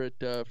favorite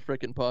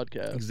frickin'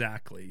 podcast.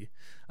 Exactly.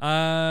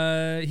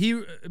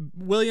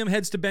 William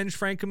heads to Benj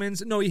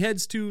Frankenman's. No, he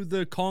heads to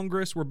the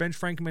Congress where Benj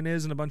Frankenman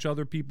is and a bunch of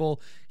other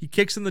people. He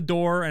kicks in the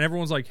door and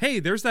everyone's like, hey,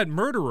 there's that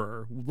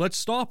murderer. Let's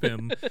stop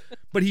him.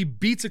 But he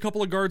beats a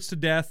couple of guards to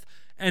death.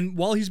 And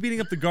while he's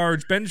beating up the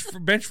guards, Benj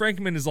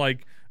Frankenman is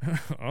like,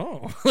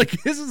 oh.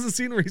 Like, this is the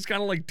scene where he's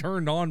kind of like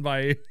turned on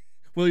by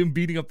William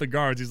beating up the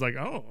guards. He's like,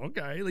 oh,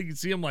 okay. Like, you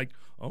see him like,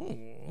 oh,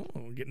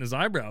 getting his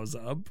eyebrows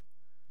up.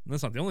 And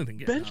that's not the only thing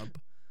getting up.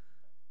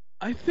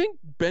 I think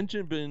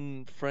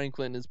Benjamin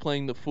Franklin is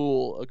playing the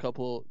fool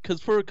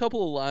because for a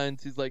couple of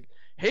lines, he's like,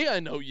 hey, I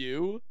know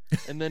you.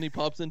 And then he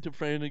pops into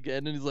frame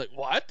again and he's like,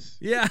 what?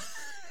 Yeah.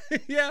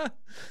 Yeah.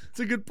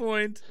 It's a good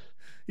point.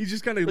 He's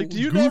just kind of like, do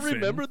you not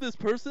remember this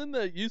person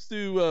that used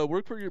to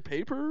work for your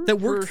paper? That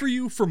worked for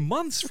you for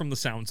months from the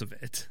sounds of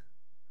it.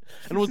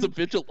 And was a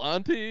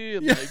vigilante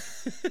and like,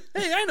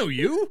 hey, I know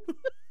you.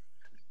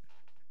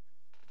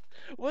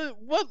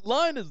 What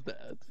line is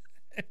that?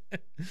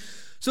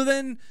 So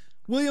then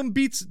William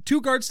beats 2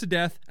 guards to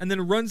death and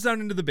then runs down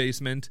into the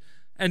basement,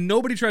 and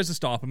nobody tries to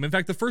stop him. In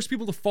fact, the first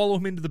people to follow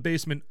him into the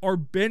basement are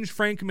Benj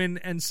Frankenman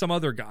and some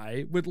other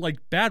guy with like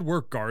bad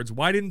work guards.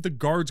 Why didn't the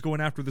guards go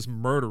in after this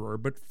murderer?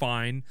 But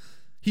fine.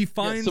 He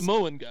finds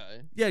Samoan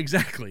guy. Yeah,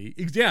 exactly.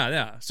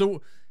 Yeah.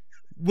 So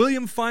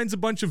William finds a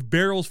bunch of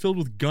barrels filled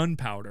with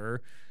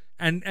gunpowder,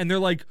 and they're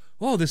like,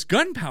 oh, this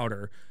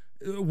gunpowder,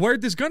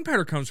 where'd this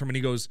gunpowder comes from? And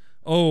he goes,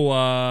 oh,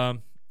 a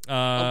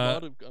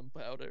lot of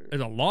gunpowder.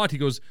 a lot. He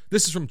goes,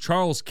 this is from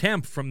Charles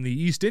Kemp from the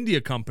East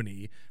India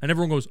Company. And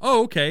everyone goes,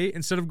 oh, okay.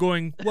 Instead of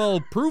going,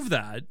 well, prove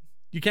that.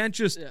 You can't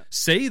just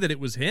say that it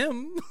was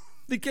him.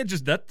 They can't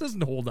just, that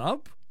doesn't hold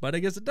up. But I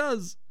guess it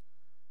does.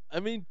 I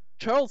mean,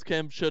 Charles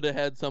Kemp should have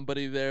had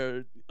somebody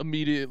there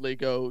immediately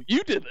go,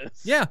 you did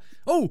this. Yeah.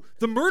 Oh,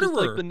 the murderer.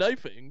 Just like the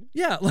knifing.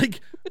 Yeah,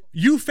 like,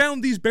 you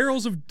found these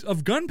barrels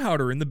of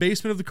gunpowder in the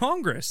basement of the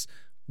Congress.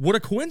 What a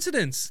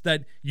coincidence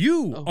that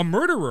you, a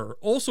murderer,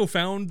 also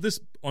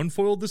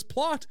unfoiled this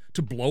plot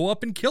to blow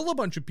up and kill a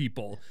bunch of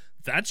people.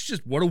 That's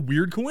just, what a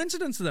weird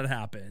coincidence that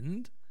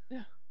happened.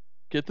 Yeah.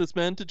 Get this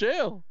man to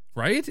jail.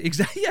 Right?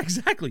 Exactly. Yeah,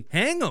 exactly.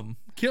 Hang him.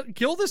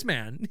 Kill this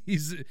man.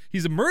 He's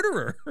a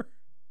murderer.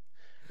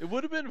 It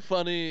would have been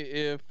funny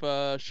if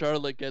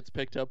Charlotte gets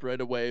picked up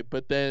right away,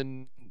 but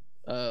then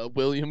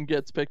William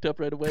gets picked up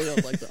right away on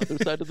like the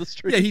other side of the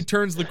street. Yeah, he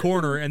turns the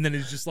corner and then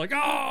he's just like,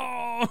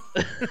 oh!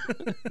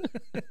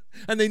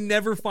 And they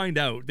never find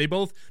out. They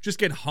both just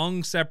get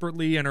hung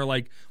separately and are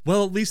like,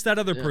 well, at least that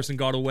other person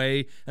got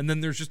away. And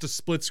then there's just a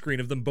split screen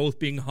of them both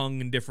being hung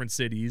in different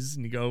cities.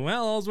 And you go,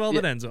 well, all's well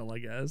that ends well, I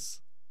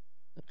guess.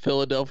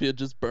 Philadelphia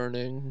just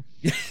burning.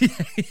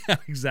 Yeah,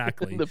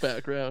 exactly. In the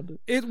background.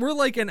 We're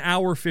like an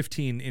hour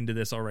 15 into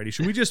this already.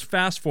 Should we just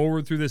fast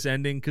forward through this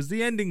ending? Because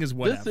the ending is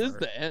whatever. This is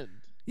the end.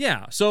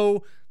 Yeah,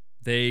 so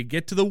they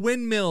get to the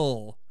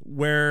windmill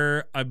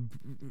where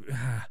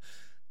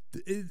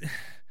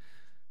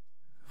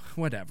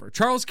whatever.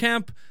 Charles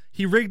Kemp,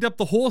 he rigged up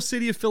the whole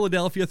city of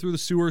Philadelphia through the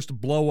sewers to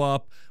blow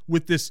up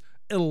with this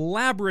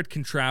elaborate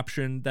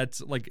contraption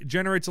that's like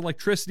generates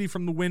electricity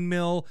from the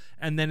windmill,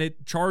 and then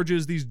it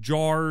charges these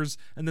jars,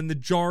 and then the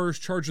jars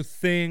charge a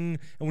thing,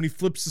 and when he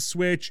flips the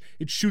switch,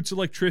 it shoots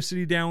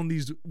electricity down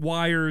these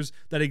wires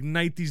that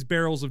ignite these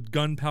barrels of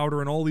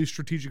gunpowder in all these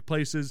strategic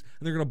places,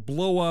 and they're going to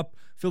blow up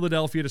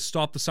Philadelphia to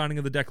stop the signing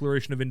of the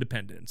Declaration of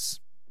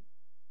Independence.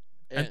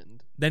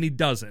 And then he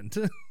doesn't.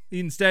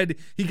 Instead,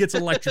 he gets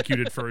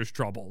electrocuted for his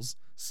troubles.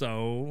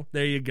 So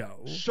there you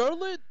go.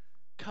 Charlotte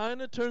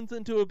kind of turns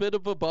into a bit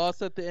of a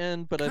boss at the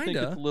end, but I think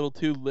it's a little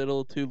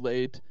too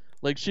late.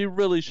 Like, she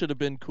really should have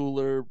been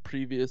cooler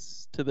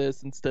previous to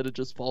this instead of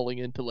just falling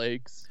into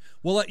lakes.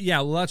 Well,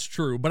 yeah, that's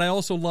true. But I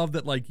also love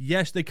that, like,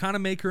 yes, they kind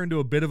of make her into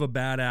a bit of a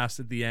badass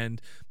at the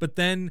end. But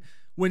then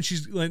when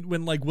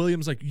like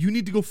William's like, you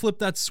need to go flip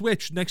that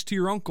switch next to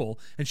your uncle,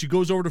 and she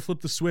goes over to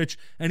flip the switch,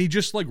 and he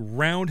just like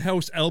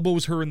roundhouse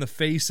elbows her in the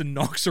face and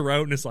knocks her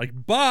out, and it's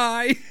like,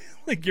 bye.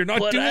 Like, you're not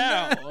doing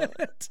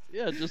that.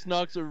 Yeah, just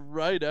knocks her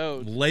right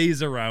out.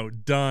 Lays her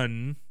out.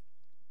 Done.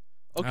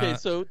 Okay,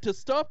 so to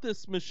stop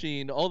this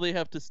machine, all they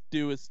have to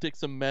do is stick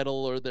some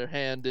metal or their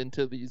hand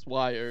into these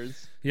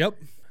wires. Yep.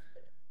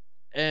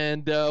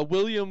 And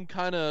William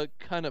kind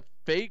of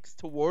fakes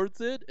towards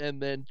it,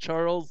 and then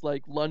Charles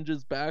like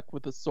lunges back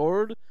with a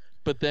sword,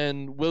 but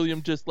then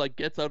William just like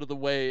gets out of the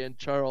way, and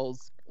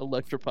Charles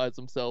electrifies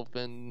himself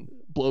and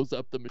blows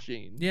up the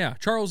machine. Yeah,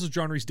 Charles is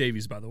John Rhys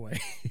Davies, by the way.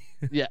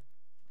 Yeah.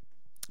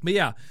 But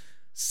yeah,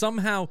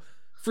 somehow,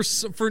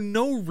 for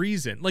no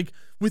reason, like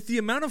with the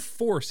amount of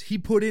force he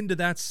put into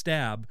that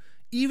stab,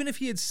 even if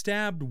he had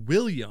stabbed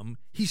William,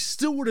 he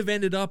still would have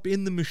ended up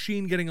in the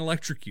machine getting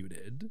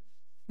electrocuted.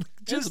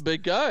 Just a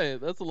big guy.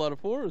 That's a lot of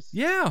force.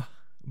 Yeah,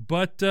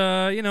 but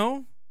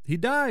he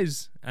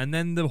dies, and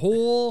then the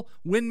whole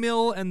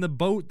windmill and the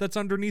boat that's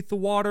underneath the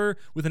water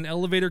with an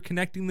elevator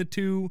connecting the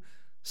two,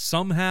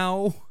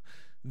 somehow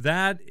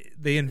that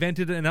they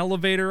invented an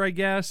elevator, I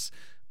guess.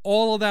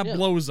 All of that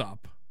blows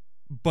up.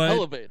 But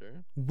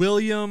elevator.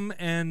 William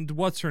and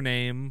what's her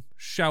name,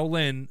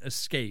 Shaolin,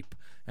 escape,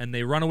 and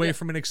they run away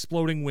from an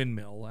exploding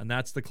windmill, and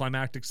that's the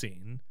climactic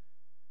scene.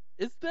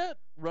 Is that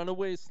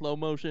runaway slow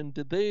motion?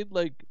 Did they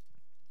like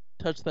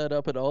touch that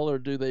up at all, or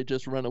do they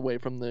just run away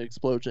from the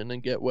explosion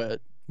and get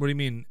wet? What do you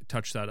mean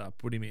touch that up?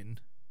 What do you mean?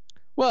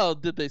 Well,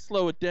 did they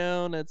slow it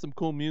down, add some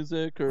cool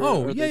music, or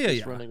are they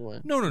just running away?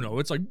 No.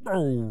 It's like,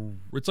 oh,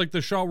 it's like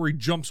the shot where he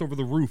jumps over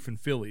the roof in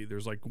Philly.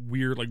 There's like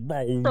weird, like,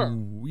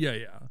 oh,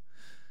 yeah.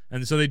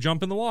 And so they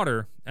jump in the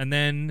water, and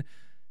then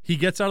he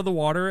gets out of the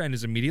water and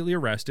is immediately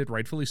arrested,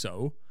 rightfully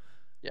so.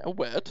 Yeah,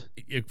 wet.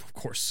 Of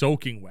course,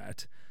 soaking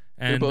wet.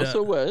 And, they're both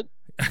so wet.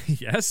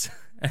 Yes.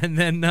 And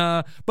then,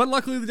 but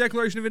luckily the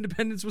Declaration of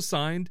Independence was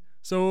signed,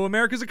 so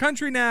America's a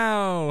country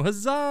now.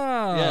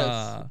 Huzzah!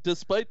 Yes,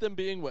 despite them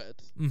being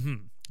wet. Mm-hmm.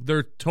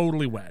 They're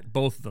totally wet,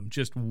 both of them,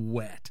 just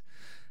wet.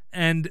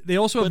 And they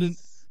also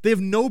they have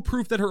no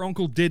proof that her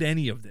uncle did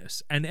any of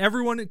this, and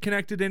everyone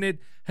connected in it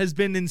has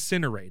been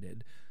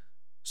incinerated.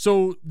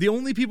 So the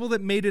only people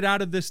that made it out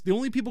of this, the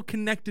only people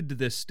connected to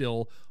this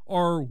still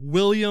are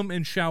William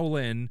and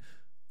Shaolin.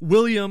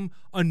 William,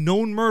 a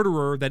known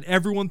murderer that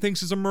everyone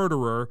thinks is a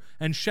murderer,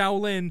 and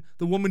Shaolin,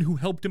 the woman who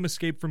helped him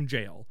escape from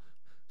jail.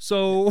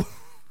 So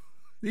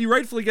he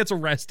rightfully gets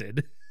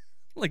arrested.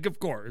 Like, of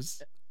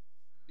course.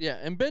 Yeah,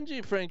 and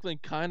Benji Franklin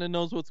kind of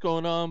knows what's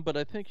going on, but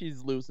I think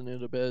he's losing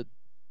it a bit.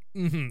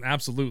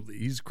 Absolutely.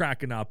 He's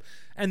cracking up.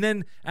 And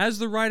then as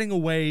they're riding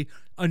away,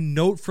 a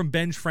note from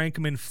Ben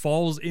Franklin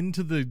falls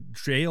into the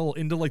jail,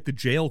 into like the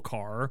jail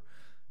car.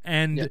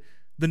 And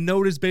the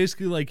note is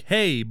basically like,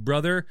 hey,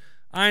 brother,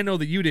 I know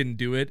that you didn't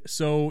do it,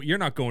 so you're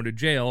not going to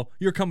jail.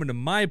 You're coming to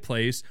my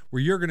place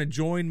where you're going to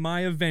join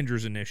my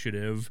Avengers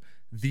initiative.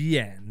 The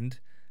end.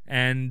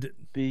 And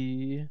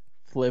the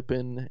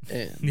flippin'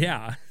 end.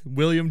 Yeah.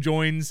 William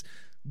joins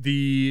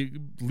the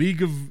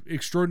League of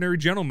Extraordinary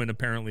Gentlemen,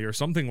 apparently, or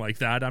something like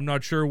that. I'm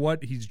not sure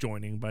what he's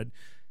joining, but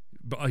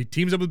he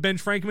teams up with Ben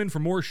Franklin for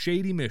more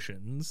shady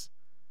missions.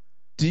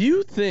 Do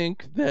you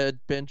think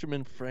that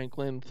Benjamin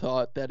Franklin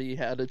thought that he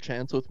had a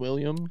chance with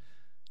William?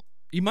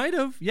 He might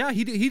have. Yeah,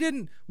 he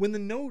didn't.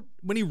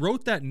 When he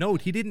wrote that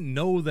note, he didn't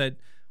know that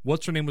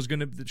what's her name that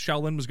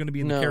Shaolin was gonna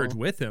be in the carriage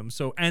with him.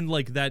 So, and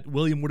like that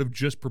William would have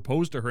just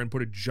proposed to her and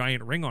put a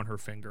giant ring on her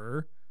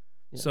finger.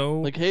 Yeah.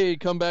 So like, hey,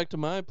 come back to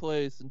my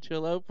place and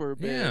chill out for a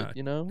bit,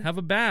 have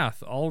a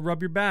bath. I'll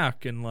rub your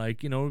back, and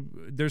like,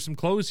 there's some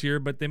clothes here,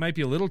 but they might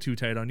be a little too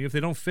tight on you. If they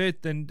don't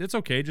fit, then it's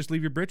okay. Just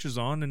leave your britches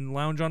on and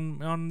lounge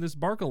on this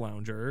Barca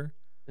lounger.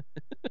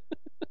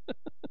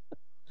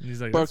 And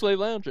he's like, Barclay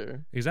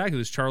Lounger. Exactly,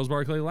 this Charles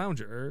Barclay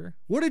Lounger.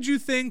 What did you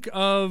think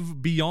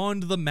of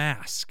Beyond the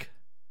Mask?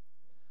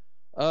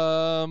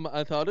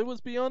 I thought it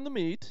was beyond the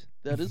meat.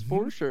 That is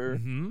for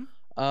sure.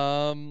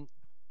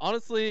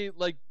 Honestly,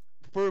 like,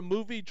 for a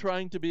movie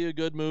trying to be a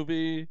good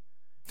movie,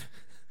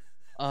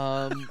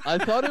 I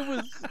thought it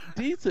was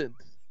decent.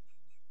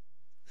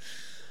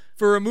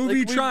 For a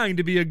movie trying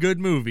to be a good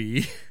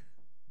movie,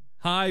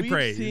 high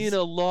praise. We've seen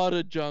a lot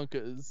of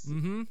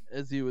junkas,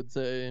 as you would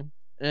say,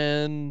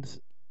 and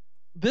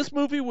this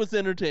movie was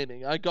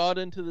entertaining. I got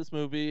into this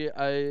movie.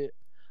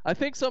 I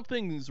think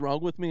something's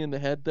wrong with me in the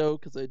head, though,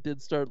 because I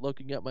did start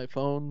looking at my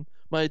phone.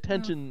 My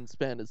attention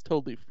span is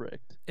totally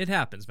fricked. It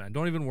happens, man.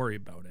 Don't even worry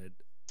about it.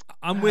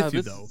 I'm with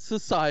you, though.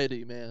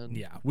 Society, man.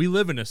 Yeah, we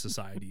live in a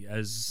society,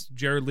 as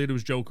Jared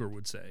Leto's Joker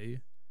would say.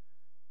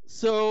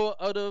 So,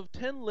 out of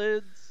 10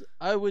 lids,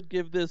 I would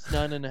give this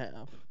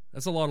 9.5.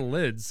 That's a lot of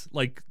lids.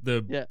 Like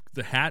the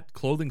hat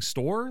clothing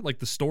store? Like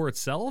the store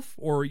itself?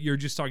 Or you're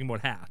just talking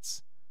about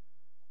hats?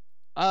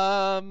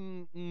 I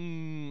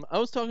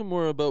was talking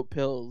more about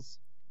pills.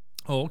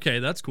 Oh, okay,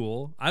 that's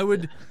cool.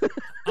 I'm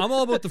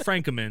all about the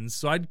Frankemans,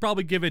 so I'd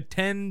probably give it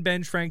 10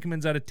 Benj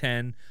Frankemans out of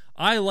 10.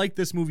 I like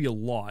this movie a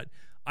lot.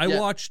 I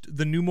watched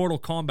the new Mortal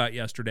Kombat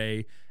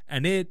yesterday,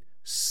 and it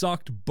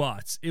sucked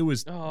butts. It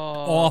was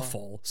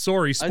awful.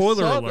 Sorry,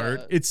 spoiler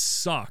alert. It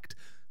sucked.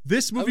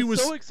 This movie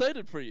was so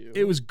excited for you.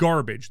 It was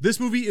garbage.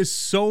 This movie is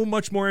so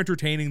much more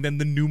entertaining than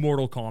the new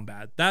Mortal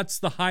Kombat. That's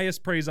the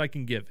highest praise I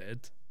can give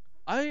it.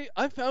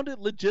 I found it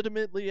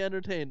legitimately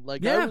entertained.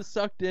 Like, I was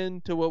sucked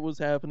into what was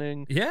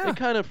happening. Yeah. It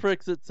kind of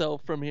fricks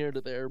itself from here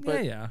to there.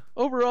 But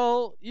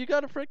overall, you got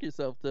to frick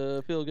yourself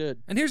to feel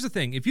good. And here's the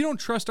thing. If you don't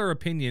trust our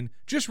opinion,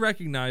 just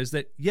recognize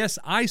that, yes,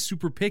 I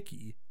super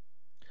picky.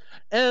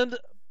 And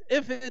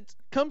if it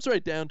comes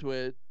right down to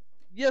it,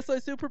 yes, I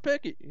super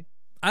picky.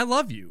 I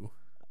love you.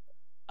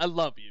 I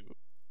love you.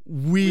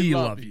 We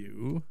love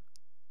you.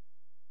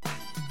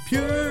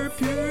 Pure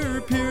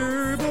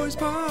Boys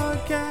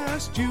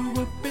Podcast. You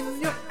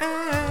open your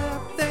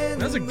app, then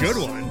that's a good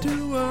one.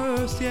 To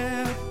us,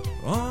 yeah.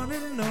 On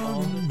and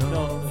on.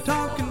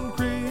 Talking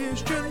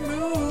Christian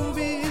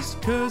movies,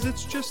 'cause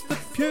it's just the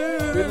Pure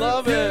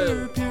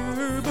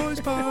Boys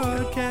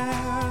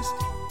Podcast.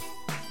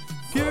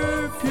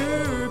 Pure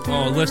Boys.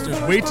 Oh, listeners,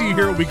 wait till you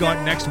hear what we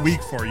got next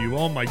week for you.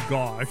 Oh my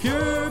gosh.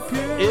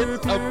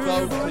 It's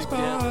about to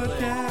get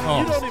lit.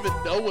 You don't even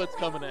know what's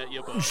coming at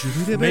you,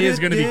 bud. May is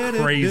going to be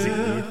crazy.